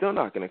 He's still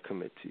not going to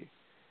commit to you.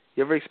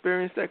 You ever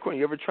experienced that, Courtney?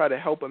 You ever try to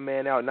help a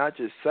man out, not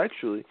just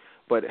sexually,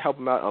 but help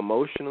him out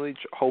emotionally,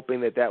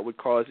 hoping that would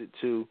cause it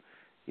to,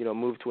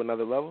 move to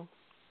another level?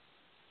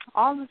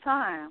 All the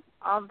time.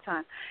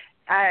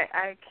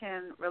 I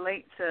can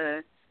relate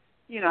to,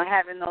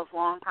 having those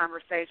long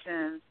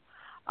conversations,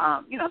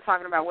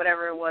 talking about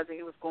whatever it was that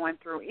he was going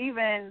through,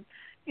 even,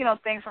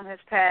 things from his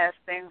past,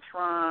 things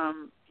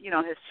from,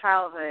 his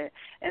childhood.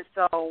 And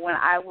so when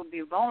I would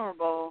be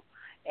vulnerable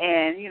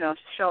and,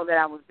 show that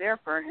I was there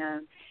for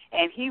him,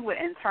 and he would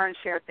in turn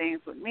share things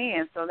with me,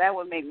 and so that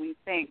would make me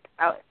think,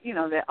 that,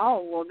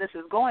 this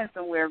is going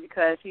somewhere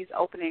because he's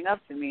opening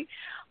up to me.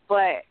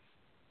 But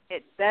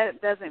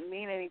that doesn't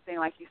mean anything,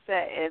 like you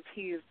said, if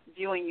he's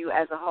viewing you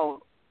as a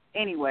whole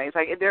anyways.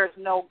 Like, there's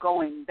no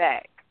going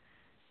back.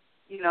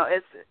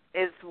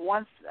 It's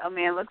once a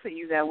man looks at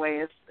you that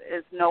way,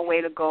 it's no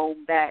way to go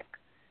back,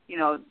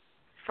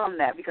 from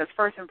that, because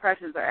first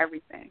impressions are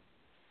everything.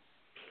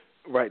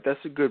 Right,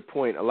 that's a good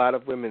point. A lot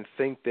of women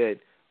think that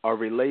a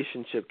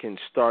relationship can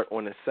start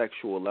on a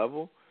sexual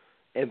level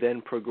and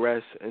then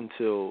progress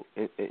into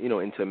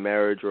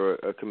marriage or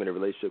a committed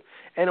relationship.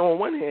 And on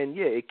one hand,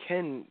 yeah, it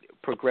can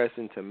progress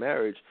into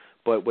marriage,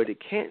 but what it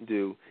can't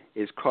do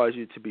is cause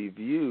you to be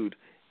viewed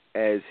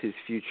as his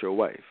future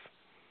wife.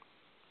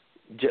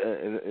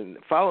 And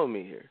follow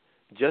me here.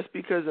 Just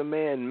because a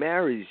man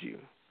marries you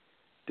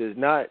does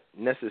not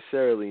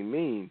necessarily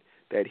mean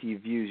that he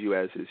views you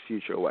as his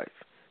future wife.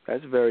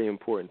 That's very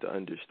important to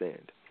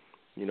understand.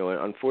 And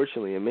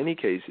unfortunately, in many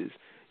cases,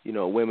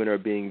 women are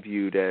being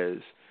viewed as,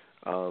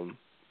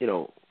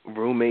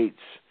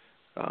 roommates,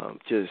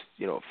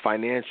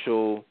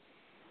 financial,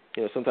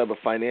 some type of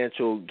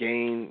financial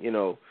gain.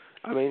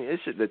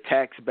 It's just the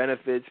tax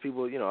benefits.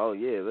 People,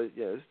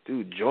 let's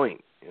do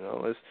joint.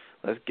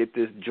 Let's get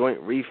this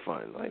joint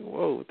refund. Like,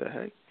 whoa, what the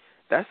heck?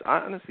 That's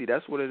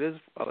what it is.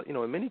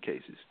 In many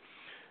cases.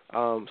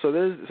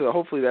 So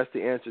hopefully that's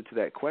the answer to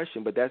that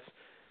question. But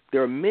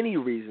there are many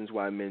reasons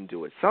why men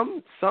do it.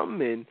 Some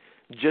men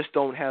just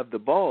don't have the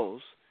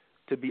balls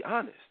to be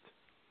honest.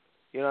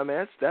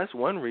 That's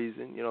one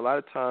reason. A lot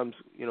of times,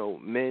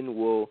 men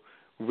will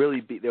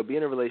they'll be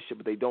in a relationship,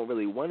 but they don't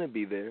really want to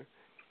be there.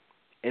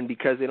 And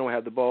because they don't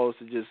have the balls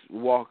to just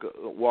walk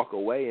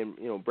away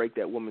and, break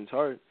that woman's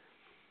heart,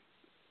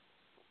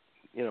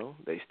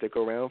 they stick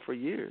around for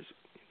years.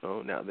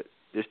 Now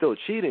they're still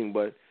cheating,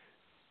 but,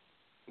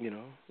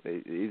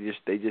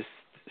 they just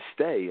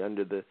stay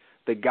under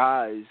the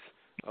guise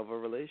of a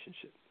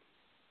relationship.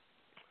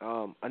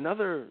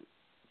 Another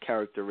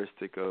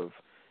characteristic of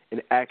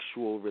an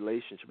actual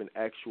relationship, an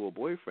actual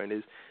boyfriend,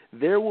 is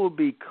there will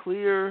be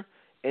clear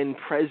and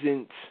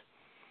present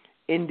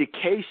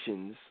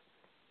indications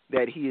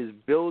that he is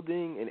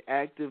building and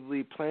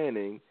actively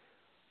planning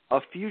a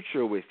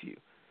future with you.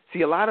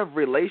 See, a lot of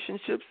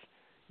relationships,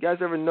 you guys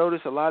ever notice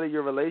a lot of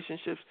your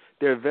relationships,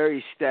 they're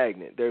very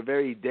stagnant. They're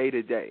very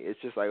day-to-day. It's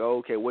just like, oh,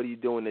 okay, what are you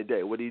doing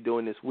today? What are you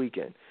doing this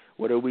weekend?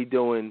 What are we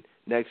doing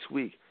next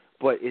week?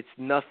 But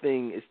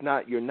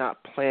you're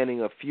not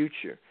planning a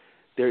future.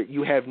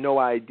 You have no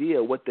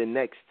idea what the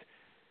next,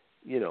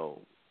 week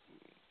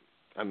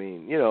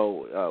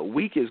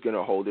is going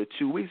to hold, or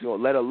 2 weeks,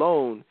 let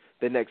alone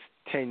the next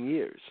 10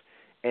 years.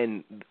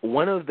 And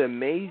one of the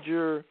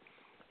major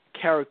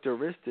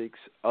characteristics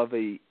of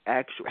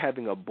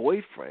having a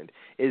boyfriend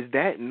is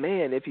that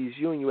man, if he's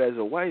viewing you as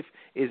a wife,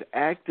 is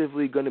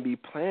actively going to be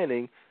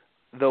planning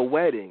the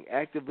wedding,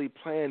 actively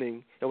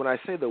planning, and when I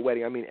say the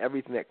wedding, I mean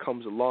everything that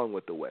comes along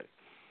with the wedding.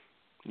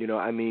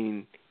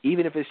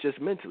 Even if it's just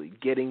mentally,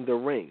 getting the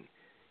ring,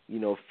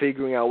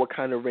 figuring out what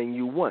kind of ring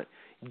you want,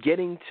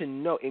 getting to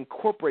know,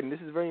 incorporating, this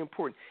is very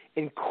important,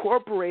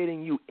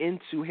 incorporating you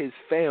into his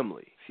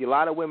family. See, a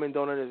lot of women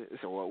don't understand.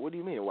 So, well, what do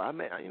you mean? Well, I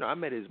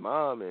met his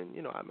mom, and,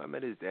 I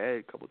met his dad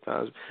a couple of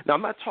times. Now,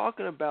 I'm not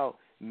talking about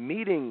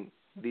meeting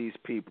these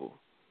people.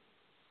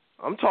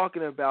 I'm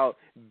talking about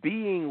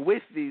being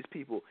with these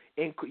people,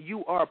 and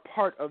you are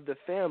part of the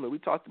family. We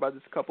talked about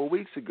this a couple of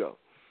weeks ago.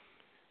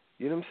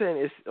 You know what I'm saying?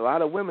 It's a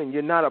lot of women,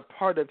 you're not a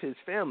part of his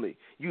family.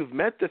 You've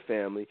met the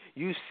family.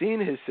 You've seen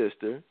his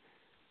sister.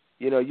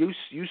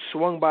 You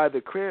swung by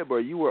the crib, or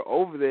you were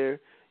over there,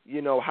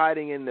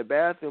 hiding in the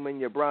bathroom in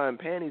your bra and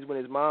panties when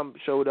his mom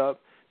showed up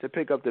to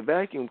pick up the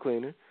vacuum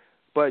cleaner.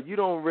 But you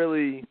don't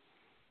really,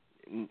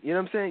 you know what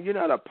I'm saying? You're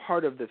not a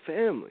part of the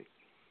family.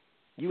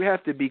 You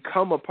have to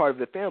become a part of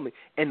the family.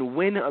 And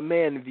when a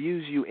man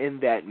views you in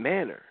that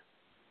manner,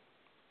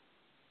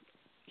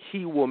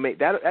 he will make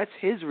that's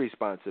his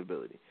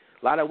responsibility.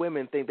 A lot of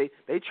women think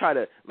they try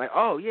to, like,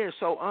 oh yeah,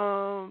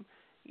 so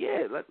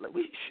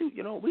we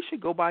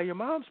should go by your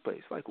mom's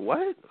place. Like,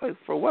 what? Like,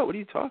 for what? What are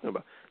you talking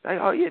about? Like,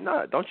 oh yeah,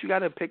 no, don't you got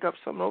to pick up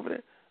something over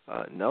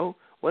there? No.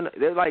 When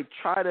they're like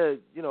try to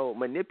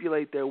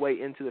manipulate their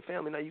way into the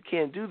family. No, you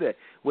can't do that.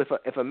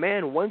 If a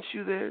man wants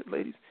you there,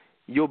 ladies,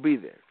 you'll be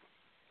there.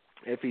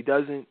 If he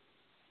doesn't,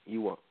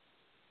 you won't.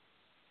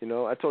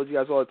 I told you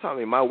guys all the time. I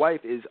mean, my wife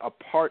is a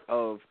part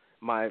of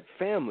my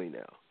family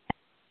now.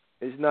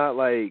 It's not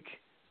like,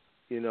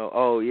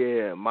 oh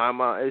yeah, my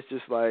mom. It's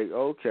just like,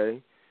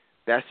 okay,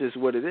 that's just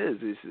what it is.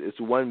 It's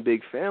one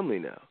big family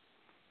now.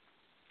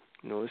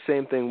 The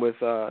same thing with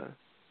her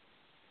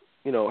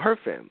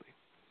family.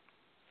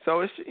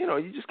 So it's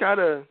you just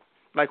gotta,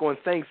 like, on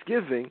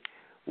Thanksgiving,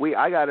 we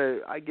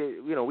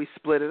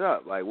split it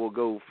up. Like, we'll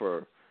go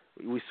for.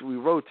 We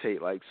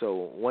rotate, like,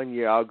 so one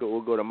year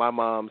we'll go to my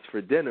mom's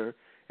for dinner,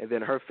 and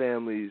then her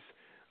family's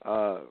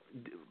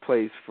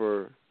place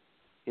for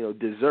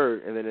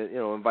dessert, and then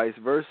and vice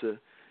versa,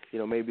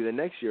 maybe the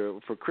next year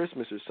for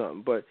Christmas or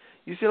something. But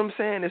you see what I'm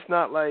saying? It's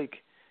not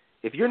like,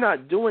 if you're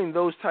not doing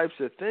those types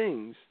of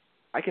things,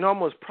 I can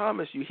almost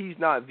promise you he's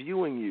not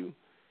viewing you,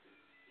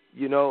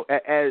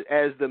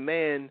 as the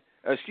man.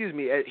 Excuse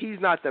me, he's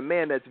not the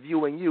man that's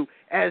viewing you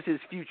as his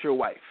future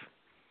wife.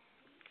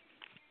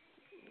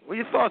 What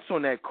are your thoughts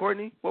on that,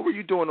 Courtney? What were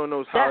you doing on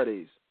those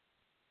holidays?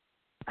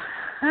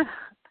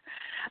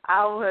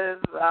 I was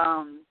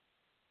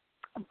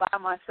by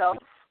myself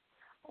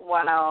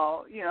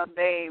while,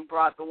 they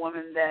brought the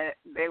woman that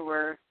they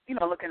were,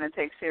 looking to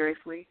take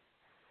seriously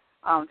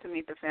to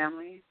meet the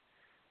family.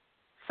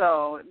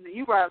 So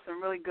you brought up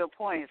some really good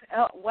points.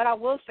 What I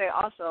will say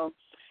also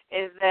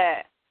is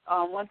that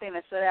one thing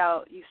that stood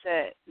out, you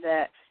said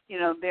that,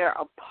 they're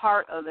a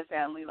part of the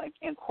family, like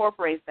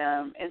incorporate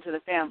them into the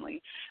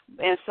family.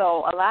 And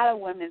so a lot of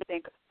women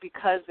think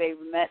because they've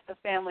met the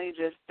family,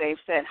 just they've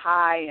said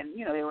hi and,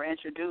 they were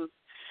introduced,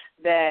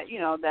 that,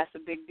 that's a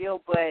big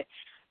deal. But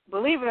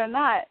believe it or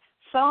not,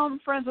 some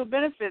friends with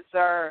benefits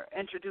are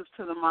introduced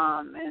to the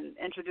mom and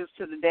introduced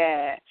to the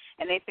dad,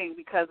 and they think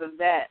because of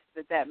that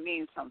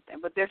means something.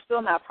 But they're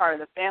still not part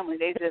of the family.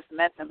 They just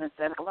met them and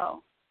said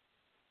hello.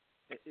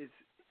 It's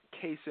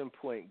case in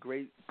point.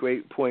 Great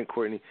point,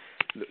 Courtney.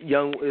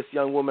 This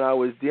young woman I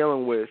was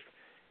dealing with.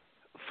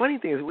 Funny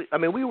thing is,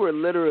 we were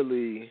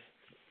literally,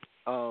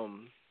 I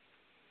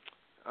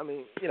don't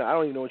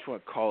even know what you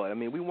want to call it.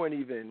 We weren't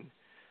even.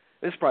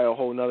 This is probably a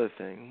whole other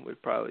thing.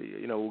 We'd probably,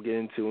 we'll get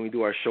into when we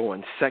do our show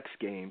on sex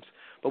games.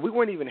 But we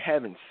weren't even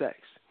having sex.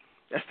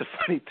 That's the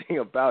funny thing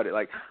about it.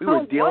 Like, we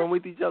were dealing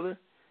with each other.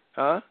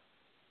 Huh?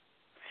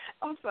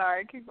 I'm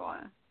sorry. Keep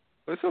going.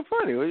 What's so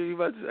funny? What are you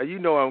about to say? You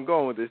know where I'm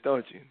going with this,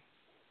 don't you?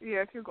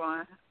 Yeah, keep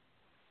going.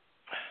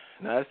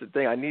 No, that's the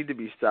thing. I need to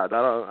be stopped.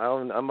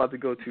 I'm about to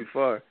go too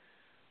far.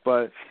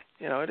 But,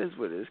 it is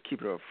what it is.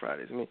 Keep it on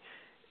Fridays.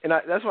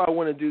 That's why I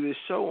want to do this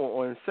show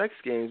on sex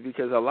games,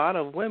 because a lot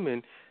of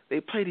women, they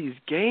play these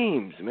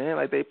games, man.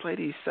 Like, they play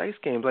these sex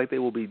games like they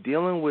will be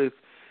dealing with,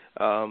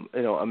 a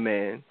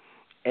man,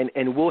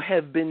 and will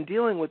have been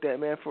dealing with that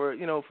man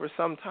for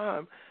some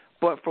time,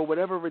 but for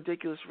whatever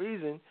ridiculous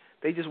reason,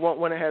 they just won't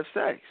want to have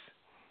sex.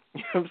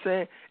 You know what I'm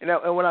saying?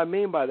 And what I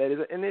mean by that is,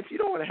 and if you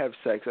don't want to have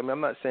sex,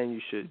 I'm not saying you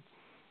should.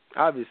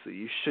 Obviously,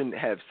 you shouldn't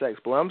have sex.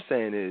 But what I'm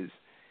saying is,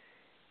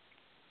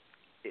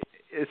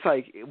 it's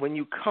like when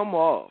you come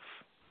off,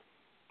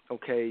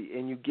 okay,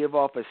 and you give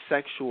off a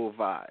sexual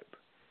vibe,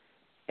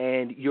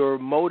 and your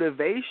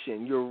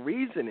motivation, your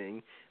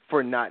reasoning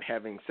for not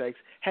having sex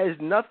has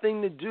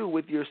nothing to do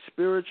with your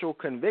spiritual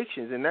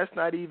convictions, and that's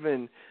not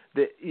even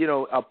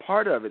a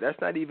part of it. That's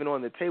not even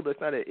on the table.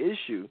 It's not an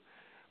issue.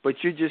 But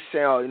you're just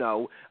saying,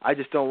 I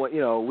just don't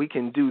want, we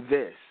can do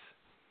this.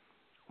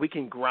 We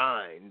can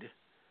grind,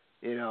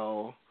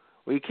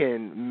 we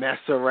can mess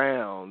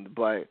around,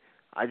 but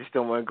I just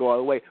don't want to go all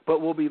the way.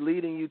 But we'll be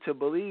leading you to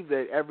believe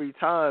that every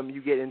time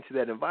you get into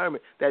that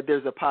environment, that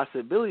there's a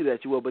possibility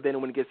that you will. But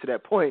then when it gets to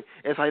that point,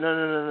 it's like,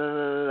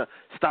 no.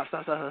 Stop. You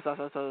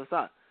know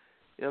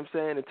what I'm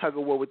saying? A tug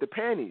of war with the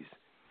panties.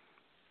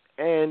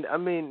 And,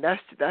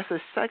 that's a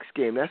sex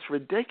game. That's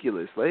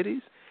ridiculous,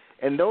 ladies.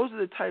 And those are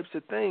the types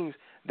of things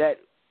that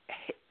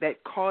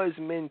cause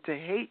men to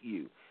hate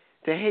you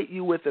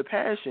with a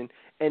passion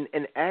and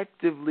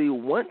actively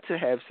want to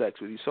have sex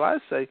with you. So I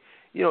say,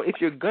 if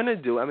you're going to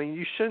do it, I mean,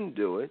 you shouldn't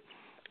do it.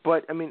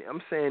 But, I mean,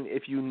 I'm saying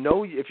if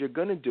you're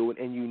going to do it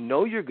and you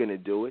know you're going to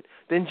do it,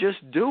 then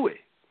just do it.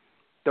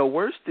 The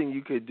worst thing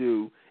you could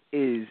do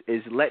is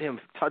let him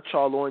touch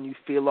all on you,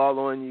 feel all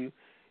on you,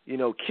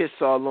 kiss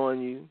all on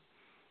you,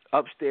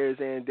 upstairs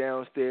and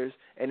downstairs,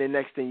 and the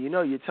next thing you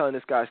know, you're telling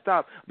this guy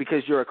stop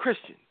because you're a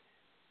Christian.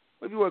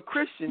 If you were a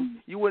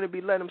Christian, you wouldn't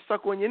be letting him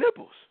suck on your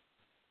nipples.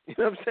 You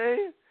know what I'm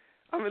saying?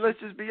 I mean, let's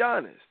just be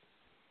honest.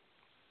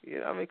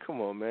 I mean,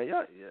 come on, man.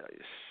 Y'all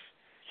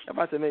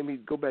about to make me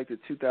go back to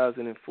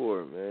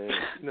 2004, man.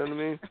 You know what I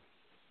mean?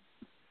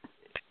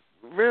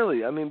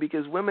 Really, I mean,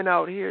 because women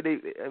out here,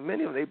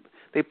 many of them,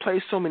 they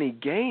play so many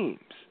games,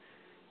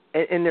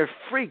 and they're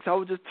freaks. I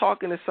was just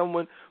talking to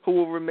someone who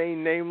will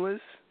remain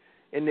nameless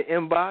in the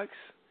inbox.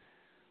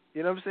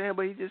 You know what I'm saying?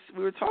 But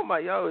we were talking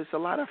about, it's a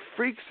lot of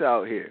freaks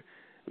out here.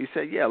 We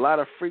said, a lot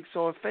of freaks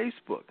on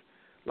Facebook.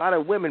 A lot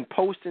of women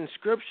posting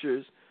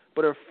scriptures,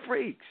 but are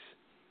freaks.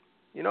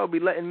 Be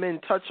letting men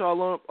touch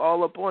all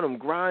up on them,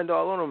 grind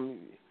all on them.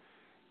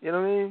 You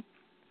know what I mean?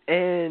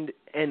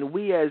 And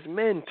we as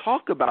men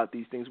talk about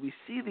these things. We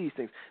see these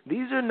things.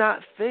 These are not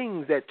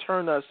things that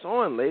turn us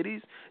on,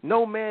 ladies.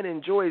 No man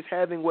enjoys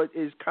having what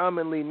is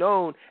commonly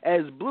known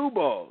as blue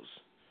balls,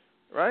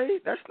 right?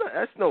 That's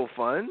no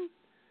fun.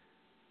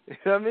 You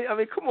know what I mean? I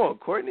mean, come on,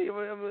 Courtney.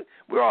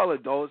 We're all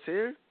adults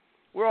here.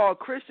 We're all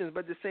Christians,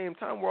 but at the same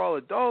time, we're all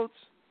adults.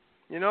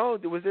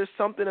 Was there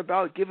something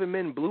about giving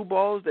men blue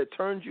balls that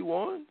turned you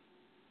on?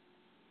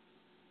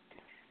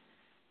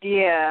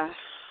 Yeah.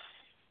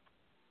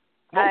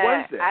 What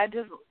was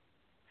that?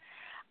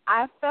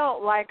 I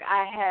felt like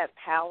I had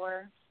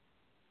power,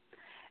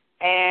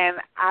 and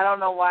I don't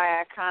know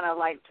why I kind of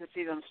like to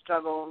see them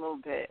struggle a little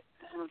bit.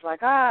 I was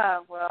like,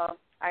 well,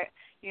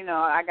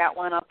 I got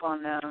one up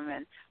on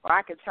them, or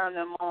I could turn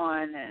them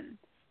on, and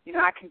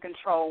I can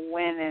control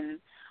when and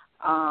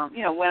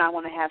when I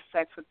want to have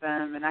sex with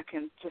them, and I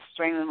can just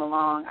string them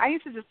along. I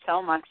used to just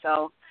tell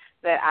myself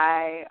that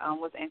I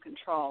was in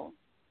control.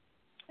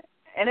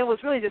 And it was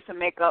really just to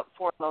make up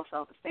for low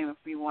self-esteem if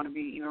we want to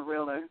be even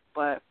realer.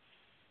 But,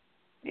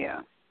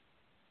 yeah.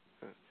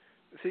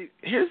 See,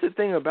 here's the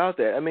thing about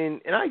that. I mean,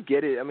 and I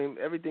get it. I mean,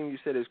 everything you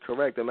said is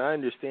correct. I mean, I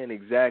understand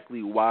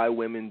exactly why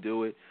women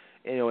do it,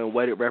 and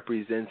what it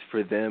represents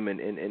for them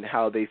and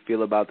how they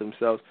feel about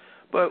themselves.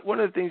 But one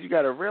of the things you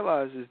got to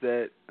realize is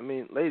that, I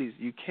mean, ladies,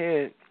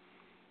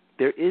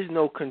 there is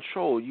no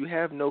control. You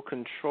have no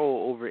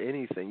control over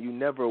anything. You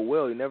never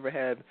will. You never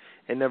have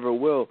and never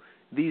will.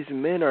 These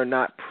men are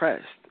not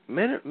pressed.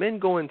 Men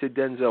go into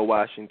Denzel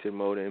Washington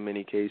mode in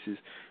many cases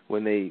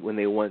when they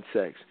want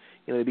sex.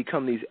 They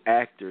become these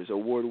actors,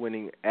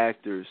 award-winning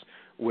actors,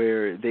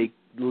 where they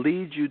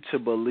lead you to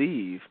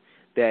believe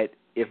that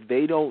if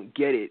they don't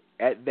get it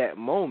at that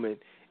moment,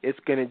 it's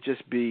going to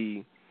just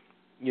be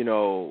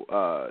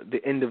the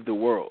end of the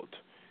world,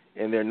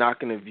 and they're not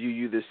going to view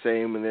you the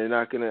same, and they're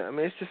not going to, I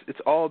mean, it's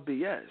all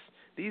BS.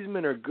 These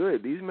men are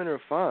good. These men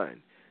are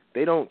fine.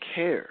 They don't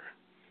care.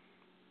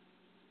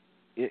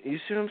 You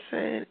see what I'm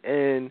saying?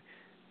 And,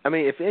 I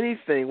mean, if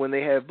anything, when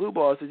they have blue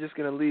balls, they're just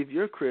going to leave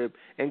your crib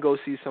and go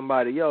see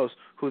somebody else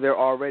who they're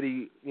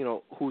already,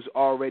 who's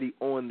already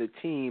on the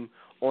team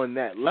on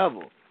that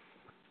level.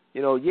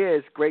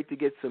 It's great to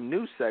get some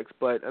new sex,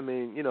 but, I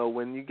mean,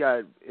 when you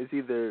got, it's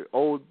either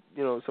old,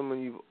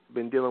 someone you've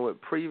been dealing with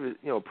prior,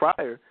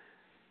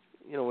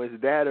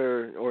 it's that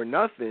or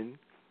nothing,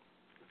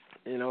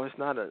 it's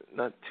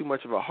not too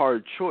much of a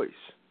hard choice.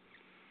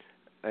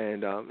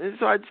 And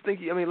so I just think,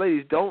 I mean,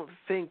 ladies, don't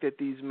think that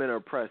these men are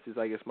oppressed is,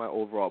 I guess, my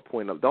overall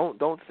point.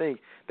 Don't think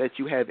that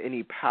you have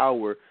any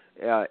power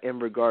in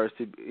regards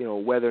to,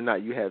 whether or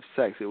not you have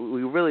sex. We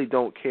really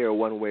don't care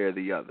one way or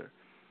the other.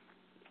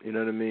 You know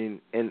what I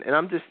mean? And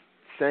I'm just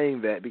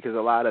saying that because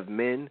a lot of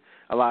men,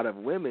 a lot of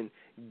women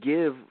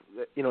give,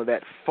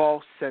 that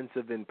false sense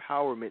of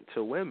empowerment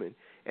to women,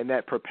 and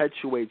that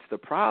perpetuates the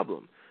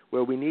problem,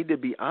 where we need to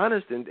be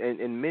honest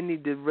and men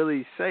need to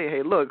really say,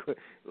 hey, look,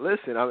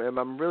 listen,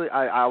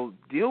 I'll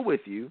deal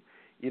with you.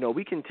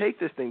 We can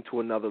take this thing to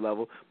another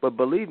level, but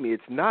believe me,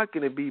 it's not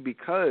going to be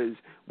because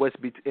what's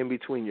in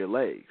between your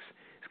legs.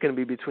 It's going to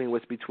be between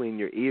what's between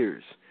your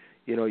ears.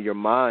 Your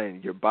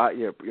mind, your body,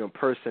 your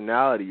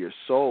personality, your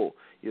soul,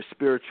 your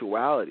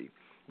spirituality.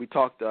 We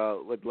talked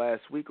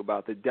last week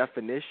about the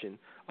definition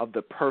of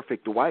the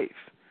perfect wife,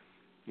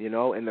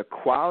 and the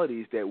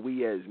qualities that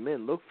we as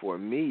men look for.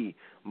 Me,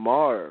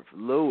 Marv,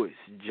 Lewis,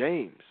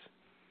 James,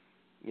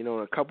 and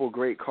a couple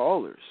great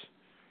callers.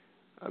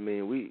 I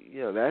mean,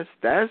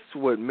 that's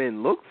what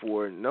men look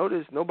for.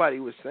 Notice nobody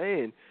was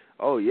saying,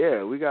 oh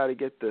yeah, we got to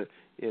get the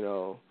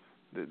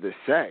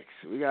sex.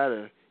 You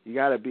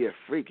gotta be a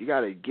freak. You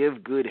gotta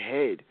give good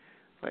head.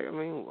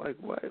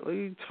 What are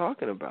you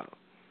talking about?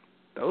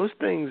 Those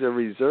things are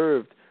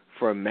reserved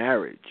for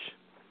marriage.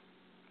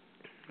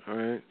 All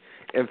right.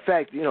 In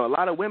fact, a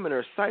lot of women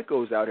are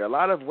psychos out here. A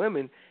lot of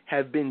women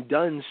have been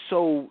done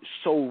so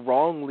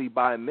wrongly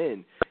by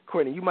men.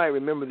 Courtney, you might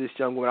remember this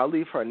young woman. I'll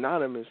leave her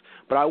anonymous,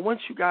 but I want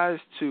you guys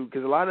to,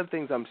 because a lot of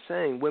things I'm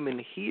saying,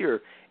 women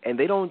hear, and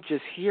they don't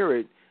just hear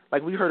it.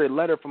 Like we heard a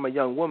letter from a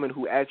young woman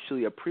who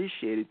actually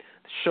appreciated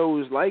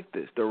shows like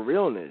this, the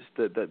realness,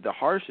 the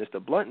harshness, the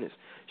bluntness.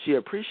 She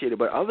appreciated,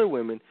 but other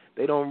women,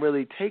 they don't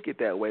really take it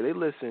that way. They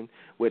listen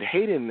with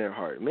hate in their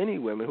heart. Many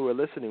women who are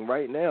listening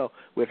right now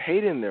with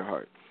hate in their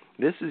heart.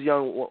 This is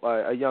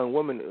a young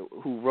woman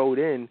who wrote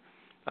in.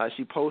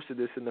 She posted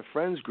this in the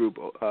Friends group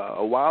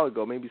a while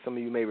ago. Maybe some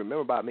of you may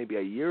remember, about maybe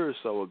a year or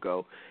so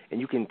ago. And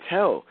you can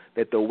tell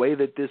that the way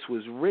that this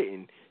was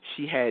written,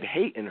 she had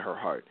hate in her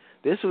heart.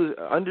 This was,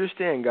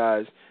 understand,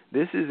 guys,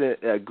 this is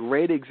a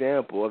great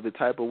example of the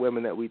type of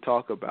women that we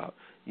talk about.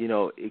 You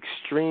know,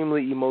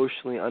 extremely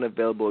emotionally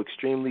unavailable,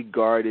 extremely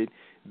guarded,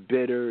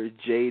 bitter,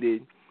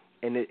 jaded.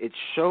 And it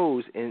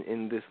shows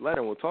in this letter,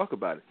 and we'll talk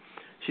about it.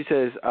 She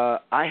says,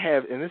 I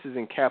have, and this is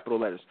in capital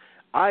letters,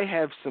 I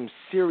have some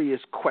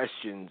serious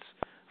questions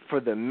for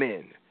the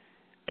men.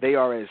 They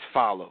are as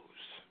follows.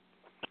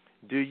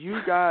 Do you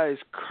guys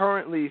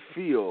currently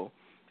feel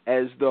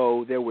as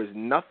though there was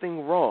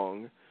nothing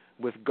wrong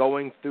with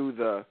going through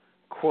the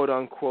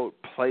quote-unquote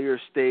player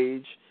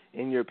stage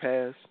in your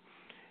past?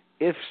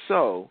 If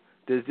so,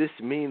 does this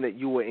mean that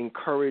you will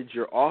encourage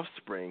your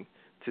offspring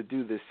to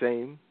do the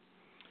same?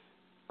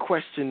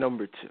 Question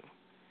number 2.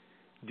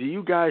 Do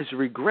you guys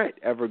regret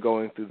ever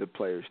going through the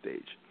player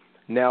stage?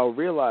 Now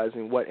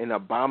realizing what an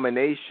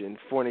abomination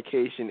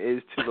fornication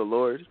is to the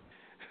Lord?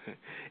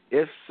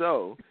 If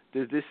so,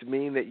 does this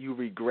mean that you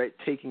regret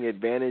taking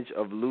advantage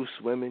of loose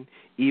women,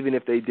 even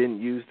if they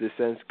didn't use the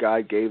sense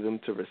God gave them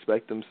to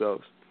respect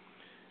themselves?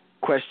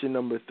 Question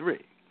number 3.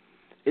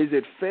 Is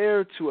it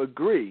fair to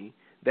agree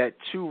that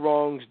 2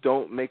 wrongs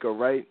don't make a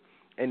right,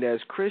 and as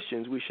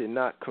Christians we should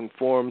not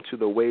conform to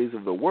the ways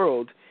of the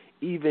world,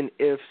 even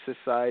if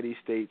society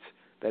states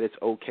that it's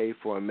okay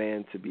for a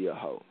man to be a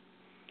hoe?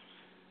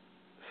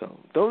 So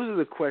those are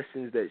the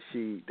questions that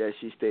she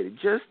stated.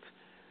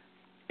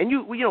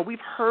 And we've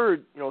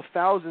heard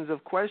thousands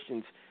of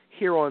questions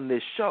here on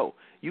this show.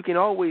 You can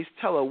always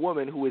tell a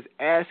woman who is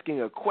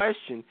asking a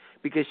question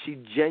because she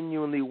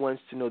genuinely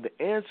wants to know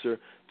the answer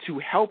to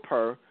help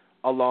her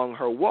along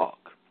her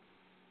walk.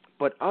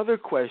 But other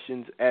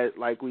questions,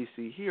 like we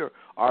see here,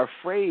 are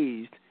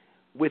phrased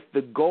with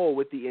the goal,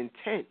 with the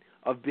intent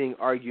of being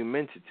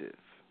argumentative.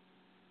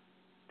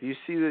 Do you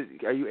see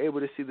are you able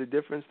to see the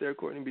difference there,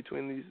 Courtney,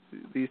 between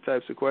these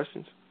types of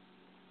questions?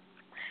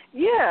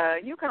 Yeah,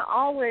 you can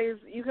always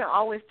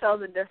tell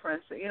the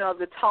difference.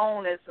 The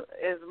tone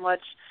is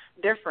much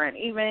different.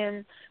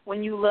 Even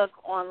when you look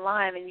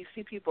online and you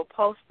see people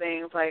post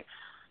things, like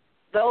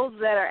those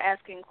that are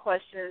asking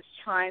questions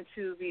trying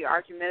to be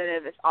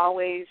argumentative, it's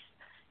always,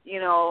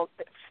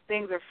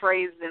 things are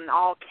phrased in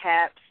all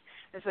caps.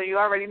 And so you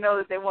already know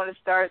that they want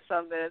to start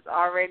something. It's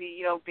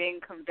already, being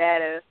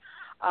combative.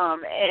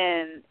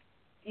 And,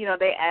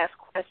 they ask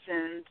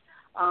questions,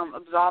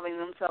 absolving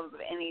themselves of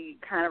any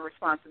kind of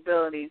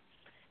responsibility.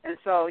 And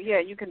so, yeah,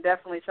 you can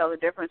definitely tell the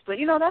difference. But,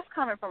 that's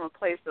coming from a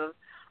place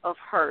of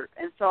hurt.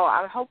 And so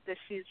I hope that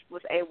she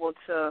was able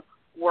to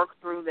work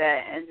through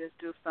that and just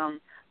do some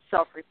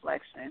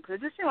self-reflection. Because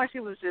it just seemed like she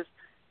was just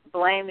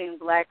blaming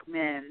black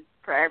men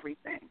for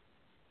everything.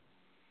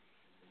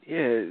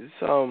 Yeah,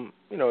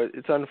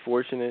 it's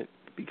unfortunate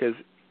because,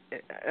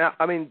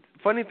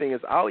 funny thing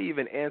is I'll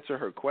even answer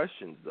her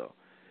questions, though,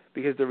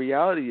 because the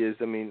reality is,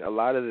 a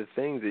lot of the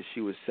things that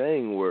she was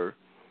saying were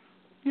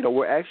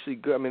actually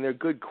good. They're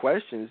good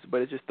questions,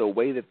 but it's just the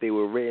way that they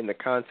were written, the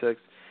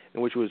context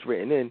in which it was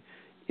written in.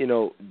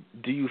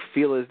 Do you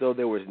feel as though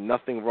there was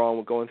nothing wrong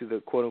with going through the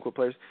quote-unquote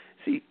players?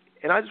 See,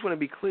 and I just want to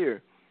be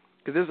clear,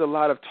 because there's a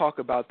lot of talk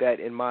about that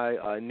in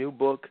my new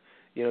book.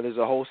 There's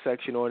a whole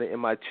section on it in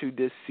my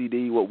 2-disc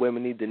CD, What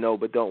Women Need to Know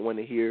But Don't Want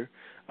to Hear.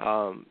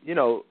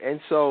 And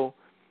so,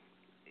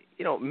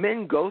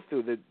 men go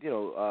through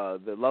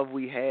the Love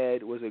We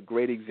Had was a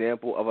great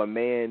example of a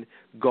man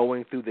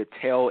going through the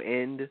tail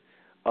end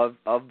of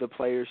the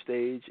player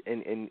stage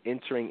and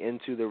entering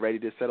into the Ready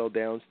to Settle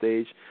Down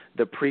stage.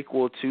 The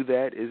prequel to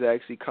that is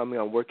actually coming.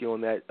 I'm working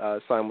on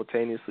that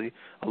simultaneously,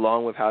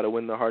 along with How to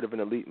Win the Heart of an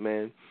Elite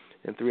Man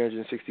in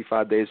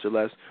 365 days or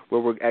less,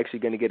 where we're actually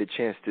going to get a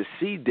chance to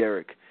see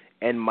Derek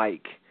and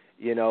Mike,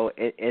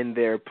 in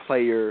their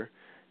player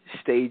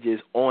stages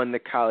on the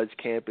college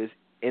campus,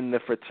 in the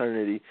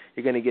fraternity.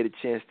 You're going to get a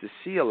chance to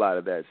see a lot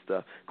of that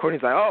stuff.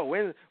 Courtney's like, oh,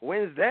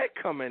 when's that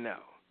coming out?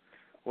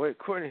 Wait,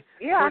 Courtney.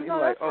 Yeah, Courtney's I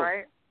know like, that's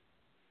right.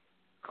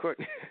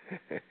 Courtney.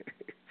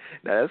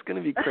 Now that's going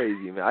to be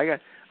crazy, man.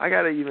 I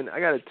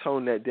gotta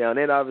tone that down.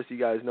 And obviously,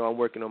 you guys know I'm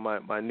working on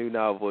my new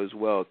novel as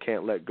well,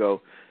 Can't Let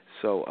Go.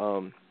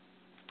 So,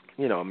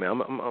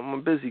 man, I'm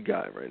a busy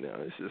guy right now.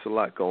 It's just a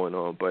lot going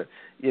on. But,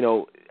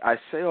 I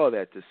say all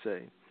that to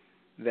say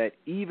that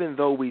even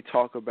though we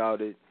talk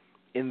about it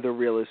in the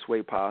realest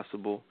way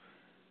possible,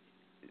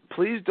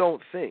 please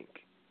don't think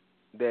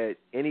that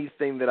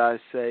anything that I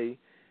say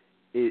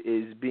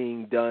is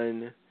being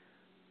done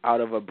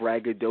out of a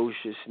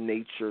braggadocious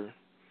nature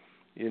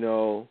You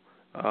know,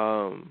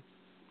 I'm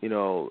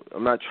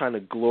not trying to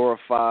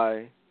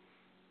glorify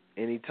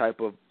any type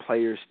of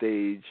player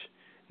stage.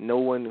 No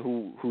one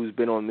who's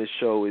been on this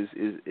show is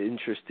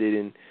interested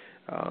in,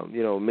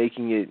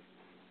 making it,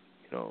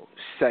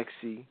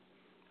 sexy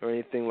or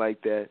anything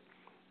like that.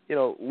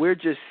 We're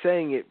just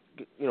saying it,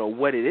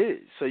 what it is,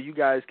 so you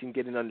guys can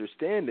get an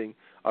understanding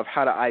of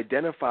how to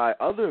identify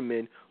other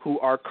men who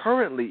are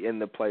currently in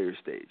the player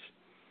stage.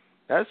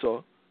 That's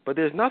all. But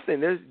there's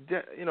nothing.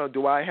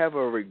 Do I have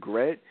a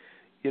regret,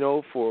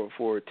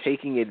 for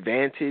taking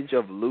advantage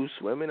of loose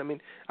women? I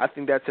mean, I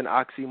think that's an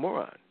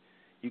oxymoron.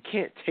 You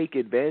can't take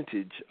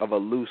advantage of a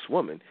loose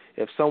woman.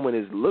 If someone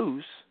is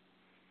loose,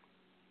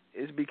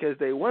 it's because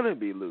they want to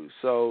be loose.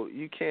 So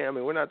you can't. I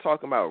mean, we're not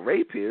talking about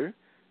rape here.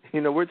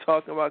 We're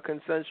talking about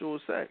consensual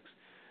sex.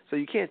 So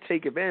you can't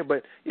take advantage.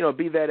 But,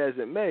 be that as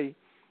it may,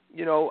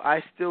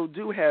 I still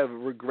do have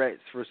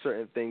regrets for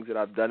certain things that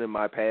I've done in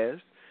my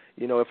past.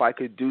 If I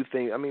could do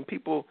things, I mean,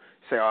 people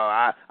say,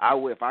 I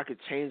would, if I could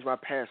change my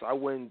past, I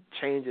wouldn't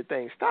change a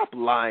thing. Stop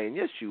lying.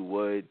 Yes, you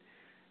would.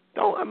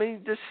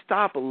 Just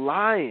stop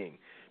lying.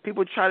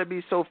 People try to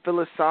be so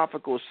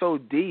philosophical, so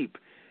deep,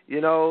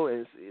 and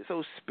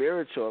so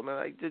spiritual.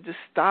 Just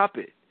stop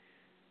it.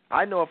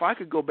 I know if I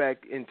could go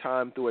back in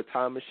time through a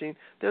time machine,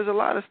 there's a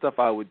lot of stuff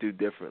I would do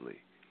differently.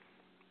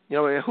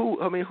 Who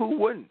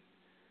wouldn't?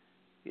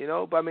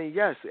 But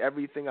yes,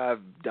 everything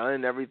I've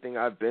done, everything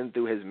I've been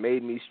through has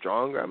made me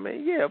stronger.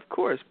 Yeah, of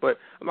course, but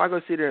I'm not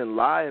going to sit there and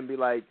lie and be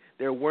like,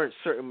 there weren't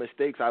certain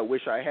mistakes I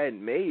wish I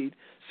hadn't made,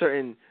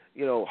 certain,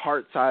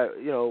 hearts I,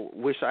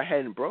 wish I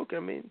hadn't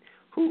broken.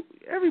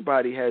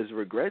 Everybody has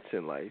regrets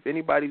in life.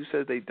 Anybody who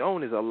says they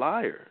don't is a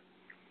liar.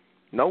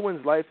 No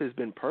one's life has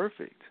been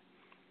perfect.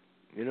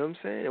 You know what I'm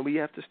saying? And we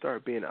have to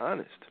start being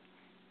honest.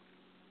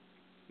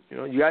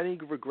 You got any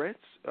regrets,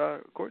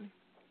 Courtney?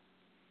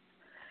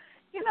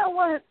 You know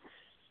what?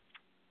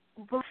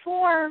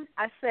 Before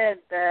I said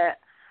that,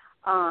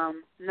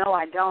 no,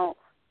 I don't.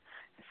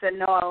 I said,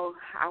 no,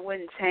 I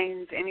wouldn't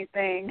change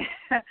anything.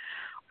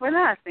 When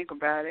I think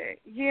about it,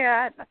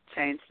 yeah, I'd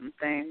change some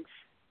things.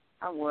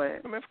 I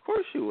would. Of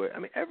course you would.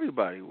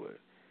 Everybody would.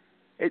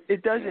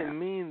 It doesn't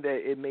mean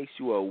that it makes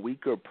you a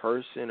weaker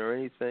person or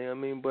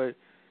anything. But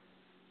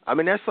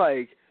that's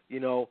like,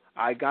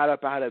 I got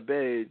up out of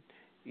bed,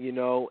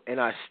 and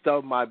I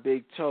stubbed my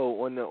big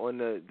toe on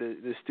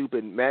the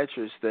stupid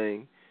mattress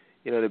thing,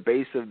 the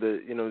base of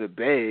the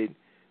bed.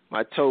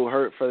 My toe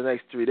hurt for the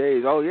next 3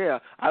 days. Oh yeah,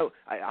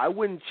 I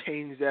wouldn't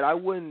change that. I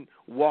wouldn't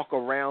walk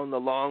around the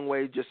long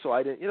way just so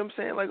I didn't. You know what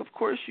I'm saying? Like, of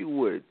course you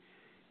would.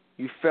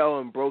 You fell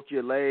and broke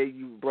your leg.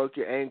 You broke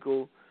your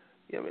ankle.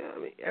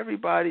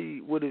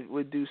 Everybody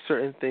would do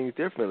certain things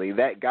differently.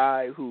 That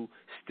guy who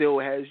still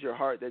has your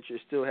heart that you're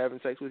still having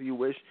sex with, you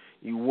wish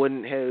you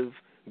wouldn't have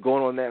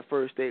gone on that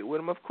first date with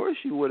him. Of course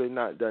you would have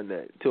not done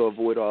that to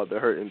avoid all the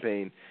hurt and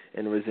pain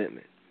and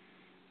resentment.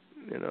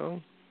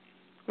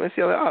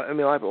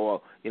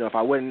 If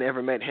I wouldn't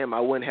ever met him, I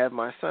wouldn't have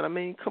my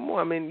son. Come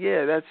on.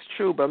 Yeah, that's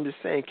true, but I'm just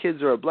saying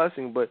kids are a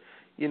blessing. But,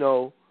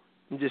 I'm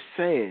just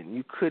saying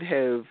you could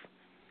have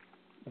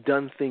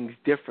done things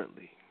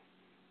differently.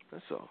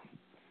 That's all.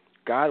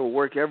 God will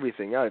work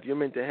everything out. If you're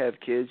meant to have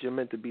kids, you're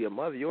meant to be a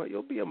mother.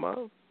 You'll be a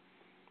mom.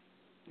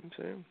 You know what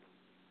I'm saying?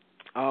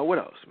 What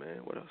else, man?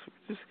 What else?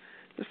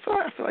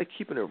 I feel like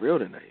keeping it real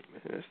tonight,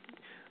 man.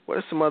 What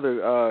are some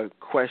other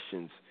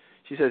questions?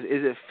 She says,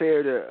 is it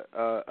fair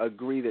to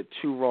agree that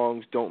two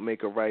wrongs don't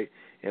make a right,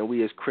 and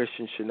we as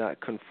Christians should not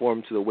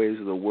conform to the ways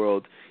of the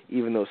world,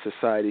 even though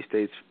society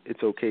states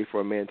it's okay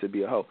for a man to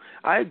be a hoe?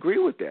 I agree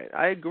with that.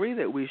 I agree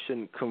that we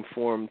shouldn't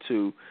conform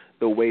to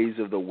the ways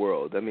of the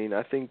world.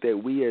 I think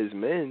that we as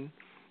men,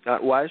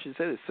 I should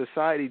say this,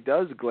 society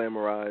does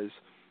glamorize,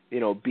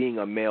 being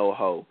a male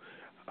hoe.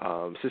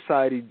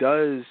 Society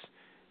does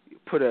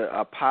put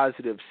a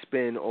positive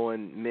spin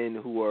on men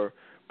who are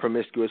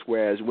promiscuous,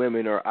 whereas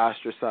women are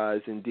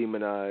ostracized and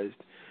demonized,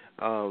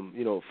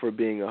 for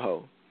being a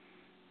hoe.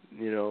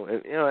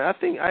 I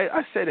think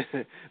I said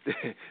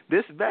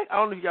this back. I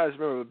don't know if you guys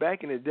remember, but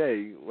back in the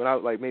day when I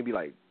maybe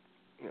 4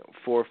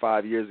 or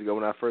 5 years ago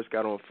when I first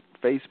got on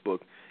Facebook,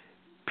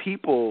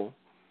 people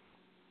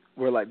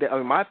were like,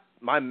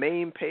 my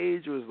main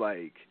page was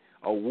like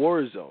a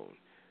war zone.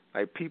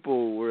 Like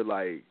people were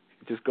like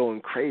just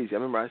going crazy. I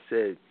remember I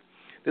said,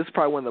 this is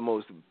probably one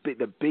of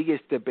the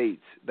biggest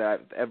debates that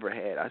I've ever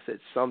had. I said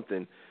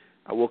something.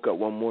 I woke up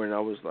one morning. I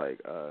was like,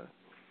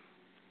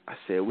 I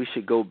said we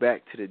should go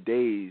back to the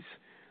days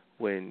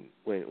when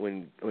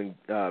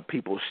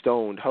people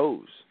stoned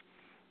hoes.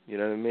 You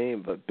know what I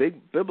mean? But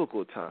big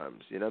biblical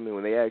times. You know what I mean?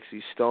 When they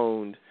actually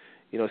stoned.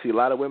 See, a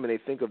lot of women, they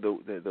think of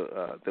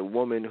the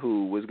woman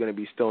who was going to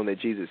be stoned that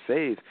Jesus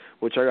saved.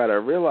 Which I got to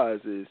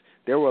realize is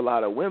there were a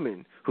lot of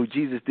women who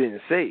Jesus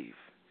didn't save.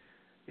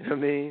 You know what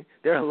I mean?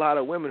 There are a lot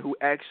of women who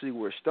actually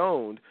were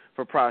stoned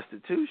for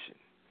prostitution.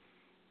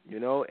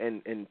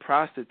 And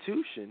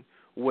prostitution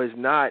was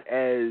not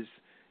as,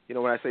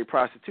 when I say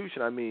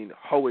prostitution, I mean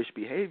hoish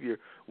behavior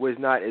was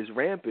not as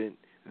rampant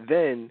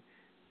then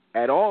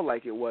at all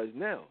like it was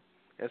now.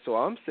 And so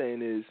all I'm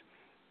saying is,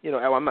 you know,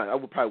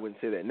 I probably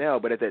wouldn't say that now,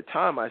 but at that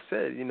time I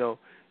said, you know,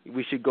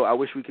 we should go. I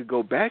wish we could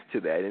go back to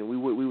that, and we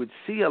would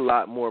see a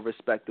lot more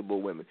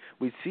respectable women.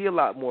 We'd see a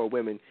lot more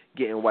women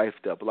getting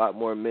wifed up, a lot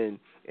more men.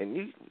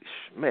 And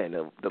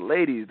the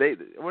ladies, I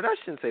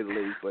shouldn't say the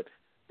ladies, but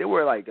they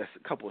were like a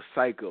couple of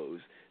psychos.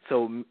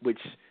 So which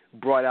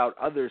brought out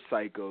other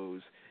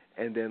psychos,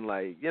 and then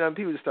like, you know,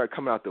 people just started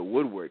coming out the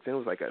woodworks, and it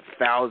was like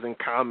 1,000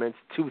 comments,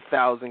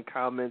 2,000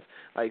 comments,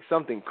 like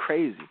something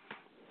crazy.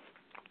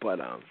 But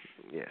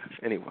yeah.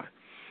 Anyway,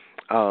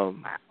 now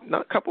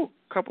a couple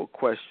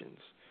questions.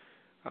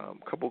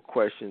 Couple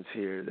questions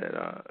here that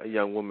a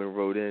young woman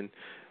wrote in.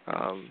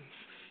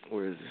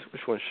 Where is this?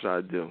 Which one should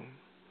I do?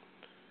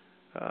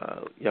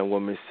 Young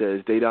woman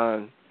says,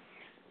 Dedan,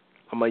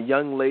 I'm a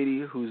young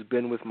lady who's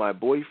been with my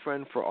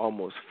boyfriend for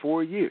almost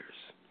 4 years.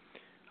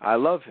 I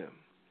love him.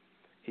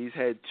 He's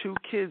had 2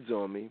 kids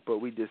on me, but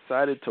we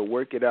decided to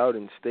work it out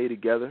and stay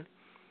together.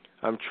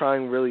 I'm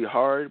trying really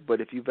hard,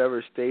 but if you've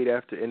ever stayed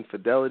after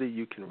infidelity,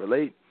 you can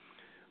relate.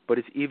 But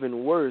it's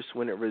even worse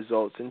when it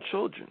results in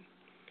children.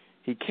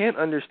 He can't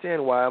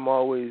understand why I'm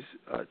always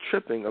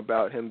tripping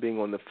about him being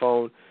on the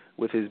phone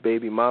with his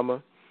baby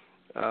mama,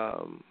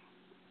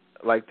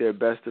 like they're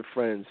best of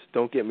friends.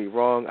 Don't get me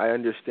wrong. I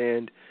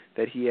understand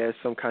that he has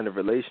some kind of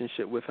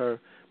relationship with her,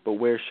 but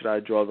where should I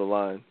draw the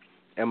line?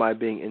 Am I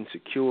being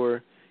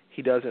insecure?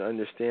 He doesn't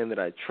understand that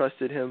I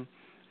trusted him,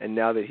 and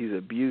now that he's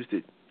abused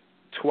it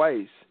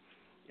twice,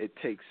 it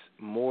takes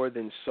more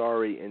than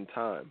sorry in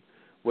time.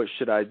 What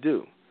should I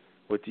do?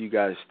 What do you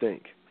guys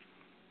think?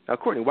 Now,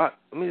 Courtney, why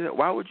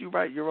would you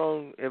write your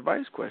own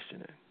advice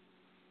question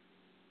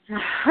in?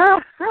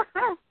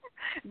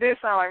 Did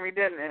sound like me,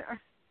 didn't it?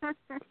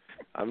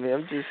 I mean,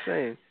 I'm just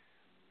saying.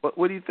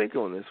 What do you think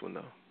on this one,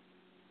 though?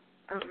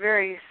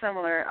 Very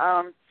similar.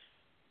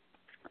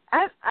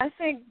 I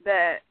think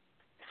that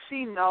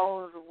she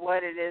knows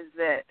what it is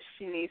that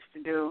she needs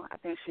to do. I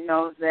think she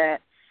knows that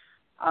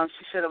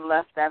she should have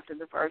left after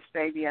the first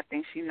baby. I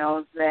think she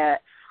knows that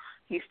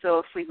he's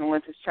still sleeping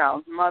with his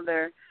child's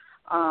mother.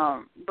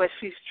 But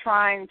she's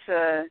trying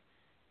to,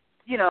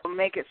 you know,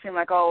 make it seem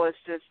like, oh, it's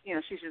just, you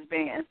know, she's just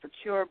being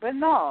insecure. But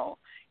no,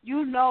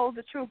 you know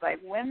the truth. Like,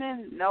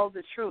 women know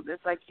the truth.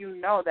 It's like, you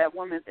know that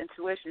woman's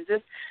intuition.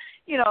 Just,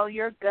 you know,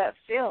 your gut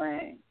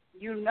feeling.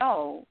 You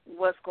know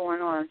what's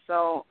going on.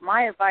 So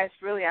my advice,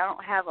 really, I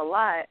don't have a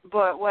lot.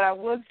 But what I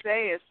would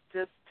say is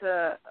just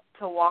to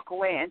walk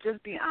away and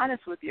just be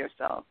honest with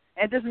yourself.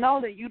 And just know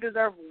that you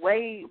deserve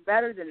way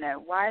better than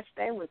that. Why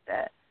stay with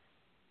that?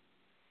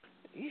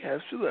 Yeah,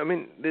 absolutely. I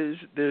mean,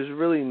 there's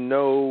really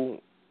no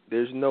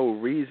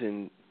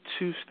reason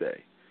to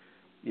stay,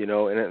 you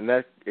know, and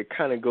that it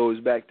kind of goes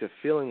back to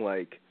feeling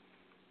like,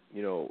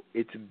 you know,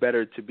 it's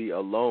better to be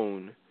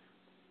alone,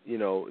 you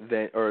know,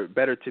 or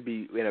better to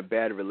be in a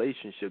bad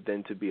relationship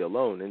than to be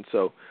alone. And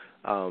so,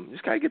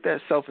 just gotta get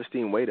that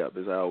self-esteem weight up,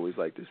 as I always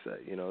like to say.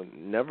 You know,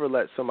 never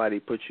let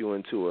somebody put you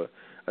into a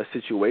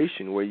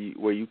situation where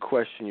you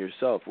question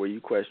yourself, where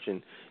you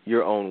question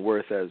your own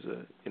worth as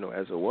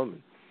a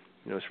woman.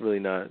 You know, it's really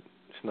not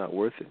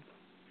worth it.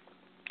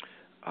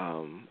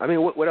 I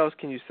mean, what else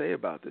can you say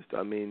about this,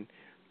 though? I mean,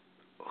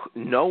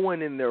 no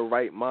one in their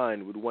right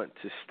mind would want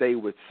to stay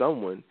with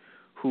someone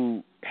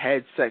who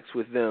had sex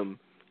with them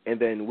and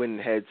then went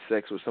and had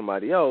sex with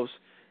somebody else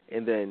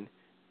and then,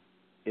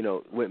 you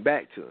know, went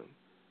back to them.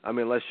 I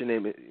mean, unless your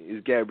name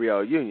is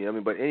Gabrielle Union. I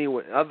mean, but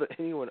anyone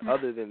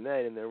other than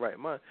that in their right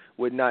mind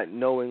would not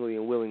knowingly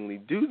and willingly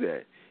do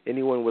that.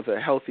 Anyone with a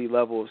healthy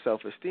level of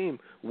self-esteem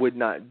would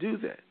not do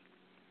that.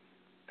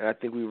 And I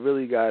think we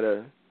really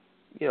gotta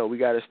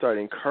start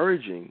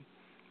encouraging,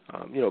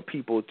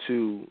 people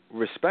to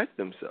respect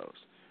themselves,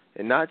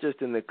 and not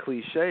just in the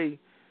cliche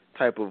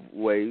type of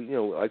way, you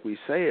know, like we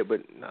say it, but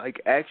like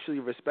actually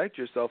respect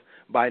yourself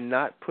by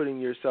not putting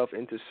yourself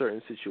into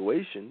certain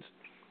situations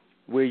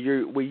where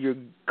you're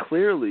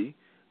clearly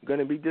going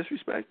to be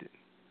disrespected.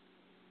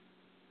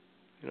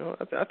 You know,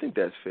 I think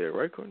that's fair,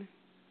 right, Courtney?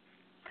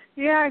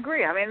 Yeah, I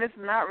agree. I mean, there's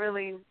not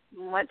really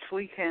much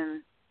we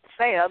can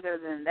say other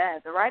than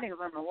that. The writing's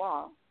on the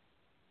wall.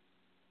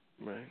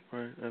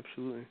 Right,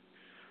 absolutely.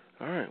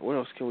 All right, what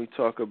else can we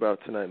talk about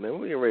tonight, man?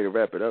 We're getting ready to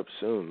wrap it up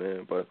soon,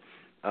 man. But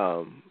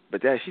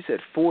that, she said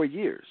 4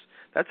 years.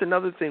 That's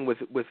another thing with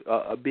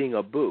being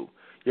a boo.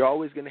 You're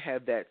always going to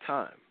have that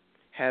time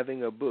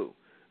having a boo.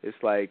 It's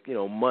like, you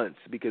know, months,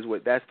 because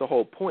that's the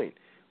whole point.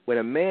 When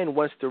a man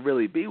wants to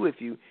really be with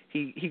you,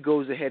 he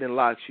goes ahead and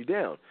locks you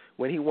down.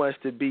 When he wants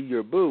to be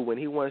your boo, when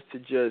he wants to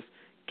just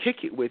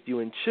kick it with you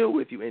and chill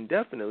with you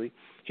indefinitely,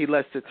 he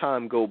lets the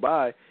time go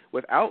by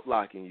without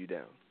locking you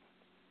down.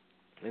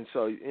 And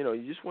so, you know,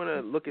 you just want to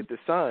look at the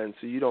signs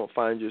so you don't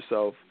find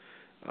yourself,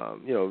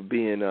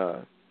 being,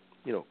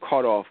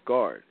 caught off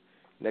guard.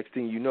 Next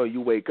thing you know,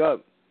 you wake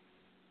up,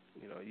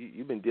 you know,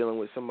 you've been dealing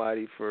with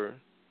somebody for,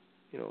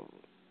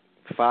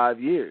 5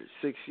 years,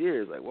 6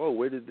 years. Like, whoa,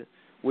 where did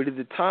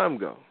the time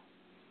go?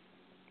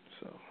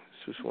 So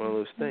it's just one of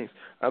those things.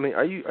 I mean,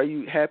 are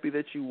you happy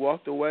that you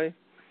walked away,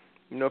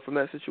 from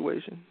that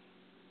situation?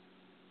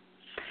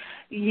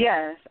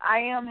 Yes, I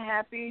am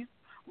happy.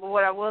 But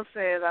what I will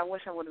say is I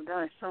wish I would have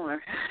done it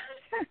sooner.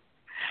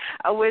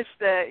 I wish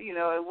that,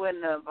 it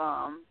wouldn't have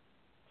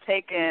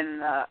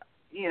taken,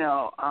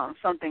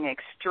 something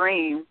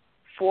extreme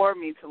for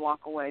me to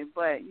walk away.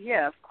 But,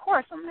 yeah, of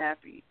course I'm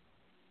happy.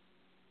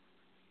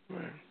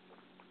 Right.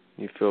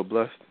 You feel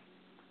blessed?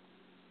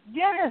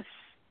 Yes.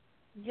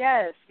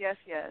 Yes.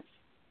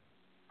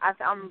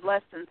 I'm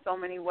blessed in so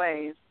many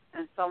ways,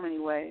 I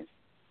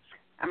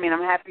mean,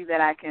 I'm happy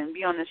that I can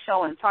be on the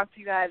show and talk to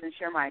you guys and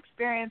share my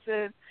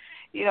experiences.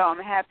 I'm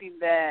happy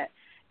that,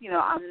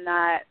 I'm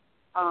not,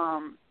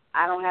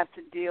 I don't have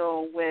to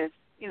deal with,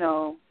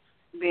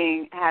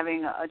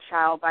 having a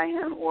child by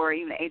him or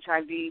even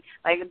HIV,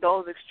 like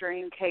those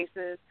extreme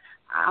cases.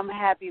 I'm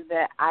happy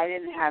that I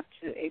didn't have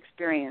to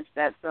experience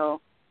that. So,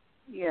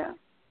 yeah,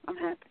 I'm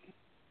happy.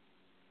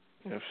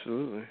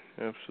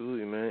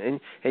 Absolutely, man.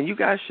 And you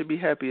guys should be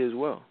happy as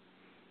well.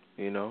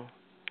 You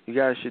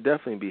guys should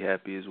definitely be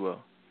happy as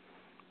well.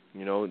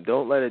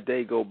 Don't let a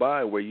day go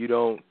by where you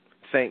don't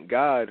thank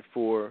God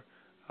for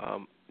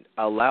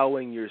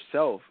allowing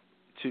yourself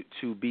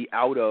to be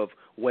out of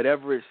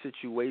whatever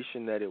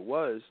situation that it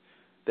was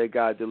that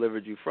God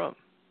delivered you from.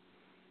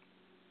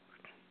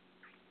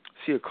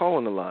 See a call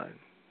on the line.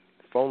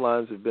 Phone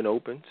lines have been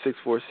open,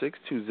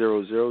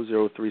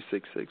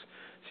 646-200-0366.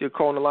 See a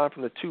call on the line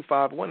from the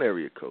 251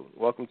 area code.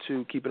 Welcome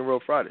to Keeping It Real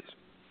Fridays.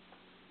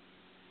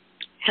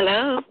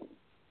 Hello.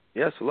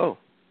 Yes, hello.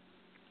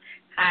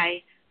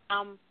 Hi.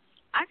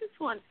 I just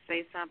wanted to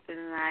say something.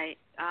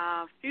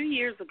 A few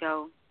years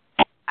ago,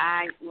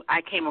 I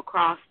came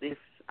across this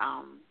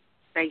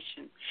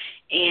station,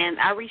 and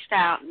I reached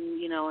out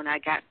and I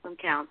got some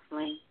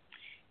counseling,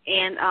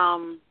 and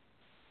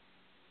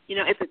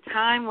at the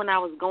time when I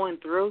was going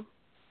through,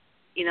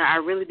 I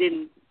really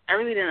didn't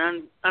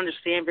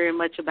understand very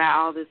much about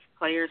all this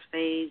player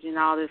stage and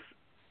all this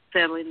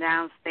settling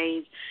down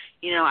stage.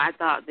 I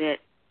thought that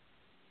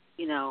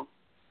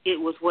it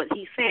was what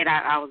he said.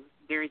 I was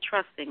very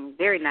trusting,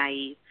 very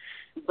naive.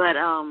 But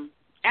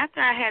after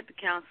I had the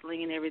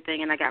counseling and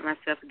everything and I got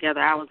myself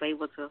together, I was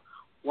able to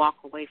walk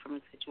away from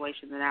the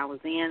situation that I was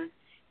in.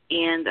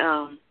 And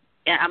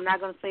I'm not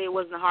going to say it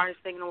wasn't the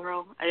hardest thing in the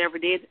world I ever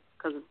did,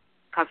 because it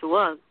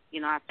was.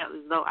 I felt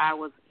as though I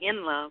was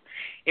in love.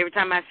 Every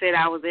time I said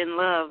I was in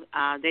love,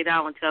 they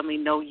don't want to tell me,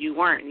 no, you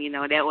weren't.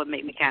 That would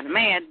make me kind of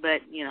mad,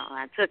 but,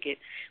 I took it.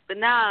 But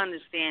now I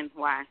understand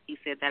why he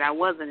said that I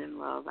wasn't in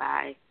love.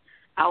 I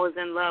was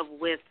in love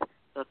with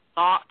the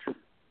thought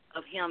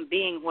of him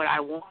being what I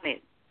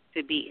wanted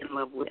to be in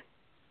love with,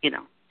 And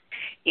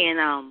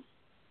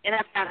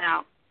I found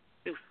out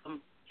through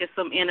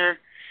some inner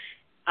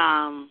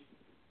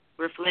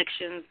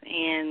reflections,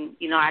 and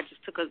I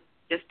just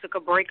took a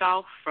break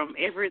off from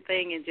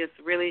everything and just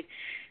really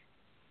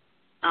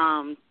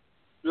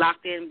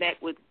locked in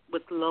back with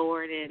the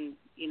Lord, and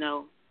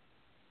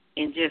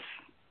and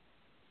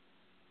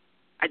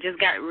I just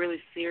got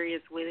really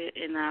serious with it,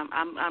 and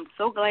I'm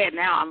so glad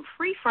now. I'm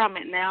free from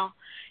it now,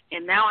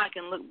 and now I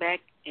can look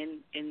back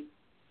and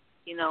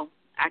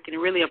I can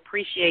really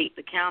appreciate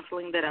the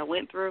counseling that I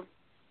went through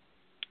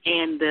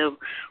and the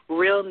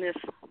realness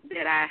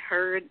that I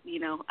heard.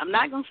 I'm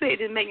not gonna say it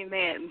didn't make me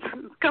mad.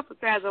 A couple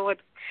of times I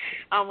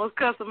almost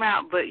cuss them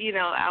out, but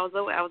I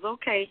was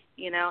okay.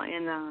 And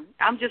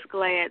I'm just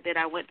glad that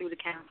I went through the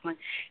counseling,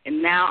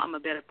 and now I'm a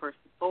better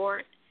person for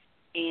it.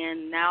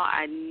 And now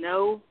I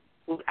know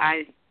what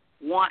I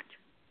want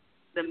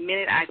the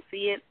minute I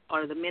see it,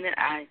 or the minute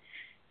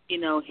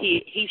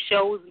he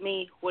shows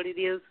me what it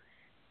is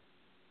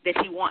that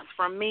he wants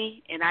from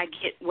me, and I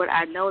get what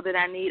I know that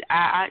I need.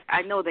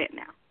 I know that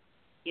now.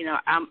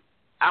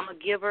 I'm a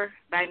giver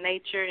by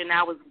nature, and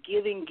I was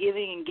giving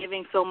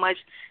so much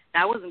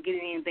that I wasn't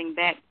getting anything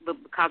back,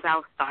 but because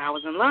I thought I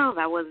was in love,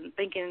 I wasn't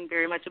thinking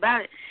very much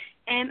about it.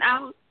 And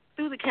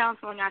through the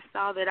counseling, I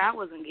saw that I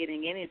wasn't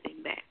getting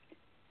anything back,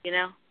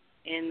 And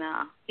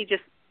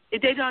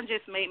they don't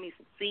just make me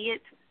see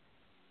it,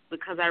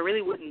 because I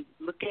really wouldn't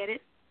look at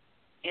it.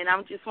 And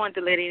I just wanted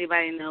to let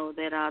anybody know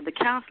that the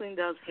counseling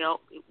does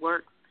help. It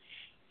works.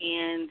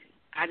 And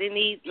I didn't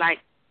need like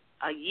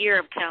a year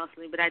of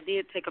counseling, but I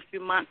did take a few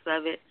months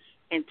of it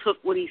and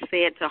took what he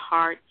said to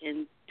heart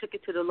and took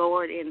it to the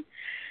Lord, and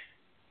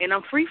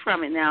I'm free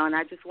from it now. And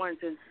I just wanted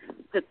to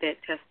put that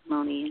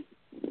testimony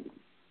in.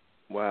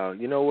 Wow.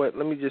 You know what?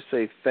 Let me just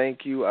say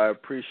thank you. I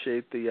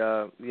appreciate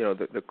the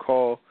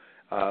call.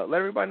 Let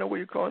everybody know where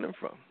you're calling in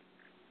from.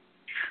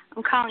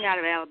 I'm calling out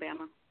of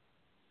Alabama.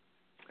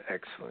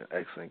 Excellent.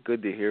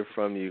 Good to hear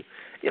from you.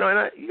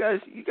 And you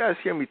guys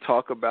hear me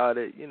talk about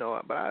it,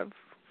 but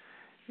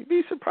you'd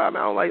be surprised. I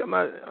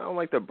don't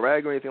like to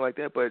brag or anything like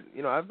that, but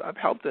I've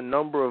helped a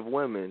number of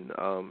women,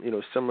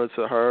 similar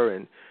to her,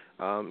 and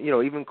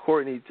even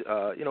Courtney,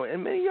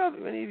 and many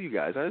of you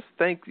guys. I just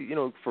thank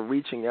for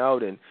reaching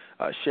out and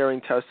sharing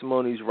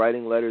testimonies,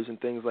 writing letters,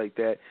 and things like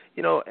that.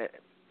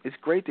 It's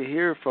great to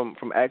hear from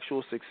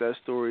actual success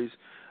stories.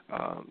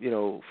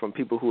 From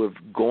people who have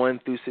gone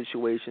through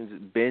situations,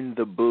 been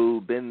the boo,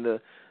 been the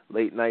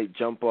late night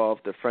jump off,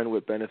 the friend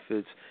with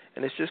benefits,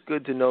 and it's just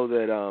good to know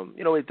that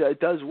it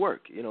does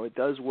work. It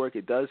does work.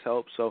 It does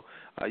help. So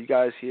you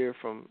guys hear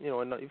from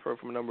you've heard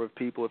from a number of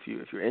people. If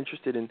you're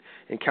interested in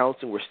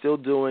counseling, we're still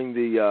doing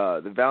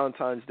the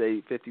Valentine's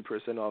Day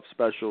 50% off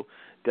special.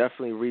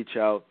 Definitely reach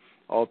out.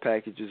 All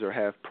packages are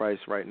half price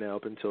right now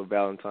up until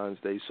Valentine's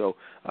Day. So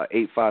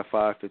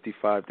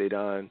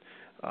 855-55-DADON.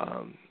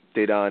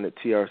 Dedan at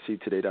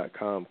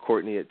trctoday.com,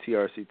 Courtney at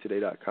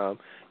trctoday.com.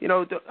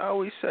 I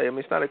always say,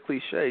 it's not a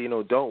cliche,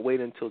 don't wait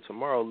until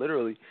tomorrow.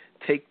 Literally,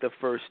 take the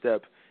first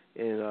step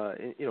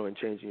in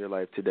changing your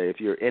life today. If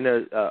you're in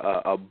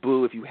a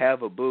boo, if you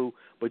have a boo,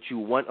 but you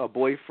want a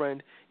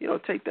boyfriend,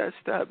 take that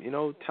step.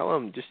 Tell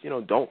him just,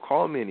 don't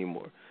call me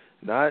anymore.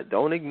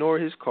 Don't ignore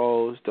his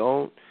calls.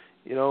 Don't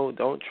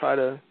try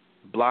to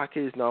block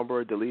his number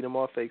or delete him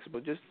off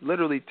Facebook. Just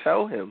literally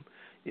tell him,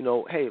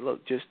 hey,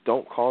 look, just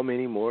don't call me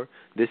anymore.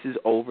 This is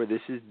over. This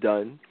is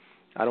done.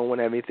 I don't want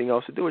to have anything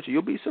else to do with you.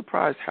 You'll be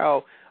surprised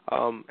how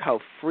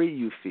free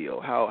you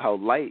feel, how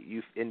light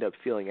you end up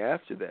feeling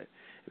after that.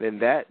 And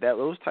then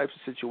those types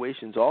of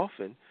situations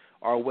often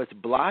are what's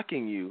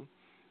blocking you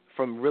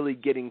from really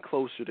getting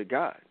closer to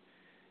God,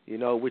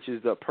 which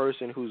is the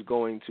person who's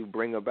going to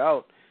bring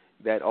about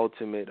that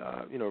ultimate,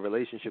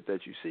 relationship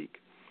that you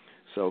seek.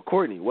 So,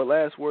 Courtney, what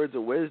last words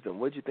of wisdom?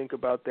 What did you think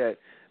about that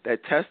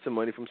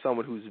testimony from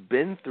someone who's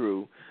been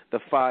through the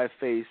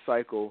 5-phase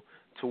cycle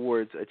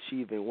towards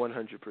achieving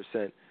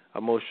 100%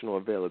 emotional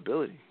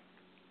availability?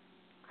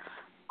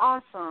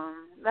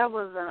 Awesome. That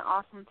was an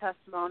awesome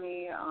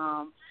testimony.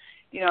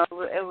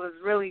 It was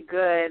really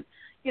good,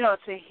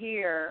 to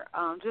hear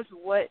just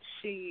what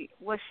she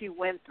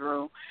went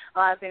through. A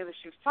lot of things that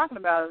she was talking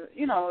about,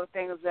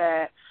 things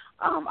that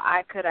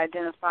I could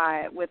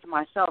identify with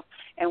myself.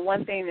 And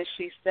one thing that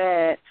she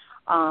said,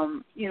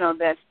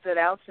 that stood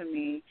out to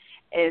me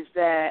is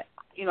that,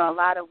 a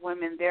lot of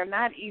women, they're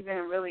not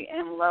even really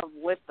in love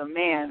with the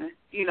man,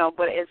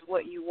 but it's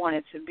what you want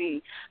it to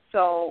be.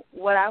 So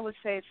what I would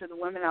say to the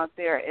women out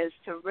there is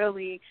to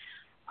really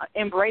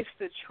embrace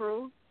the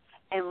truth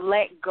and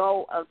let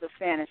go of the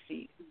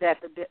fantasy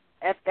that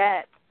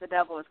the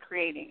devil is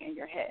creating in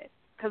your head,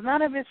 because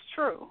none of it's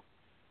true.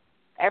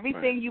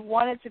 Everything you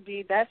want it to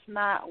be, that's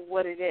not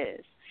what it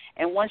is.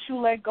 And once you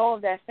let go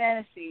of that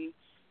fantasy,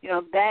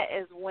 that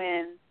is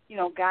when,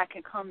 God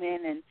can come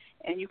in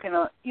and you can,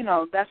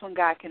 that's when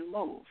God can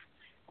move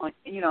on,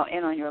 in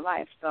on your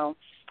life. So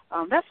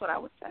that's what I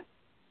would say.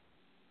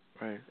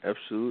 Right,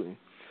 absolutely.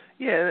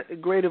 Yeah,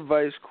 great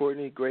advice,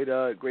 Courtney. Great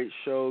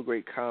show,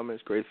 great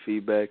comments, great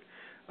feedback.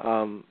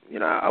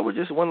 I would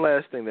just, one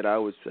last thing that I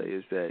would say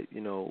is that,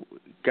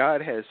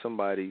 God has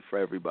somebody for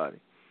everybody.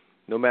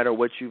 No matter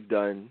what you've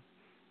done,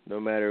 no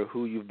matter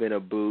who you've been a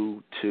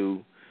boo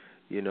to,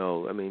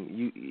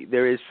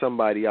 there is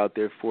somebody out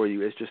there for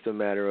you. It's just a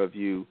matter of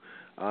you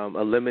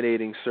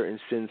eliminating certain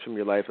sins from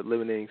your life,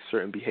 eliminating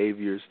certain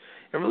behaviors,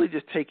 and really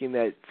just taking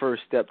that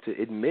first step to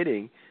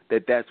admitting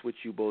that that's what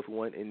you both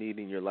want and need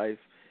in your life.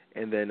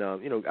 And then,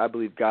 I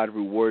believe God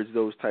rewards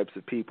those types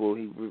of people.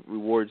 He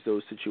rewards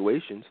those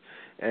situations.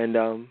 And,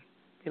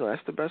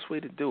 that's the best way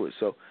to do it.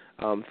 So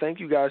thank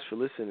you guys for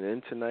listening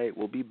in tonight.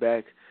 We'll be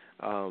back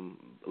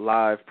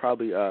live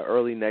probably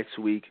early next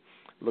week.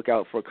 Look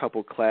out for a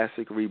couple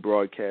classic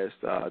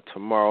rebroadcasts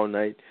tomorrow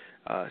night,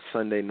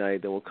 Sunday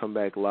night. Then we'll come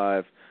back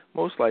live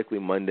most likely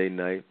Monday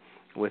night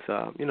with,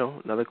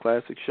 another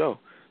classic show.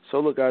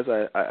 So, look, guys,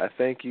 I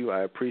thank you.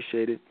 I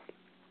appreciate it.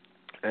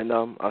 And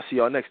I'll see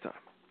y'all next time.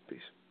 Peace.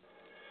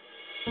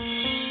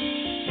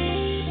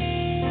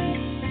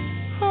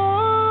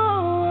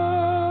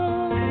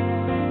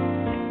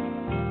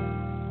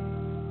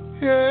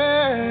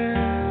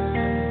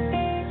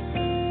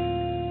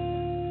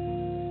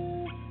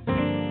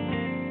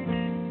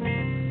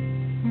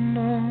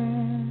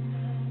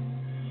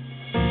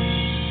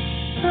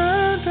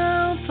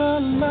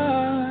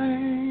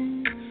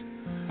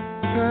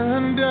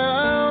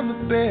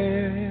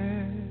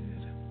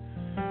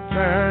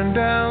 Turn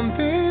down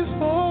these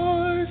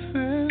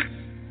voices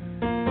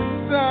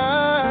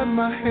inside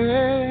my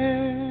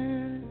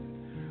head.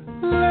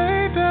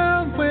 Lay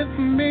down with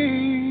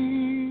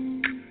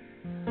me.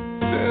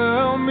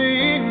 Tell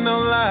me no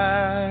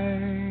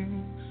lies.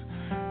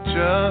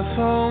 Just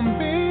hold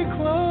me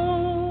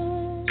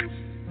close.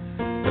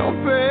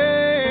 Don't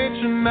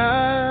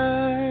patronize.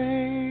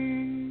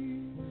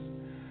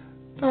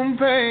 Don't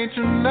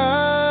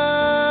patronize.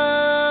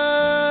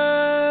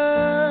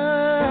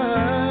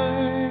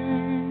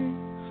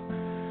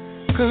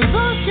 Cause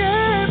I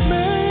can't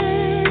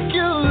make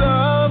you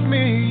love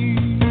me.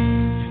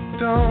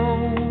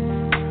 Don't.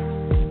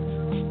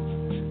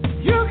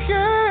 You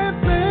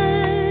can't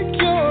make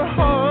your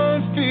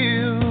heart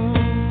feel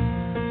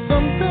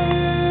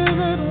something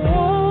it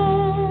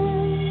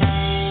won't.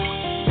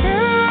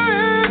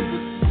 Here is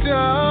the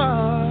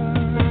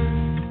start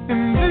in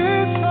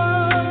this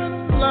heart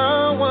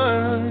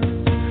flowers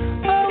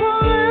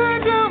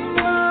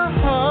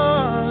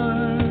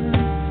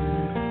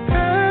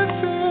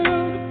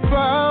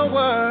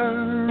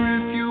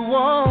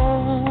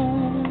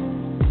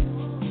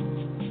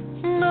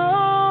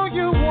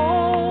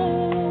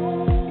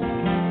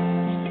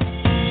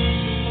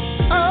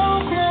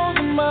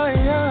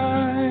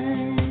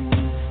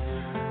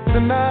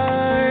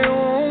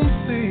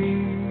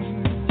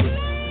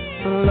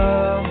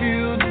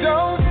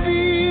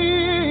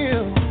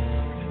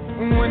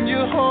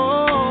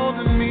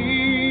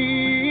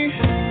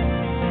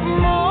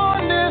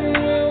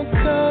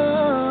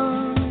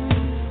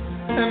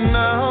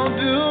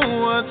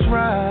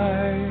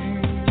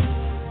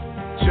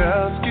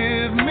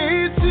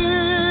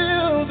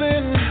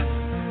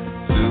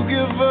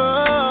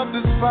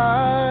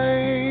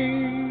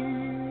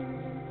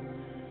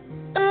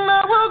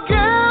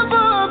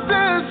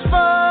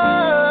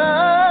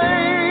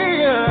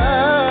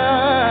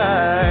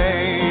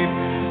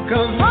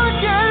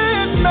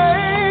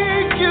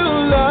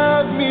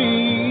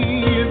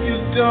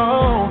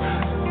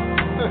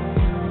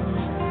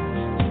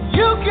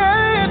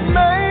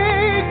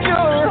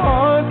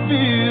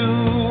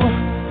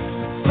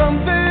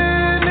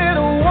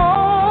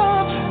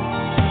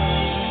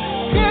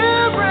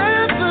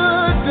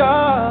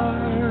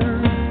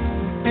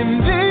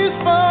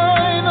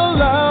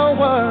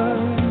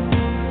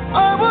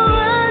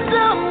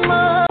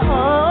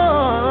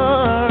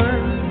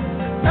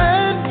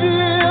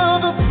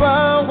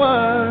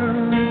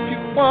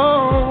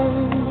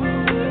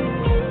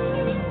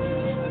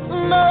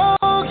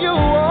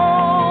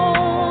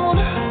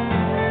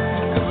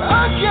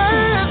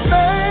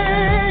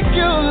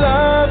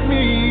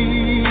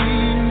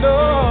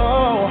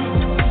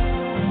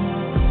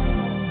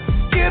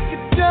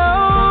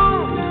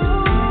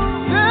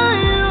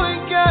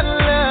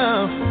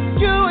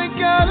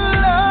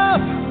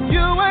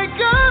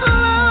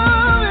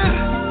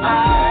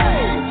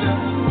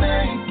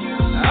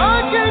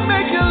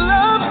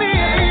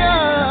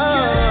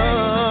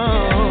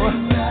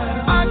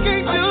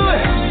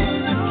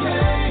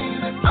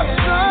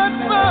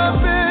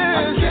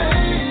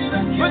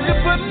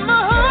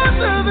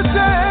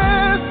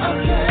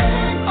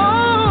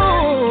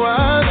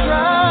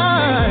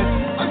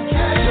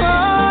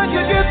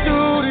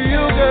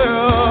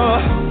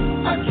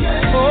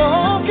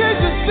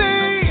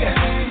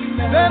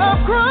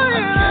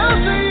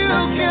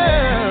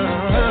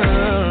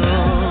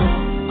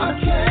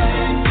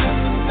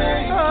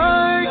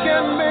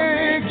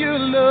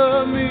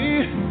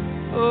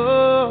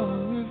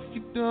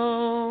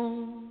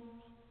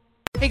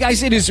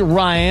guys, it is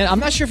Ryan. I'm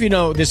not sure if you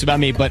know this about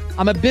me, but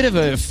I'm a bit of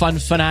a fun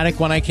fanatic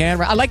when I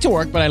can. I like to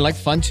work, but I like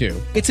fun too.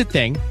 It's a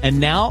thing. And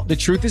now the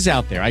truth is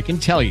out there. I can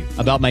tell you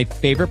about my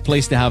favorite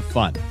place to have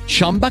fun.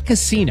 Chumba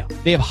Casino.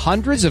 They have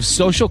hundreds of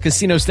social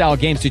casino style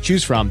games to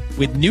choose from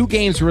with new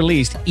games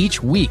released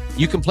each week.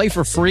 You can play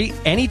for free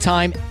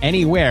anytime,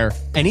 anywhere.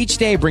 And each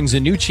day brings a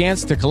new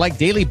chance to collect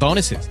daily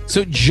bonuses.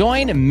 So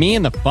join me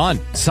in the fun.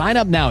 Sign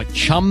up now at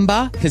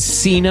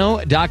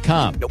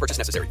ChumbaCasino.com. No purchase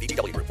necessary.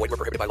 VGW Group. Void where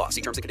prohibited by law.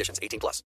 See terms and conditions. 18+.